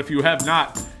Treasure, but if you have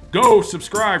not, go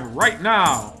subscribe right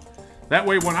now. That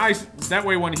way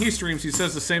when he streams, he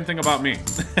says the same thing about me.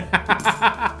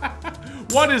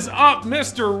 What is up,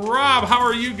 Mr. Rob? How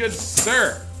are you, good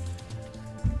sir?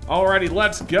 Alrighty,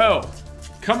 let's go.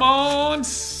 Come on,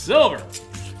 Silver.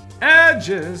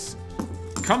 Edges.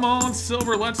 Come on,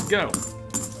 Silver, let's go.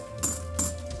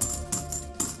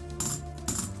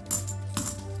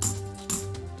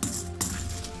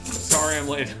 Sorry I'm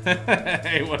late.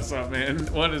 Hey, what's up, man?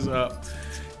 What is up?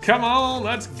 Come on,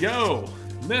 let's go.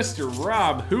 Mr.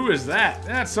 Rob, who is that?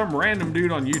 That's some random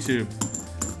dude on YouTube.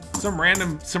 Some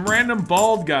random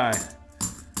bald guy.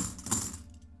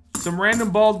 Some random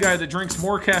bald guy that drinks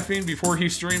more caffeine before he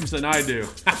streams than I do.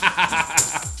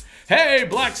 Hey,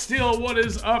 Black Steel, what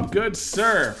is up, good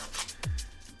sir?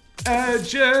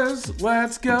 Edges,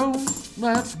 let's go,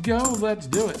 let's go, let's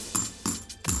do it.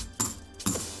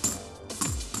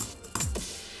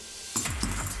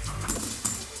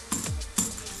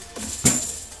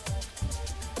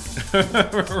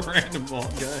 Random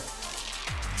bald guy.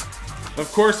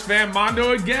 Of course, Fam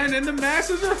Mondo again, and the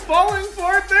masses are falling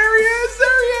for it. There he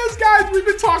is, guys. We've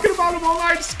been talking about him all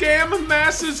night. Scam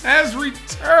Masses has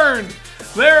returned.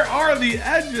 There are the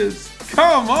edges.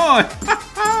 Come on.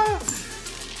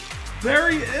 There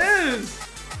he is.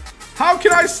 How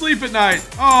can I sleep at night?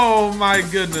 Oh my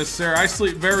goodness, sir. I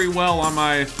sleep very well on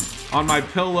my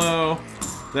pillow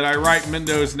that I write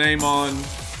Mendo's name on.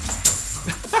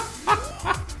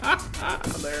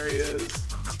 There he is.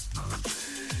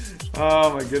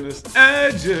 Oh my goodness.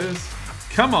 Edges.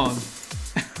 Come on.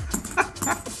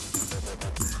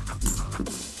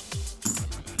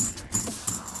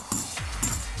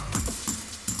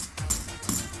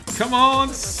 Come on,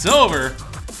 Silver.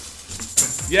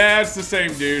 Yeah, it's the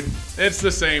same dude. It's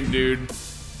the same dude.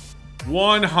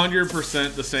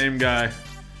 100% the same guy.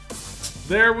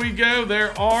 There we go.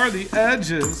 There are the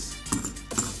edges.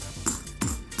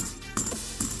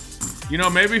 You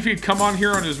know, maybe if he'd come on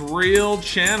here on his real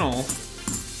channel.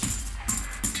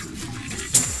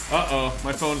 Uh-oh,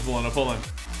 my phone's blowing up. Hold on.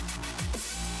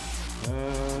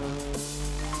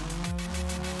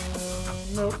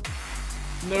 Nope.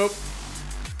 Nope.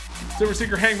 Silver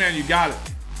Seeker Hangman, you got it.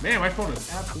 Man, my phone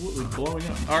is absolutely blowing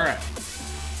up. All right.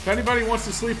 If anybody wants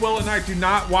to sleep well at night, do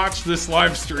not watch this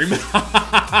live stream.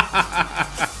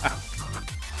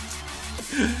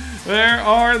 There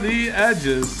are the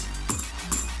edges.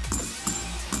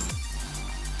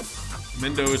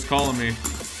 Mendo is calling me.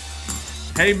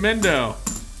 Hey, Mendo.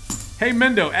 Hey,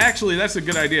 Mendo. Actually, that's a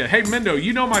good idea. Hey, Mendo,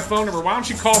 you know my phone number. Why don't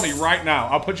you call me right now?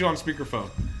 I'll put you on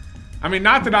speakerphone. I mean,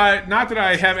 not that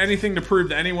I have anything to prove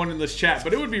to anyone in this chat,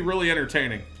 but it would be really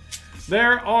entertaining.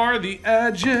 There are the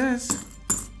edges.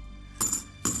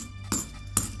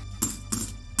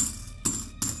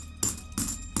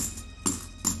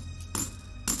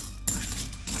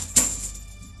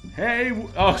 Hey,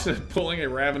 oh, so pulling a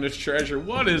ravenous treasure.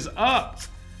 What is up?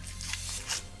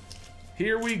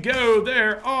 Here we go.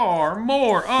 There are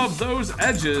more of those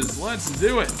edges. Let's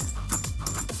do it.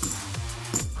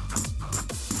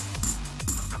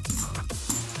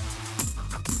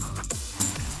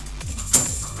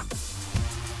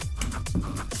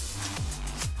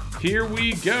 Here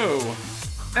we go.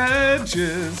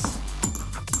 Edges.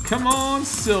 Come on,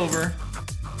 Silver.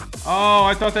 Oh,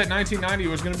 I thought that 1990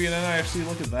 was going to be an NIFC.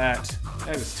 Look at that.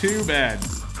 That is too bad.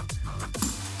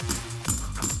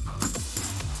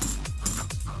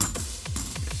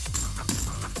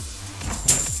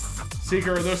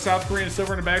 Seeker, are those South Korean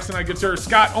silver in the bags tonight? Good sir.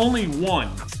 Scott, only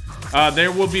one.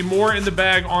 There will be more in the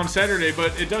bag on Saturday,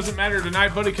 but it doesn't matter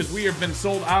tonight, buddy, because we have been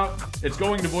sold out. It's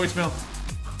going to voicemail.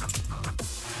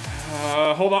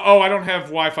 Hold on. Oh, I don't have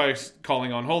Wi-Fi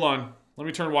calling on. Hold on. Let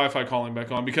me turn Wi-Fi calling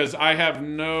back on because I have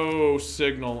no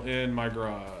signal in my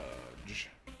garage.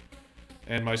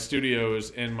 And my studio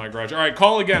is in my garage. All right,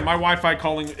 call again. My Wi-Fi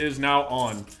calling is now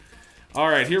on. All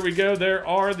right, here we go. There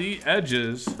are the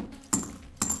edges.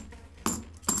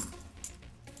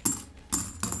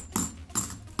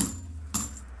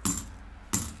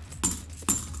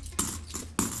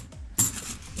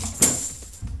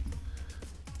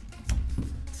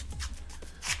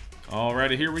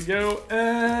 Alrighty, here we go.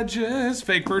 Edges.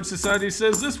 Fake Bird Society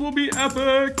says this will be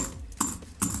epic.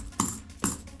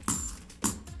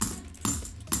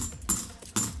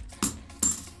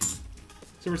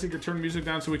 Silver Seeker, turn the music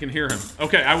down so we can hear him.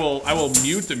 Okay, I will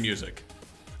mute the music.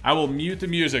 I will mute the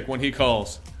music when he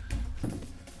calls.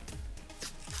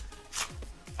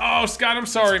 Oh, Scott, I'm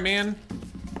sorry, man.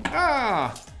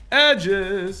 Ah,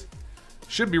 edges.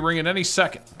 Should be ringing any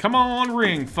second. Come on,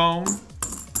 ring phone.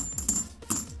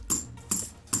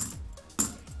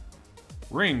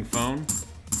 Ring phone.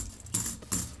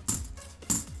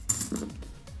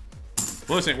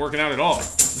 Well, this ain't working out at all.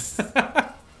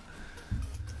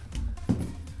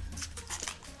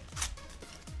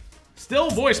 Still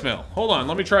voicemail. Hold on,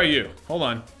 let me try you. Hold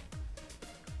on.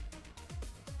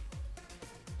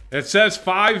 It says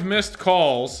 5 missed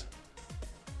calls.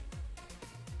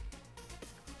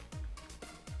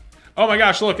 Oh my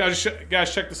gosh, look, guys,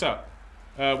 check this out.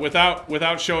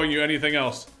 Without showing you anything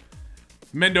else.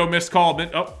 Mendo missed call.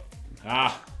 Mendo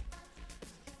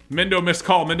missed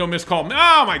call. Mendo missed call.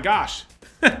 Oh my gosh.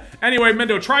 Anyway,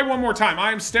 Mendo, try one more time.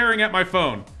 I am staring at my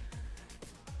phone.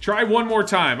 Try one more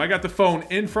time. I got the phone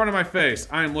in front of my face.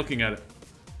 I am looking at it.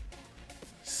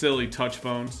 Silly touch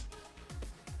phones.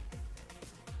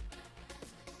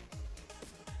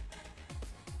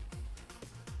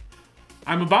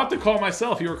 I'm about to call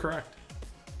myself. You were correct.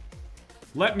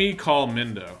 Let me call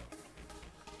Mendo.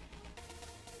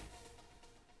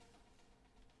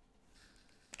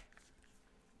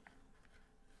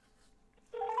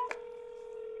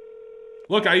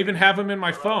 Look, I even have him in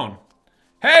my phone.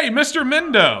 Hey, Mr.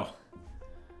 Mendo.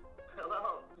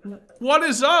 Hello. What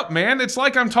is up, man? It's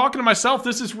like I'm talking to myself.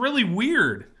 This is really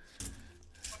weird.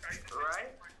 Right?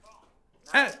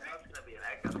 That's gonna be an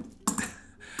echo.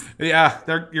 Yeah,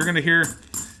 you're gonna hear.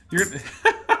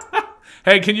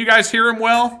 Hey, can you guys hear him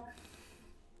well?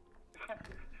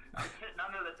 I'm sitting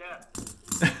under the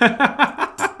desk.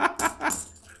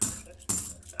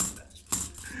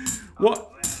 What?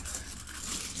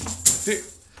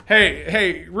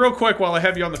 Hey, real quick while I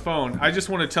have you on the phone, I just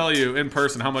want to tell you in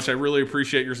person how much I really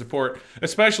appreciate your support,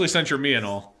 especially since you're me and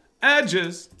all.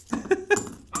 Edges. Oh,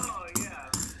 yeah.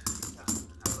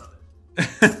 I love it.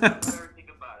 I never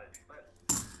think about it. But,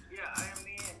 yeah, I am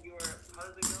me and you're... How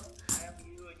does it go? I am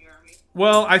you and you're me?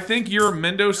 Well, I think you're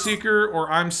Mendo Seeker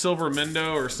or I'm Silver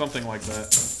Mendo or something like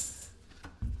that.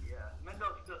 Yeah,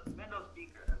 Mendo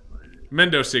Seeker, that's what it is.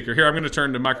 Mendo Seeker. Here, I'm going to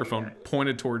turn the microphone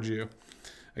pointed towards you.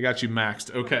 I got you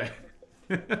maxed. Okay.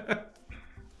 Yeah,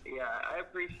 I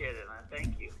appreciate it, man.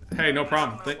 Thank you. Hey, no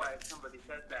problem. I don't know why somebody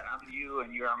says that. I'm you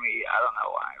and you're me. I don't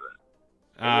know why,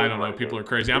 but... I don't know. People are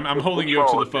crazy. I'm holding you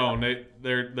up to the phone.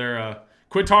 They're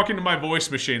quit talking to my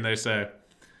voice machine, they say.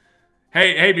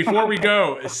 Hey, before we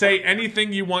go, say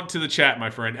anything you want to the chat, my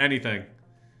friend. Anything.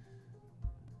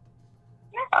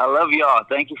 I love y'all.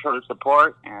 Thank you for the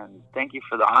support, and thank you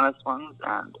for the honest ones,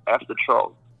 and F the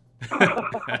trolls.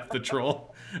 F the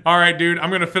troll. All right, dude. I'm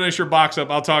going to finish your box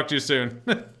up. I'll talk to you soon.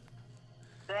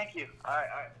 Thank you. All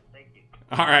right. Thank you.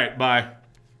 All right, bye.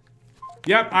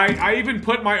 Yep, I even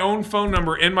put my own phone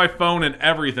number in my phone and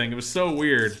everything. It was so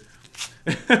weird.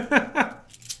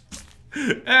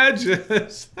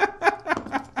 Edges.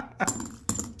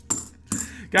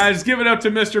 Guys, give it up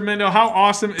to Mr. Mendo. How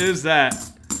awesome is that?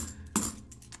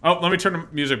 Oh, let me turn the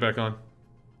music back on.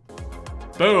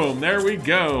 Boom, there we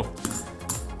go.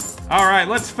 All right,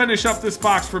 let's finish up this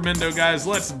box for Mendo, guys.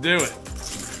 Let's do it.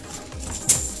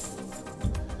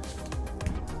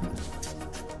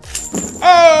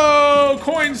 Oh,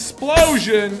 coin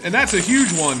explosion, and that's a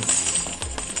huge one.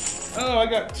 Oh, I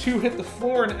got 2 hit the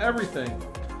floor and everything.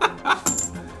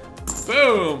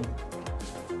 Boom.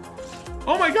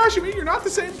 Oh my gosh, you mean you're not the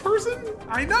same person?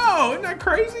 I know, isn't that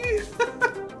crazy?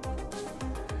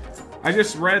 I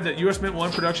just read that US Mint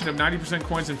 1 production of 90%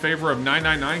 coins in favor of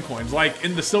 999 coins, like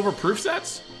in the silver proof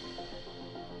sets?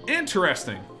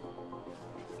 Interesting.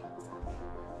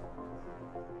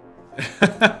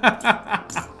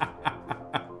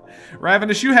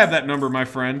 Ravenous, you have that number, my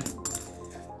friend.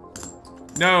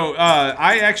 No,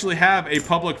 I actually have a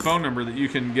public phone number that you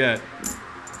can get.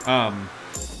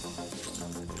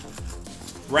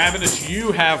 Ravenous,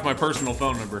 you have my personal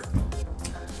phone number.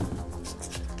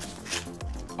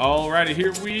 Alrighty,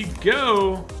 here we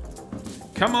go.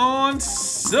 Come on,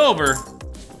 silver.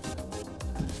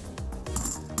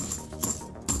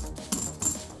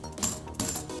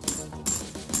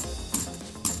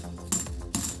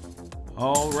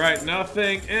 All right,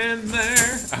 nothing in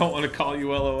there. I don't want to call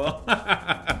you LOL.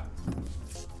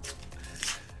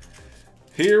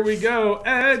 Here we go,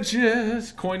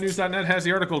 edges. CoinNews.net has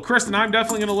the article. Kristen, I'm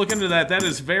definitely going to look into that. That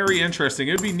is very interesting.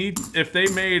 It would be neat if they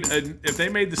made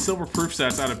the silver proof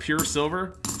sets out of pure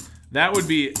silver. That would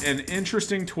be an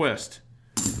interesting twist.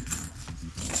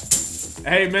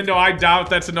 Hey, Mendo, I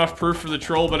doubt that's enough proof for the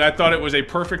troll, but I thought it was a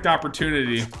perfect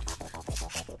opportunity.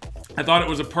 I thought it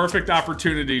was a perfect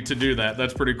opportunity to do that.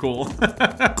 That's pretty cool.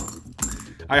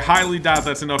 I highly doubt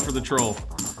that's enough for the troll.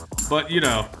 But, you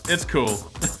know, it's cool.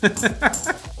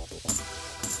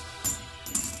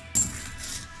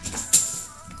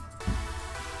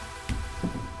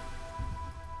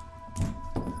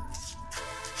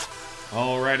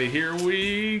 Alrighty, here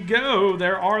we go.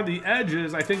 There are the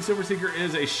edges. I think Silver Seeker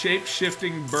is a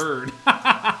shape-shifting bird.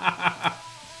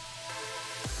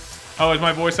 Oh, is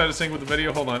my voice out of sync with the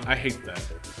video? Hold on, I hate that.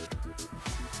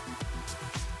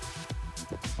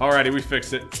 Alrighty, we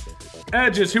fixed it.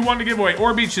 Edges, who won the giveaway?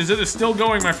 Or Beaches, it is still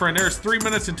going, my friend. There's 3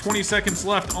 minutes and 20 seconds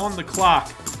left on the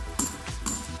clock.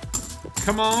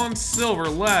 Come on, Silver,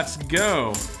 let's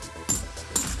go.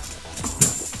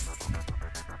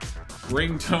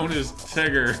 Ringtone is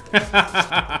Tigger.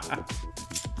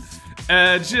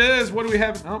 Edges, what do we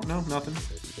have? Oh, no, nothing.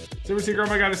 Silver Seeker, oh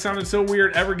my god, it sounded so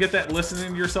weird. Ever get that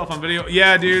listening to yourself on video?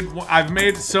 Yeah, dude, I've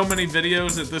made so many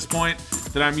videos at this point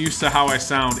that I'm used to how I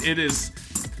sound. It is,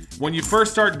 when you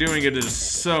first start doing it, it is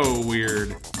so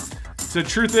weird. So the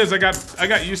truth is, I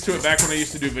got used to it back when I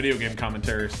used to do video game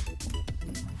commentaries.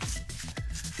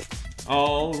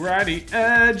 Alrighty,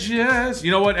 edges. You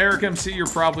know what, Eric MC, you're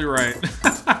probably right.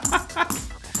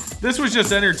 This was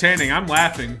just entertaining. I'm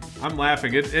laughing. I'm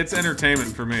laughing. It's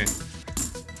entertainment for me.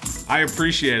 I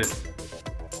appreciate it.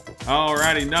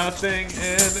 Alrighty, nothing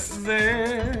in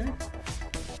there.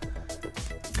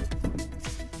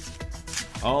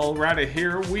 Alrighty,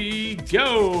 here we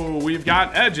go. We've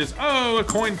got edges. Oh, a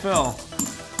coin fell.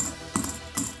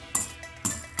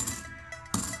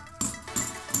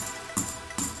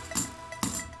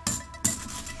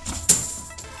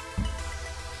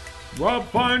 Rob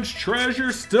Punch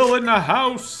treasure still in the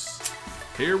house.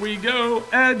 Here we go,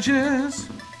 edges.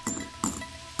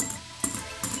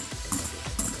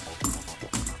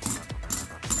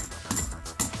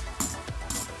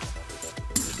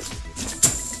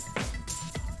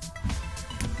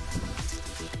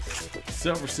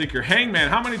 Silver Seeker, Hangman,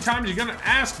 how many times are you gonna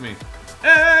ask me?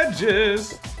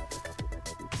 Edges.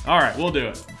 All right, we'll do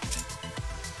it.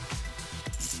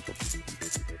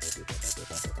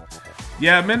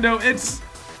 Yeah, Mendo, it's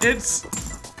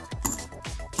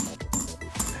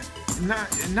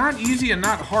not easy and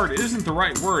not hard. It isn't the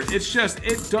right word. It's just,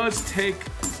 it does take,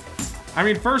 I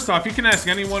mean, first off, you can ask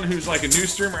anyone who's like a new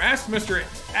streamer.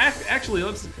 Actually,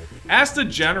 let's ask the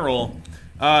general.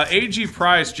 AG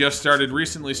Price just started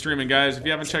recently streaming, guys. If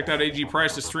you haven't checked out AG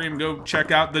Price's stream, go check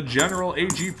out the general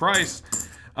AG Price.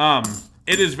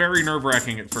 It is very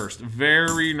nerve-wracking at first.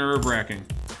 Very nerve-wracking.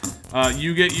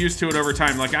 You get used to it over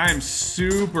time. Like, I am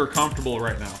super comfortable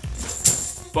right now.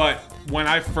 But when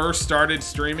I first started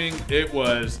streaming, it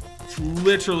was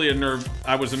literally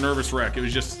I was a nervous wreck. It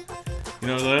was just, you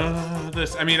know,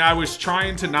 this. I mean, I was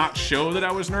trying to not show that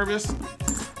I was nervous,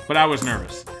 but I was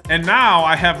nervous. And now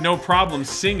I have no problem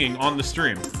singing on the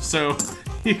stream. So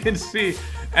you can see,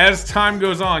 as time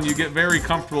goes on, you get very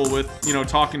comfortable with, you know,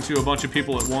 talking to a bunch of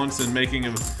people at once and making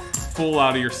a fool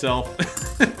out of yourself.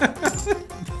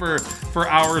 For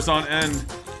hours on end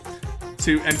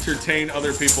to entertain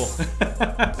other people.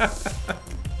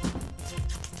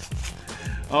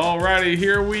 Alrighty,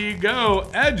 here we go.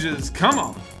 Edges, come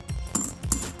on.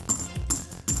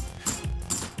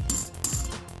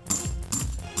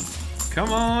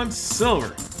 Come on,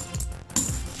 Silver.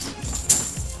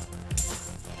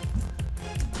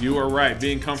 You are right.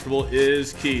 Being comfortable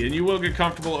is key. And you will get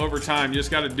comfortable over time. You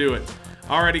just got to do it.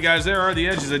 Alrighty, guys, there are the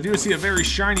edges. I do see a very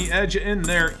shiny edge in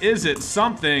there. Is it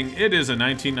something? It is a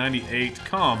 1998.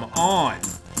 Come on.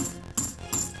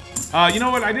 You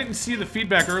know what? I didn't see the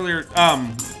feedback earlier.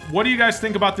 What do you guys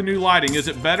think about the new lighting? Is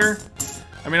it better?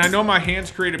 I mean, I know my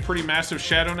hands create a pretty massive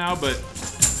shadow now, but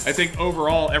I think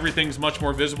overall everything's much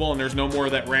more visible and there's no more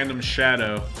of that random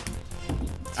shadow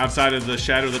outside of the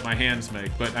shadow that my hands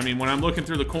make. But, I mean, when I'm looking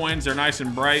through the coins, they're nice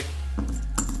and bright.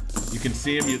 You can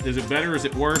see them. Is it better? Is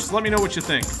it worse? Let me know what you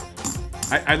think.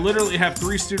 I literally have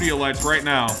 3 studio lights right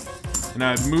now, and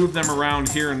I've moved them around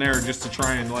here and there just to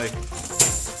try and, like,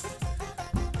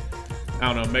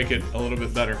 I don't know, make it a little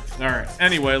bit better. All right.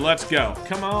 Anyway, let's go.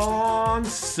 Come on,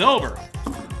 Silver.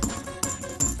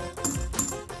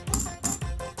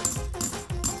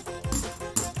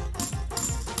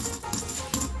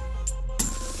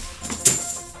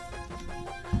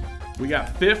 We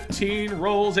got 15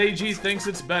 rolls. AG thinks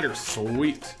it's better.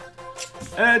 Sweet.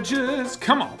 Edges,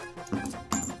 come on.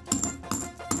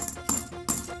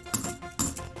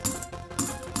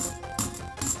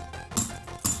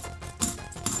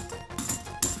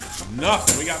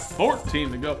 Nothing. We got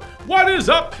 14 to go. What is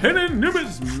up, Hidden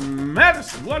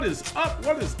Numismatics? What is up?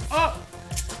 What is up?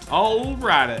 All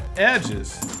right,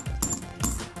 edges.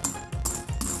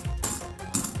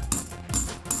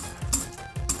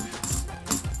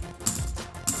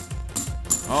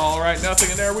 All right,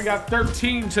 nothing in there. We got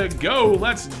 13 to go.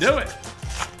 Let's do it.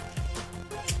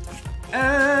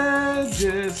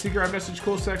 Edges. Secret message.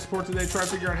 Cool Stack support today. Try to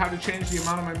figure out how to change the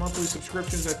amount of my monthly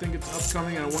subscriptions. I think it's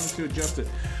upcoming and I wanted to adjust it.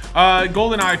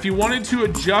 GoldenEye, if you wanted to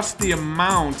adjust the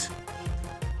amount.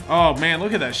 Oh man,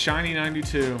 look at that shiny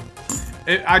 92.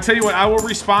 I tell you what, I will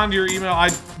respond to your email. I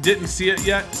didn't see it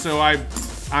yet, so I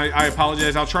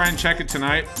apologize. I'll try and check it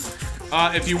tonight.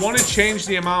 If you want to change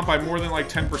the amount by more than like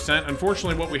 10%,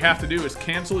 unfortunately what we have to do is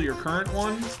cancel your current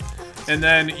one, and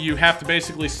then you have to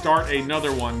basically start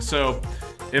another one. So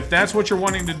if that's what you're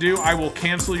wanting to do, I will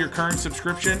cancel your current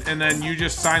subscription, and then you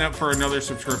just sign up for another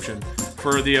subscription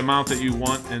for the amount that you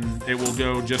want, and it will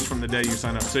go just from the day you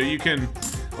sign up. So you can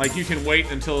wait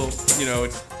until, you know,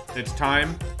 it's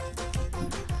time.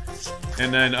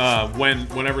 And then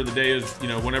whenever the day is, you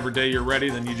know, whenever day you're ready,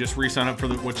 then you just re-sign up for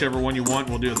whichever one you want.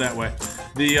 We'll do it that way.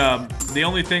 The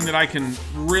only thing that I can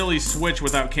really switch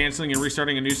without canceling and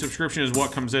restarting a new subscription is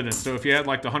what comes in it. So if you had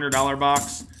like the $100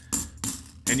 box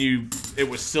and it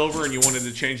was silver and you wanted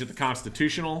to change it to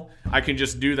constitutional, I can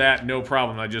just do that, no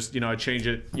problem. I just, I change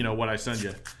it, what I send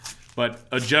you. But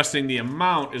adjusting the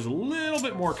amount is a little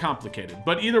bit more complicated.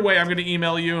 But either way, I'm going to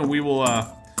email you and we will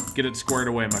get it squared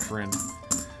away, my friend.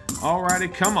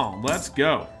 Alrighty, come on, let's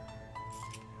go.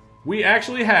 We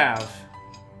actually have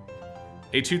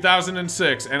a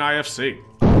 2006 NIFC.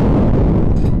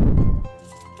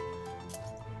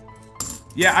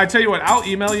 Yeah, I tell you what, I'll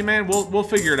email you, man. We'll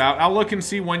figure it out. I'll look and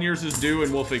see when yours is due,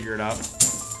 and we'll figure it out.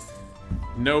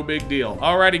 No big deal.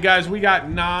 Alrighty, guys, we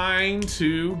got 9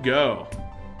 to go.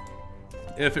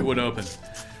 If it would open.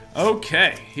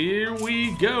 Okay, here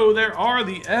we go. There are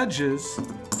the edges.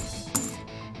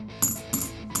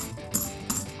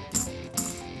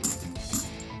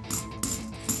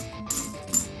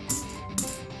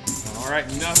 Alright,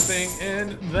 nothing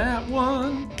in that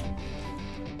one.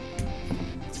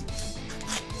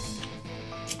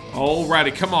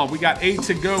 Alrighty, come on. We got 8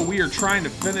 to go. We are trying to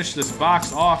finish this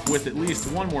box off with at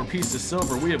least one more piece of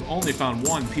silver. We have only found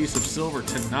one piece of silver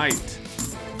tonight.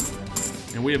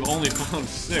 And we have only found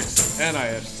 6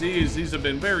 NIFCs. These have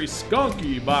been very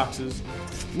skunky boxes.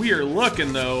 We are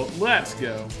looking, though. Let's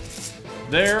go.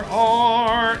 There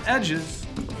are edges.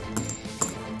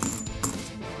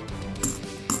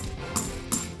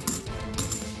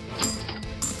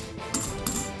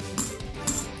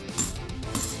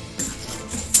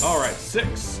 Alright,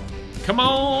 6. Come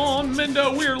on,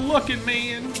 Mendo, we're looking,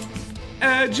 man.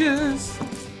 Edges.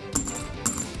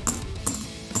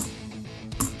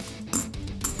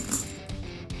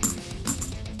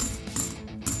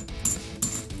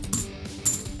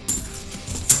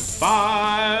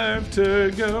 Five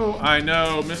to go. I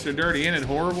know, Mr. Dirty in and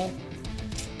horrible.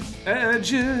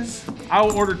 Edges.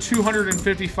 I'll order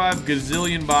 255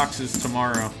 gazillion boxes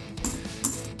tomorrow.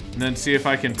 And then see if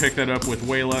I can pick that up with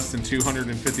way less than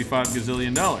 $255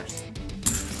 gazillion.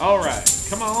 All right,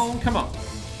 come on, come on.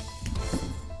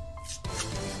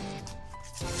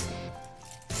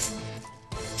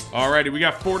 Alrighty, we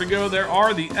got 4 to go. There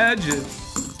are the edges.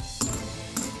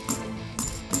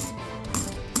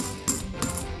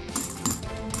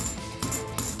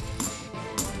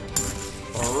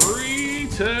 3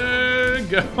 to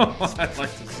go. I'd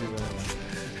like to see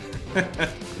that.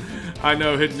 I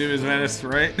know, Hidden Numismatics,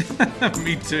 right?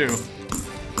 Me too.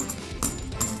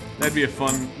 That'd be a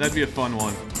fun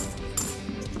one.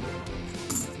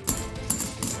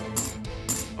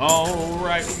 All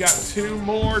right, we got 2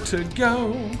 more to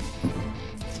go.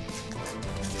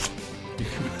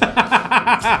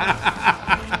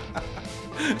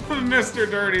 Mr.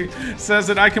 Dirty says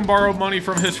that I can borrow money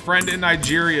from his friend in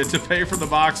Nigeria to pay for the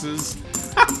boxes.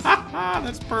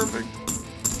 That's perfect.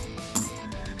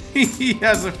 He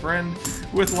has a friend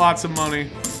with lots of money,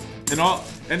 and all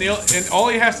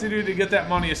he has to do to get that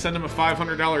money is send him a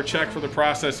 $500 check for the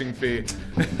processing fee.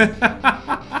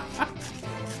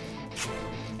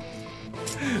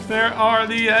 There are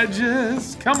the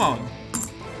edges. Come on.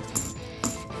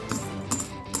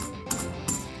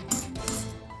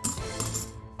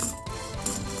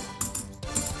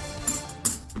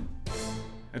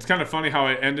 It's kind of funny how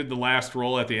I ended the last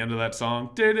roll at the end of that song.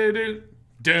 Do-do-do.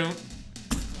 Don't.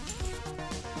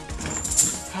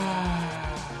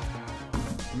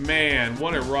 Man,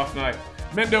 what a rough night.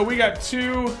 Mendo, we got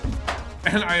 2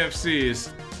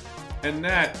 NIFCs. And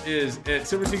that is it.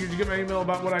 Silver Seeker, did you get my email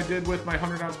about what I did with my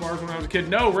 100-ounce bars when I was a kid?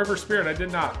 No, River Spirit, I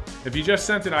did not. If you just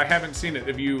sent it, I haven't seen it.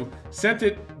 If you sent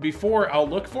it before, I'll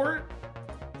look for it.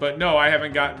 But no, I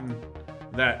haven't gotten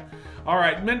that. All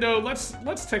right, Mendo,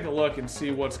 let's take a look and see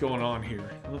what's going on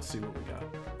here. Let's see what we got.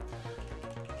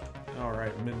 All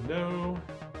right, Mendo.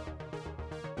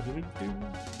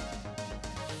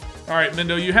 All right,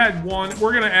 Mendo, you had 1.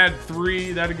 We're gonna add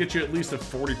 3. That'll get you at least a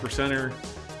 40%er.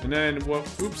 And then, well,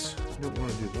 oops, I don't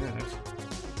want to do that.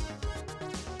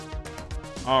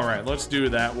 All right, let's do it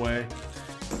that way.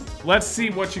 Let's see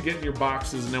what you get in your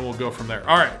boxes, and then we'll go from there.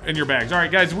 All right, in your bags. All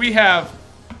right, guys, we have,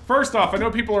 first off, I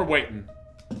know people are waiting.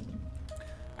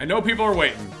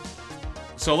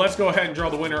 So let's go ahead and draw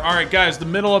the winner. All right, guys, the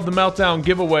middle of the meltdown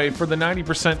giveaway for the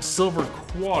 90% silver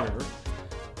quarter.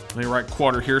 Let me write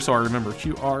quarter here so I remember,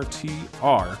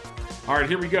 QRTR. All right,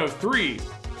 here we go. 3,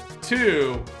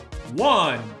 2,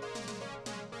 1.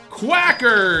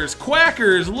 Quackers!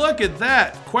 Quackers, look at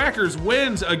that. Quackers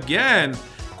wins again.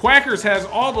 Quackers has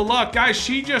all the luck. Guys,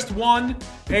 she just won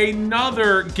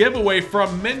another giveaway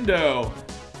from Mendo.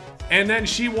 And then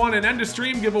she won an end of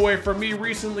stream giveaway from me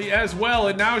recently as well.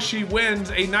 And now she wins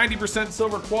a 90%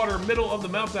 silver quarter middle of the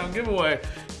meltdown giveaway.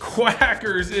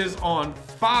 Quackers is on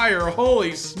fire.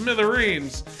 Holy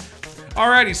smithereens.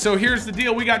 Alrighty, so here's the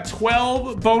deal. We got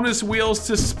 12 bonus wheels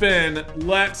to spin.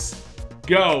 Let's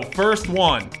go. First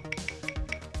one.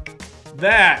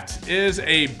 That is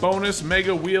a bonus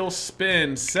mega wheel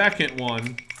spin. Second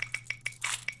one.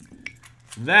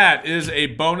 That is a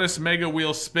bonus mega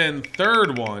wheel spin.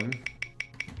 Third one.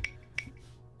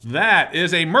 That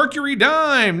is a Mercury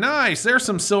dime. Nice. There's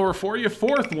some silver for you.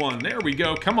 Fourth one. There we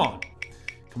go. Come on.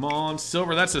 Come on,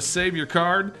 silver. That's a savior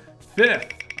card. Fifth.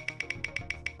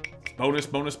 Bonus,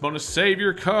 bonus, bonus.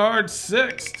 Savior card.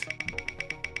 Sixth.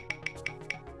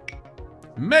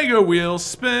 Mega wheel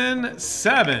spin.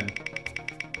 7.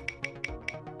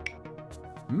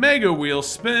 Mega wheel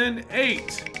spin.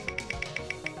 8.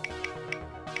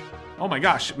 Oh my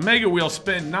gosh. Mega wheel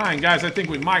spin. 9. Guys, I think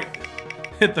we might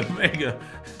hit the mega.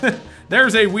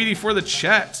 There's a Wheatie for the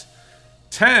chat.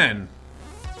 10.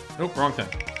 Nope, wrong thing.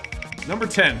 Number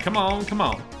 10. Come on, come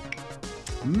on.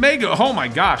 Mega. Oh my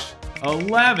gosh.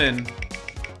 11.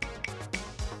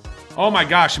 Oh my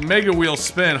gosh. Mega wheel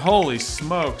spin. Holy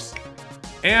smokes.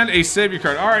 And a savior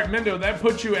card. All right, Mendo, that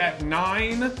puts you at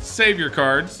 9 savior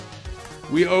cards.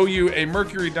 We owe you a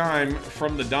Mercury dime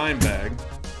from the dime bag.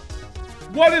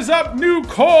 What is up, new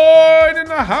coin in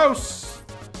the house?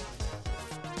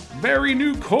 Very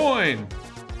new coin.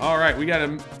 All right, we got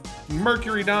a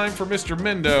Mercury dime for Mr.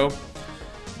 Mendo.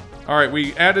 All right,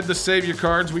 we added the savior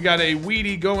cards. We got a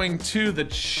Wheatie going to the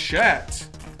chat.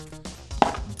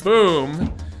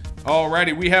 Boom.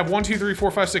 Alrighty, we have 1, 2, 3,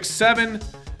 4, 5, 6, 7.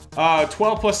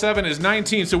 12 plus 7 is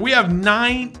 19. So we have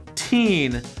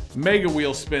 19 mega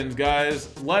wheel spins, guys.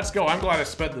 Let's go. I'm glad I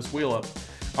sped this wheel up.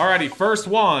 Alrighty, first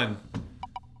one.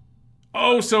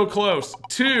 Oh, so close.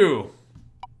 2.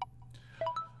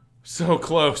 So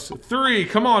close. 3.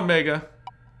 Come on, Mega.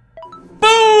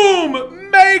 Boom!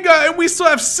 Mega! And we still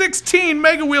have 16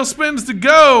 mega wheel spins to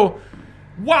go.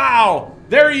 Wow.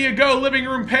 There you go, Living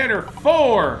Room Painter.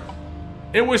 4.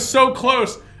 It was so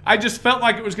close. I just felt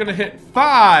like it was going to hit.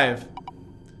 5.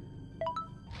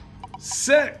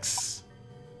 6.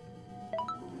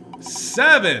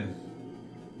 7.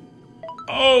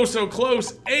 Oh, so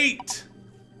close. 8.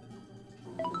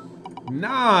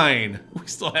 9. We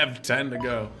still have 10 to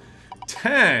go.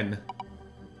 10.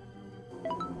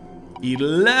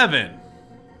 11.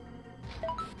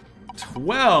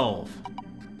 12.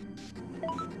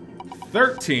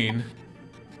 13.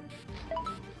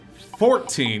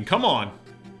 14. Come on.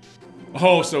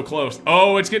 Oh, so close.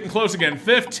 Oh, it's getting close again.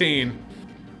 15.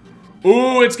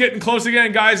 Ooh, it's getting close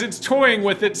again, guys. It's toying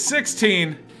with it.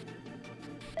 16.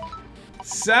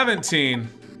 17.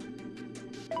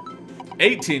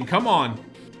 18. Come on.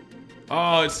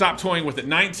 Oh, it stopped toying with it.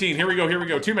 19. Here we go. Here we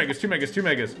go. 2 megas. 2 megas. 2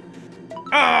 megas.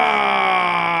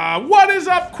 Ah! What is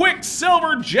up,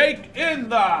 Quicksilver Jake in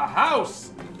the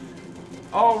house?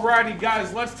 Alrighty,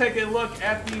 guys. Let's take a look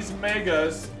at these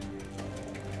megas.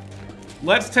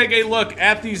 Let's take a look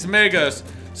at these megas.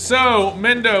 So,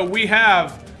 Mendo, we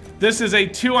have, this is a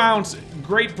 2-ounce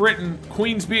Great Britain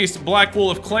Queen's Beast Black Wool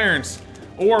of Clarence.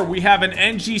 Or we have an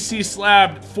NGC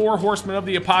slabbed 4 Horsemen of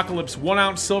the Apocalypse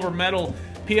 1-ounce silver metal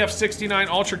PF69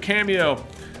 Ultra Cameo.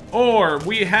 Or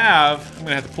we have, I'm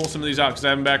gonna have to pull some of these out because I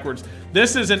have them backwards.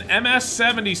 This is an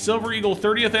MS70 Silver Eagle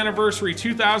 30th Anniversary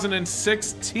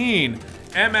 2016.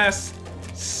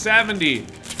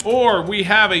 MS70. Or we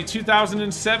have a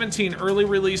 2017 early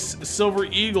release Silver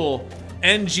Eagle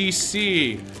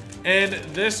NGC. And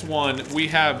this one, we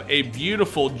have a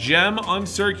beautiful gem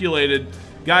uncirculated.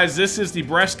 Guys, this is the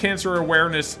Breast Cancer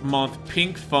Awareness Month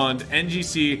Pink Fund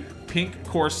NGC Pink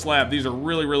Core Slab. These are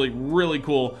really, really, really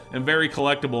cool and very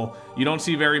collectible. You don't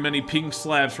see very many pink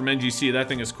slabs from NGC. That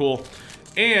thing is cool.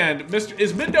 And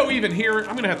is Mindo even here?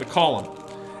 I'm gonna have to call him.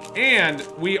 And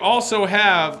we also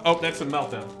have, oh, that's a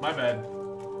meltdown. My bad.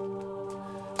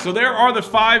 So there are the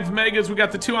 5 megas. We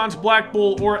got the 2-ounce Black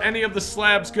Bull or any of the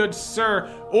slabs, good sir.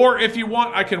 Or if you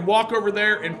want, I can walk over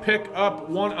there and pick up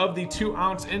one of the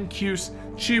 2-ounce Incuse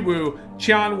Chiwu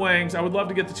Qian Wangs. I would love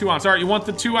to get the 2-ounce. All right, you want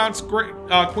the 2-ounce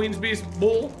Queen's Beast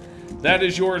Bull? That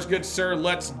is yours, good sir.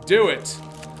 Let's do it.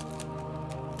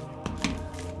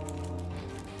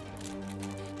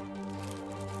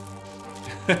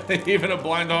 Even a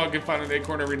blind dog can find an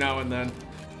acorn every now and then.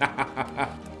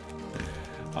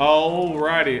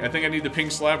 Alrighty, I think I need the pink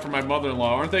slab for my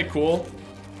mother-in-law. Aren't they cool?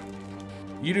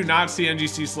 You do not see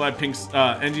NGC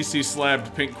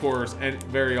slabbed pink cores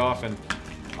very often.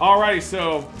 Alrighty,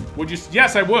 so would you?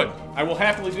 Yes, I would. I will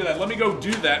happily do that. Let me go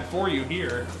do that for you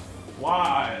here,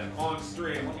 live on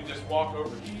stream. Let me just walk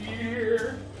over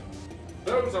here.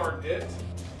 Those aren't it.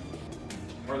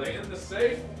 Are they in the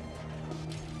safe?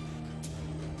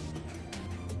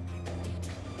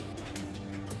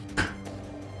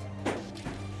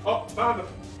 Oh, found it.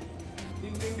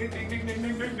 Ding, ding, ding, ding, ding,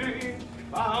 ding, ding, ding, ding.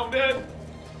 Found it.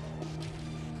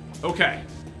 Okay.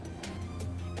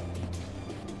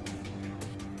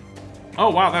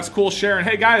 Oh, wow, that's cool, Sharon.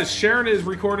 Hey, guys, Sharon is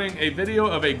recording a video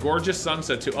of a gorgeous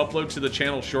sunset to upload to the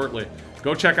channel shortly.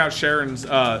 Go check out Sharon's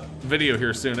video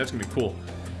here soon. That's going to be cool.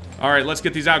 All right, let's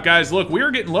get these out, guys. Look, we are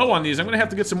getting low on these. I'm going to have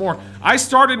to get some more. I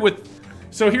started with...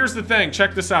 So here's the thing.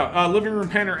 Check this out. Living Room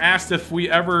Painter asked if we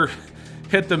ever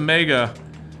hit the mega...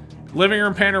 Living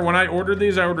Room Painter, when I ordered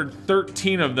these, I ordered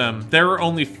 13 of them. There are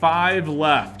only 5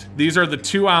 left. These are the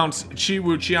 2-ounce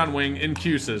Chiwu Qian Wing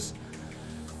Incuses.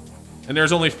 And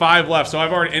there's only 5 left, so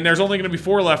I've already... And there's only going to be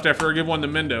 4 left after I give one to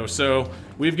Mindo. So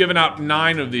we've given out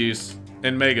 9 of these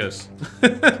in megas.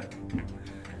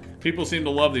 People seem to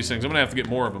love these things. I'm going to have to get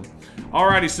more of them.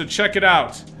 Alrighty, so check it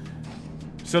out.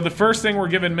 So the first thing we're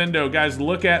giving Mindo, guys,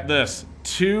 look at this.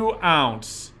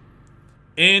 2-ounce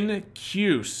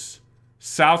Incuse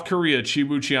South Korea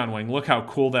Chiwu Qian Wing. Look how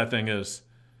cool that thing is.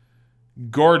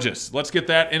 Gorgeous. Let's get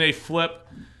that in a flip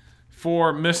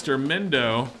for Mr.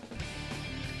 Mindo.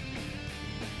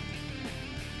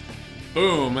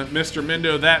 Boom, Mr.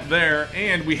 Mindo, that there.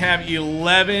 And we have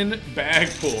 11 bag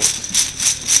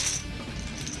pulls.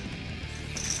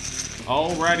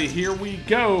 Alrighty, here we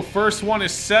go. First one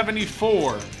is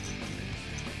 74.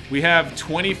 We have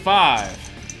 25.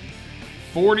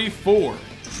 44.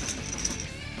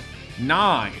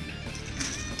 9.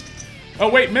 Oh,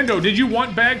 wait, Mindo, did you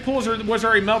want bag pulls or was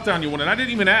there a meltdown you wanted? I didn't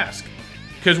even ask.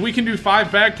 Because we can do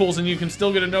 5 bag pulls and you can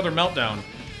still get another meltdown.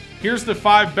 Here's the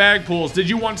 5 bag pulls. Did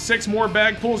you want 6 more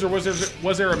bag pulls or was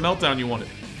there a meltdown you wanted?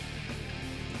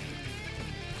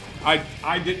 I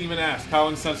didn't even ask. How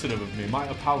insensitive of me. My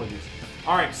apologies.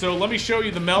 Alright, so let me show you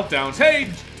the meltdowns.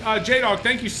 Hey, J-Dog,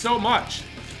 thank you so much.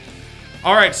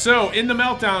 Alright, so in the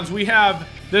meltdowns we have...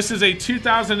 This is a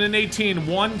 2018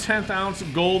 1/10 ounce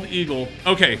Gold Eagle.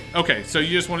 Okay, so you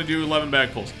just want to do 11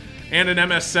 bag pulls. And an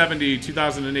MS70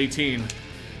 2018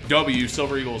 W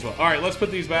Silver Eagle as well. All right, let's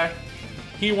put these back.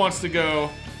 He wants to go,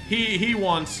 he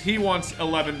wants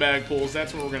 11 bag pulls.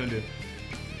 That's what we're gonna do.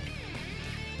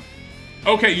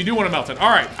 Okay, you do want a meltdown.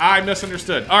 All right, I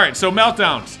misunderstood. All right, so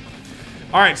meltdowns.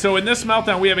 All right, so in this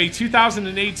meltdown, we have a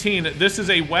 2018, this is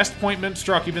a West Point Mint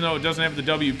Struck, even though it doesn't have the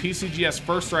W, PCGS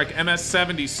First Strike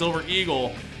MS70 Silver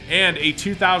Eagle, and a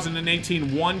 2018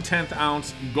 1/10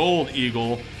 ounce Gold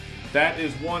Eagle. That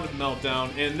is one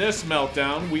meltdown. In this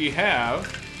meltdown, we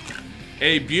have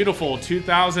a beautiful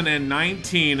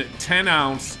 2019 10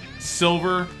 ounce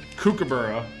Silver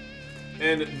Kookaburra.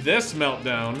 In this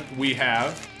meltdown, we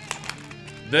have,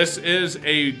 this is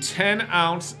a 10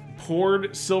 ounce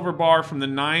poured silver bar from the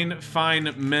 9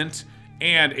 Fine Mint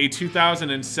and a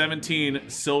 2017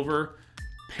 Silver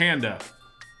Panda.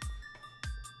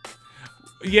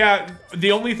 Yeah,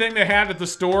 the only thing they had at the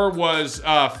store was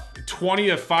 20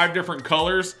 of 5 different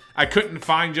colors. I couldn't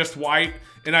find just white,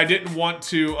 and I didn't want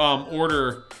to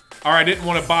I didn't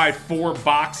want to buy 4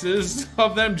 boxes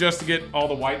of them just to get all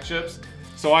the white chips.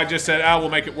 So I just said, we'll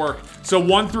make it work. So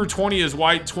 1 through 20 is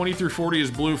white, 20 through 40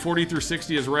 is blue, 40 through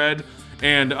 60 is red,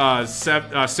 and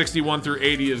 61 through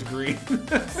 80 is green.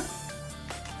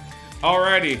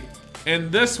 Alrighty, in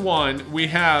this one we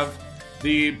have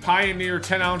the Pioneer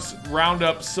 10-ounce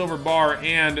Roundup Silver Bar,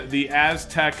 and the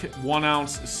Aztec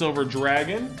 1-ounce Silver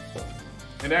Dragon.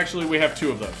 And actually, we have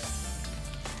 2 of those.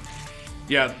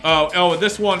 Yeah, oh,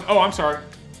 this one, oh, I'm sorry.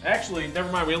 Actually,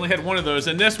 never mind, we only had 1 of those.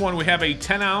 And this one, we have a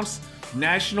 10-ounce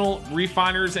National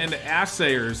Refiners and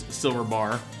Assayers Silver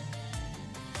Bar.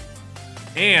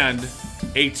 And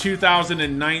a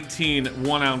 2019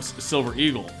 1-ounce Silver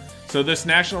Eagle. So this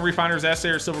National Refiners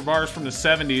Assayers Silver Bar is from the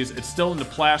 70s. It's still in the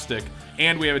plastic.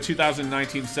 And we have a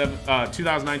 2019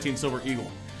 Silver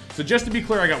Eagle. So just to be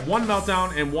clear, I got 1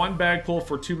 meltdown and 1 bag pull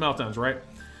for 2 meltdowns, right?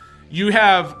 You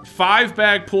have 5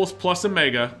 bag pulls plus a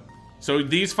mega. So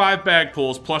these 5 bag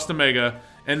pulls plus the mega.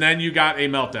 And then you got a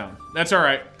meltdown. That's all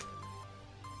right.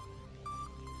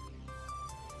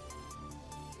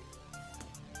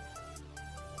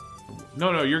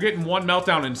 No, you're getting 1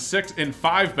 meltdown and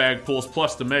 5 bag pulls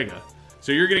plus the mega.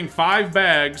 So you're getting 5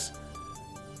 bags,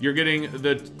 you're getting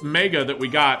the mega that we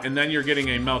got, and then you're getting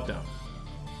a meltdown.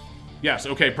 Yes,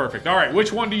 okay, perfect. All right,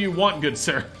 which one do you want, good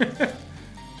sir?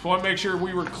 Just want to make sure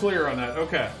we were clear on that.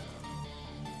 Okay.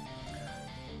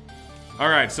 All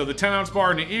right, so the 10-ounce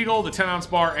bar and the Eagle, the 10-ounce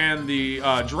bar and the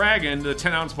Dragon, the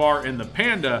 10-ounce bar and the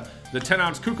Panda, the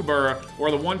 10-ounce Kookaburra,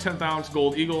 or the 1/10-ounce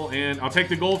Gold Eagle, and I'll take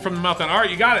the gold from the meltdown. All right,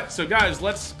 you got it. So, guys,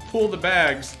 let's pull the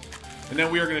bags, and then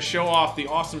we are going to show off the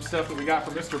awesome stuff that we got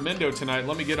from Mr. Mindo tonight.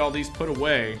 Let me get all these put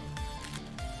away.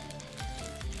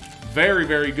 Very,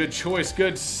 very good choice.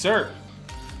 Good, sir.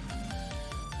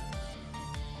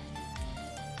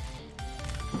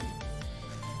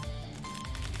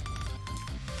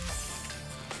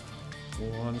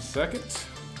 One second.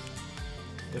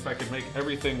 If I can make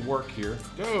everything work here.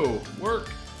 Go, work.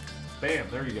 Bam,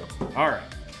 there you go. All right.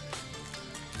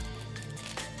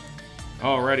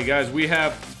 Alrighty, guys, we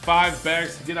have 5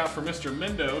 bags to get out for Mr.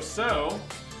 Mindo. So,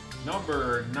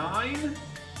 number 9,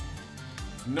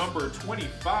 number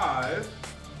 25.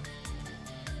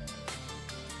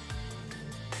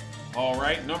 All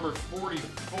right, number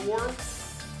 44.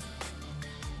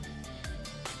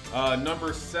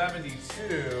 Number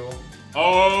 72.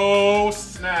 Oh,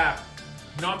 snap.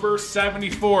 Number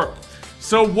 74.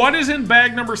 So what is in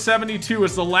bag number 72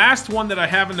 is the last one that I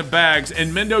have in the bags.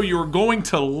 And Mindo, you are going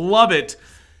to love it.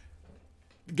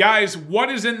 Guys, what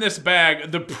is in this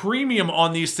bag? The premium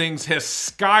on these things has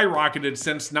skyrocketed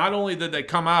since not only did they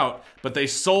come out, but they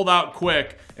sold out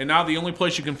quick. And now the only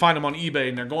place you can find them on eBay,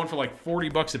 and they're going for like 40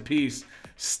 bucks a piece.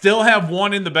 Still have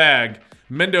 1 in the bag.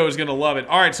 Mindo is going to love it.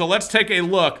 All right, so let's take a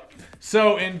look.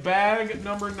 So in bag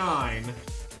number 9,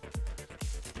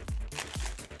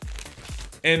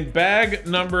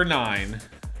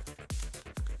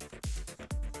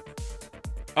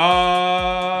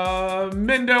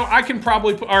 Mindo, I can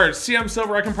probably put, or CM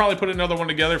Silver, I can probably put another one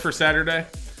together for Saturday.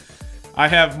 I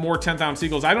have more 10th-ounce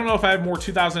Eagles. I don't know if I have more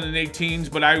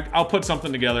 2018s, but I'll put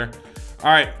something together.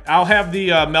 All right, I'll have the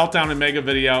Meltdown and Mega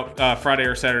video out Friday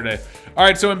or Saturday. All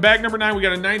right, so in bag number 9, we got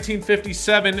a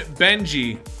 1957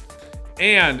 Benji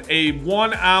and a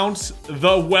 1-ounce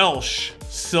The Welsh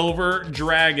Silver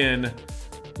Dragon.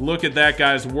 Look at that,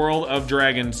 guys. World of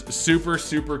Dragons. Super,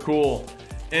 super cool.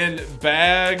 In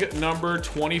bag number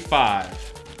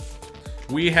 25,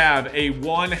 we have a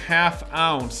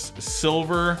 1/2-ounce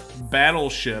Silver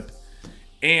Battleship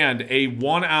and a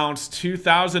 1-ounce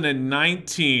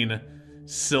 2019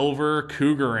 Silver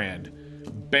Cougarand.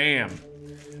 Bam.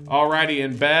 Alrighty,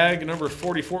 in bag number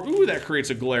 44. Ooh, that creates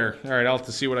a glare. All right, I'll have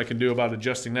to see what I can do about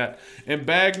adjusting that. In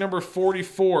bag number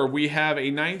 44, we have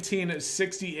a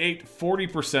 1968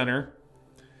 40%er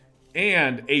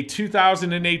and a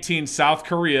 2018 South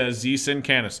Korea Z-Sin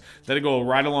Canis. That'll go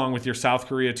right along with your South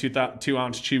Korea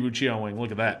 2-ounce Chibu Chio Wing.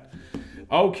 Look at that.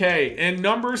 Okay, and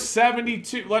number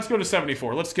 72. Let's go to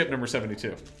 74. Let's skip number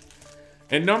 72.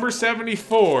 And number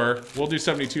 74, we'll do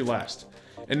 72 last.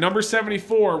 And number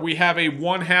 74, we have a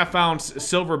 1/2-ounce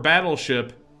Silver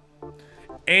Battleship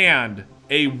and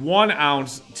a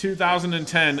 1-ounce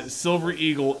 2010 Silver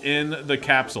Eagle in the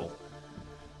capsule.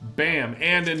 Bam.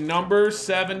 And in number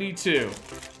 72,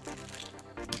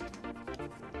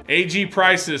 AG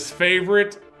Price's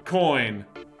favorite coin,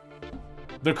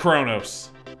 the Kronos.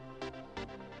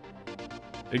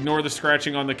 Ignore the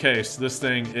scratching on the case. This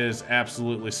thing is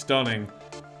absolutely stunning.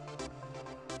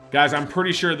 Guys, I'm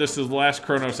pretty sure this is the last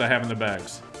Kronos I have in the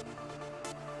bags.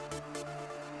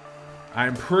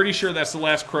 I'm pretty sure that's the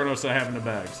last Kronos I have in the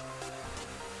bags.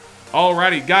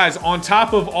 Alrighty, guys, on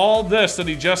top of all this that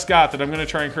he just got, that I'm going to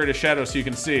try and create a shadow so you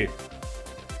can see,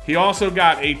 he also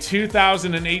got a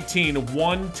 2018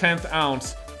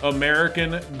 1/10-ounce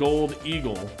American Gold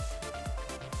Eagle.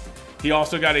 He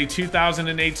also got a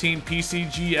 2018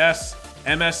 PCGS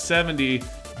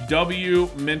MS-70 W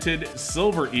minted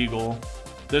Silver Eagle.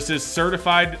 This is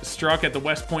certified struck at the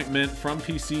West Point Mint from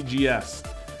PCGS.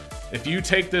 If you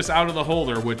take this out of the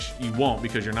holder, which you won't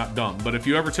because you're not dumb, but if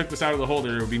you ever took this out of the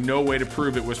holder, there would be no way to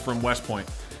prove it was from West Point.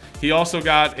 He also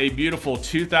got a beautiful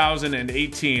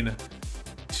 2018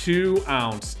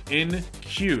 2-ounce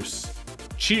Incuse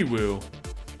Chiwu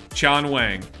Chan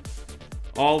Wang.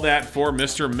 All that for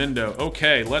Mr. Mindo.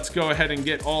 Okay, let's go ahead and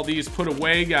get all these put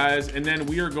away, guys, and then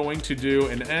we are going to do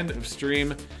an end of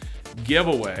stream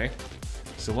giveaway.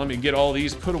 So let me get all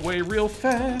these put away real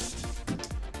fast.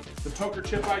 The poker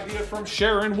chip idea from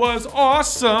Sharon was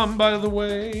awesome, by the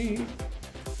way.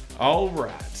 All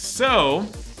right, so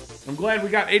I'm glad we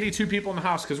got 82 people in the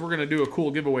house because we're going to do a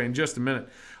cool giveaway in just a minute.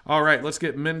 All right, let's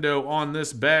get Mindo on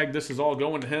this bag. This is all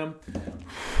going to him.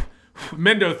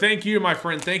 Mindo, thank you, my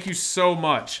friend. Thank you so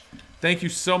much. Thank you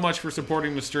so much for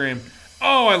supporting the stream.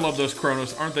 Oh, I love those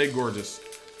Chronos. Aren't they gorgeous?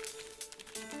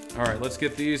 All right, let's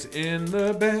get these in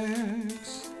the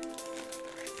bags.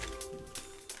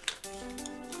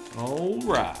 All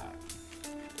right.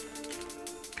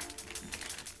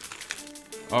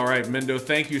 All right, Mindo,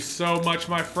 thank you so much,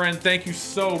 my friend. Thank you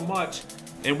so much.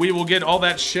 And we will get all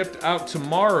that shipped out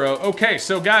tomorrow. Okay,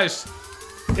 so guys,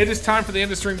 it is time for the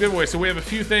end of stream giveaway. So we have a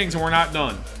few things and we're not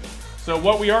done. So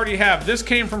what we already have, this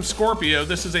came from Scorpio.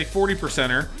 This is a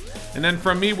 40%er. And then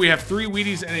from me, we have 3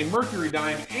 Wheaties and a Mercury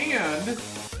Dime. And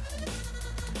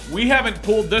we haven't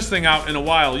pulled this thing out in a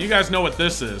while. You guys know what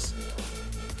this is.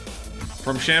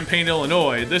 From Champaign,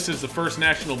 Illinois, this is the First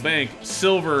National Bank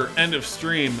Silver End of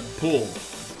Stream Pool.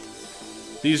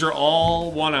 These are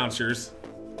all 1-ouncers.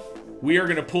 We are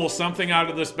going to pull something out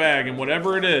of this bag, and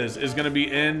whatever it is going to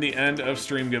be in the End of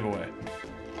Stream giveaway.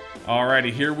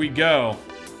 Alrighty, here we go.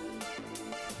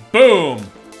 Boom!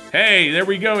 Hey, there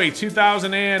we go. A 18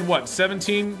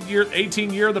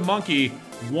 year of the monkey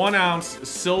 1-ounce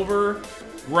silver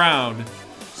round.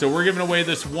 So we're giving away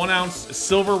this 1-ounce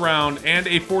silver round and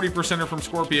a 40%er from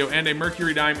Scorpio and a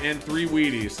Mercury Dime and 3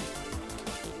 Wheaties.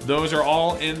 Those are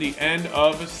all in the End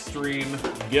of Stream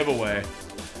giveaway.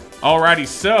 Alrighty,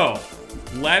 so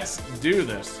let's do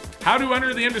this. How to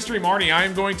enter the End of Stream, Arnie? I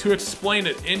am going to explain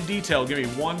it in detail. Give me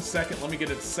 1 second. Let me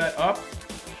get it set up.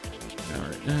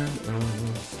 Alright, End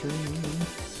of Stream.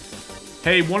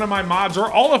 Hey, one of my mods,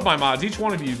 or all of my mods, each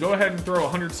one of you, go ahead and throw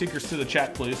 100 Seekers to the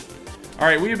chat, please. All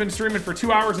right, we have been streaming for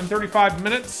 2 hours and 35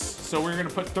 minutes, so we're going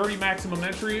to put 30 maximum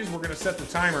entries. We're going to set the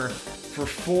timer for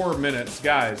 4 minutes.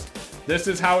 Guys, this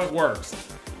is how it works.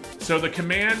 So the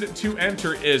command to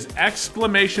enter is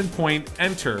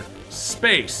 !enter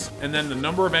space and then the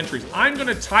number of entries. I'm going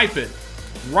to type it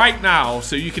right now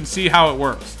so you can see how it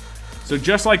works. So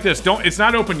just like this. It's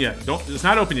not open yet. It's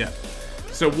not open yet.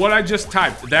 So what I just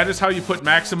typed, that is how you put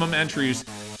maximum entries.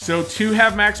 So to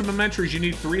have maximum entries, you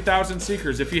need 3,000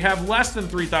 Seekers. If you have less than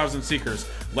 3,000 Seekers,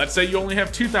 let's say you only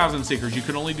have 2,000 Seekers, you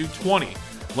can only do 20.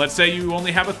 Let's say you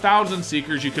only have 1,000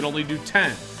 Seekers, you can only do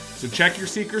 10. So check your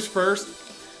Seekers first.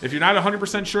 If you're not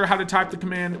 100% sure how to type the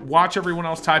command, watch everyone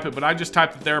else type it, but I just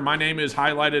typed it there. My name is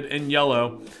highlighted in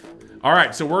yellow. All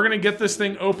right, so we're gonna get this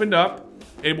thing opened up.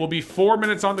 It will be 4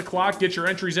 minutes on the clock. Get your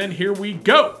entries in. Here we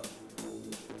go.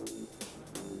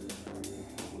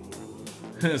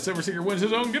 Silver Seeker wins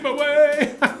his own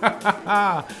giveaway.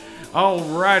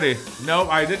 Alrighty. No,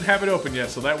 I didn't have it open yet,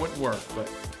 so that wouldn't work, but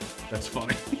that's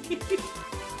funny.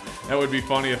 That would be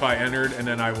funny if I entered and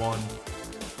then I won.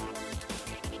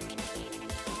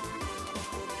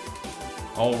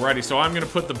 Alrighty, so I'm going to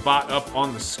put the bot up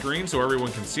on the screen so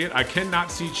everyone can see it. I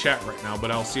cannot see chat right now, but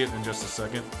I'll see it in just a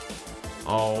second.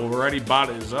 Alrighty,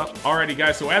 bot is up. Alrighty,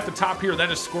 guys, so at the top here,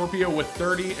 that is Scorpio with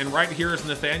 30, and right here is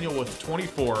Nathaniel with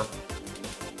 24.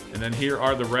 And then here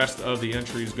are the rest of the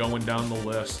entries going down the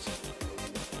list.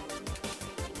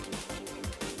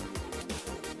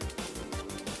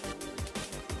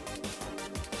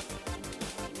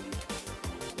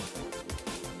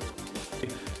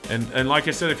 And like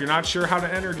I said, if you're not sure how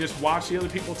to enter, just watch the other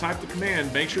people type the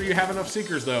command. Make sure you have enough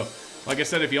Seekers, though. Like I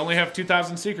said, if you only have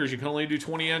 2,000 Seekers, you can only do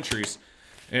 20 entries.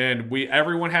 And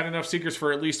everyone had enough Seekers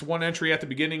for at least 1 entry at the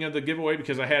beginning of the giveaway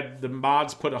because I had the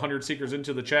mods put 100 Seekers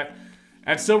into the chat.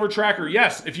 At Silver Tracker,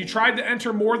 yes, if you tried to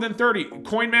enter more than 30,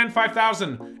 Coinman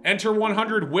 5000, enter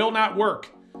 100 will not work.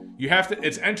 You have to,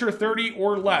 it's enter 30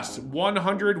 or less.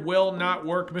 100 will not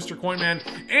work, Mr. Coinman.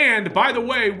 And by the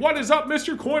way, what is up,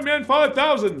 Mr. Coinman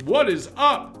 5000? What is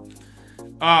up?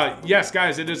 Yes,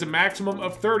 guys, it is a maximum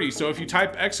of 30. So if you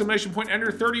type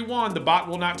 !enter 31, the bot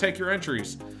will not take your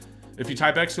entries. If you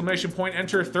type !enter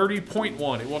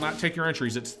 30.1, it will not take your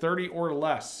entries. It's 30 or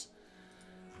less.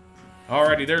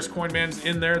 Alrighty, there's Coinman's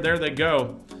in there. There they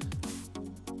go.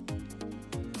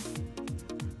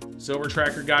 Silver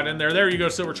Tracker got in there. There you go,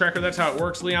 Silver Tracker. That's how it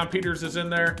works. Leon Peters is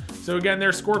in there. So again,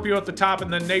 there's Scorpio at the top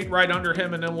and then Nate right under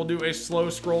him. And then we'll do a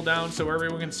slow scroll down so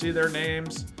everyone can see their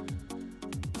names.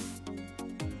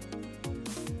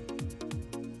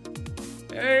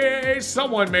 Hey,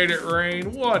 someone made it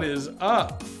rain. What is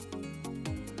up?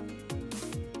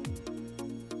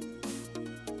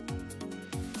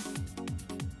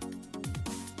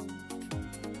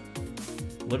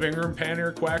 Living Room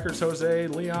Panther, Quackers, Jose,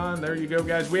 Leon. There you go,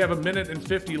 guys. We have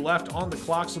 1:50 left on the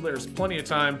clock, so there's plenty of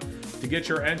time to get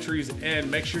your entries in.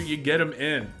 Make sure you get them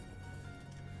in.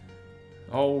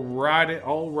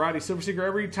 Alrighty. Silver Seeker,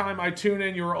 every time I tune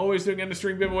in, you are always doing end of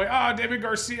stream giveaway. Ah, David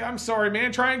Garcia, I'm sorry,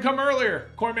 man. Try and come earlier.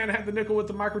 Cornman had the nickel with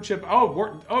the microchip.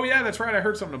 Oh, yeah, that's right. I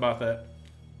heard something about that.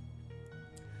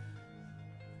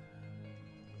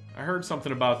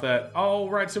 All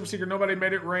right, Silver Seeker, nobody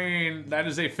made it rain. That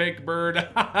is a fake bird.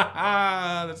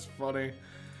 That's funny.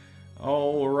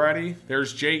 Alrighty.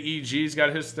 There's JEG's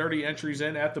got his 30 entries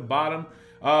in at the bottom.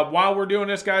 While we're doing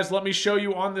this, guys, let me show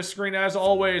you on the screen, as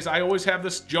always, I always have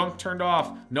this junk turned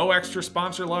off. No extra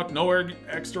sponsor luck, no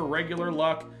extra regular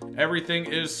luck. Everything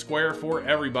is square for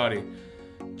everybody.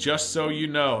 Just so you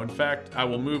know. In fact, I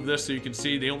will move this so you can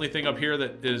see the only thing up here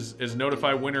that is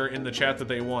notify winner in the chat that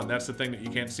they won. That's the thing that you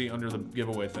can't see under the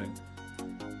giveaway thing.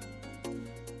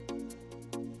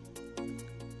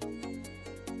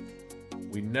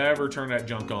 We never turn that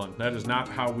junk on. That is not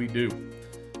how we do.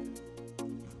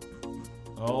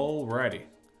 Alrighty.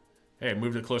 Hey,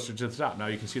 moved it closer to the top. Now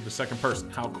you can see the second person.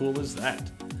 How cool is that?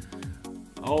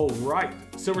 Alright.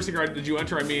 Silver Seeker, did you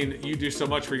enter? I mean, you do so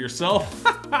much for yourself.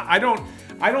 I don't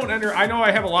enter. I know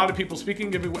I have a lot of people speaking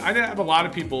giveaway. I have a lot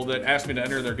of people that ask me to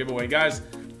enter their giveaway. Guys,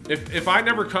 if I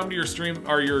never come to your stream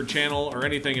or your channel or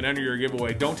anything and enter your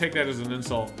giveaway, don't take that as an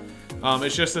insult.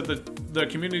 It's just that the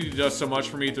community does so much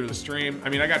for me through the stream. I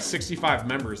mean, I got 65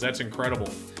 members. That's incredible.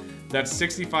 That's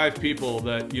 65 people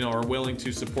that, you know, are willing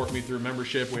to support me through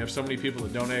membership. We have so many people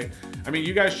that donate. I mean,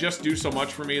 you guys just do so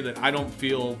much for me that I don't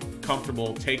feel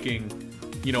comfortable taking,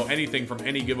 you know, anything from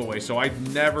any giveaway. So I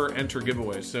never enter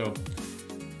giveaways. So,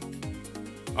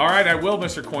 all right, I will,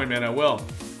 Mr. Coinman, I will.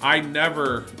 I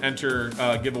never enter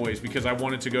giveaways because I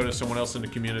want it to go to someone else in the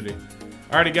community.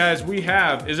 Alrighty, guys, we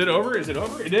have, is it over? Is it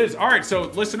over? It is. All right, so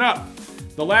listen up.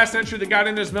 The last entry that got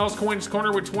in is Mel's Coins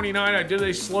Corner with 29. I did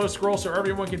a slow scroll so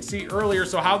everyone can see earlier.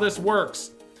 So how this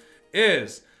works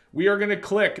is we are going to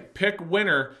click pick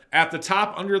winner at the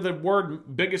top under the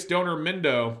word biggest donor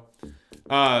Mindo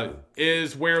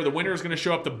is where the winner is going to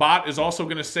show up. The bot is also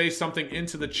going to say something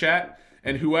into the chat,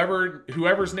 and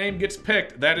whoever's name gets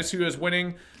picked, that is who is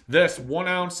winning this 1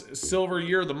 ounce silver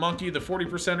year, the monkey, the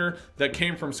 40%er that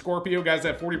came from Scorpio. Guys,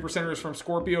 that 40%er is from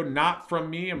Scorpio, not from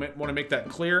me. I want to make that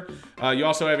clear. You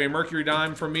also have a Mercury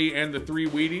Dime from me and the 3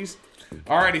 Wheaties.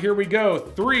 All right, here we go.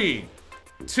 3,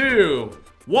 2,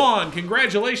 1.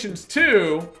 Congratulations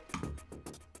to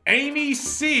Amy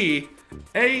C.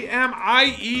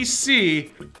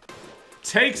 A-M-I-E-C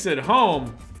takes it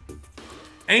home.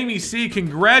 Amy C,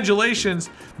 congratulations.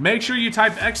 Make sure you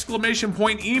type !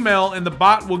 email and the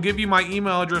bot will give you my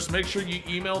email address. Make sure you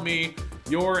email me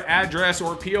your address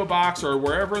or P.O. box or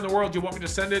wherever in the world you want me to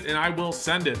send it, and I will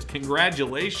send it.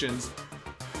 Congratulations.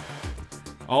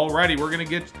 Alrighty, we're gonna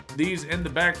get these in the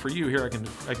bag for you. Here, I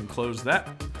can close that.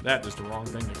 That is the wrong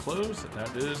thing to close.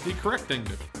 That is the correct thing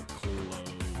to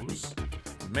close.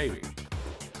 Maybe.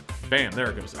 Bam, there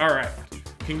it goes. All right.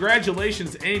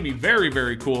 Congratulations, Amy. Very,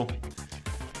 very cool.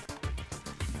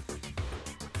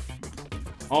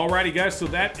 Alrighty, guys, so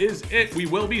that is it. We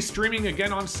will be streaming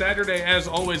again on Saturday. As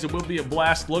always, it will be a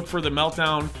blast. Look for the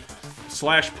Meltdown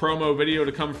 /promo video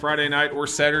to come Friday night or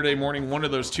Saturday morning, one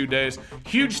of those 2 days.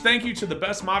 Huge thank you to the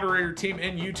best moderator team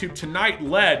in YouTube tonight,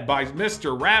 led by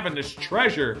Mr. Ravenous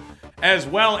Treasure, as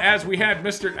well as we had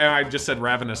Mr. I just said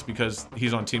Ravenous because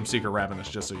he's on Team Seeker Ravenous,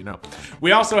 just so you know.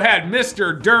 We also had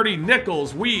Mr. Dirty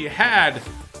Nichols. We had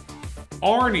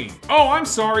Arnie. Oh, I'm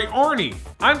sorry, Arnie.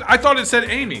 I thought it said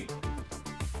Amy.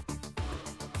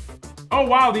 Oh,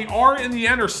 wow, the R and the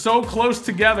N are so close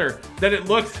together that it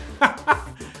looked...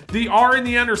 The R and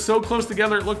the N are so close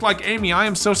together it looked like Amy. I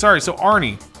am so sorry. So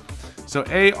Arnie. So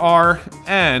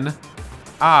A-R-N-I-E.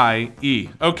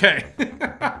 Okay.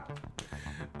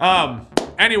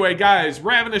 Anyway, guys,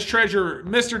 Ravenous Treasure,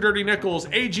 Mr. Dirty Nichols,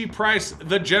 A.G. Price,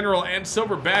 The General, and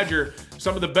Silver Badger,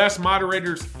 some of the best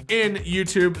moderators in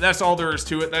YouTube. That's all there is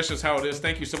to it. That's just how it is.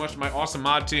 Thank you so much to my awesome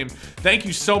mod team. Thank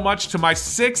you so much to my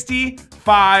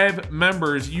 65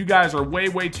 members. You guys are way,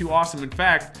 way too awesome. In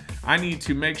fact, I need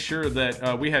to make sure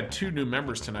that we had 2 new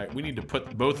members tonight. We need to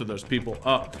put both of those people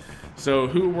up. So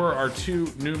who were our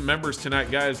 2 new members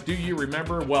tonight, guys? Do you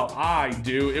remember? Well, I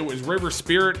do. It was River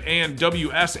Spirit and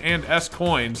WS and S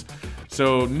Coins.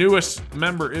 So newest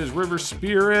member is River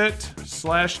Spirit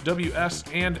 / WS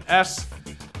and S.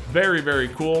 Very, very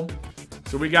cool.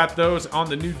 So we got those on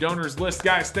the new donors list.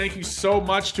 Guys, thank you so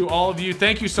much to all of you.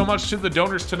 Thank you so much to the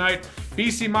donors tonight.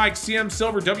 BC Mike, CM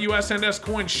Silver, WSNS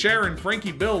Coin, Sharon,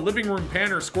 Frankie Bill, Living Room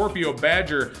Panner, Scorpio,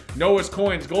 Badger, Noah's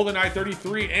Coins, GoldenEye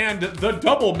 33, and the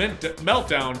Double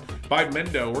Meltdown by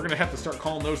Mendo. We're going to have to start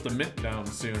calling those the Mint Down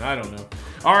soon. I don't know.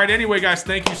 All right, anyway, guys,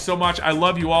 thank you so much. I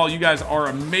love you all. You guys are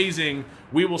amazing.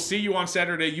 We will see you on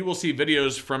Saturday. You will see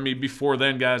videos from me before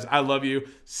then, guys. I love you.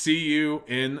 See you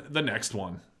in the next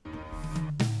one.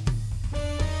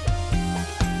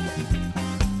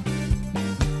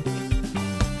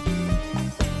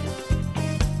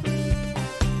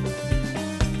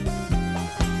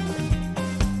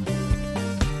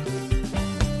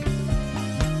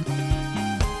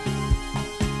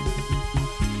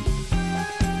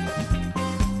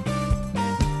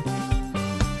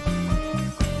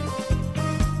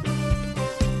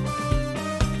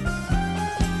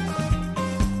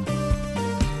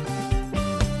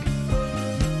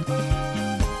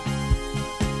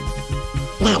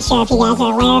 Not sure if you guys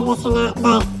are aware of this or not,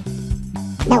 but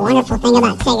the wonderful thing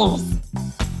about Tigers is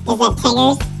that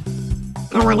Tigers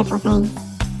are wonderful things.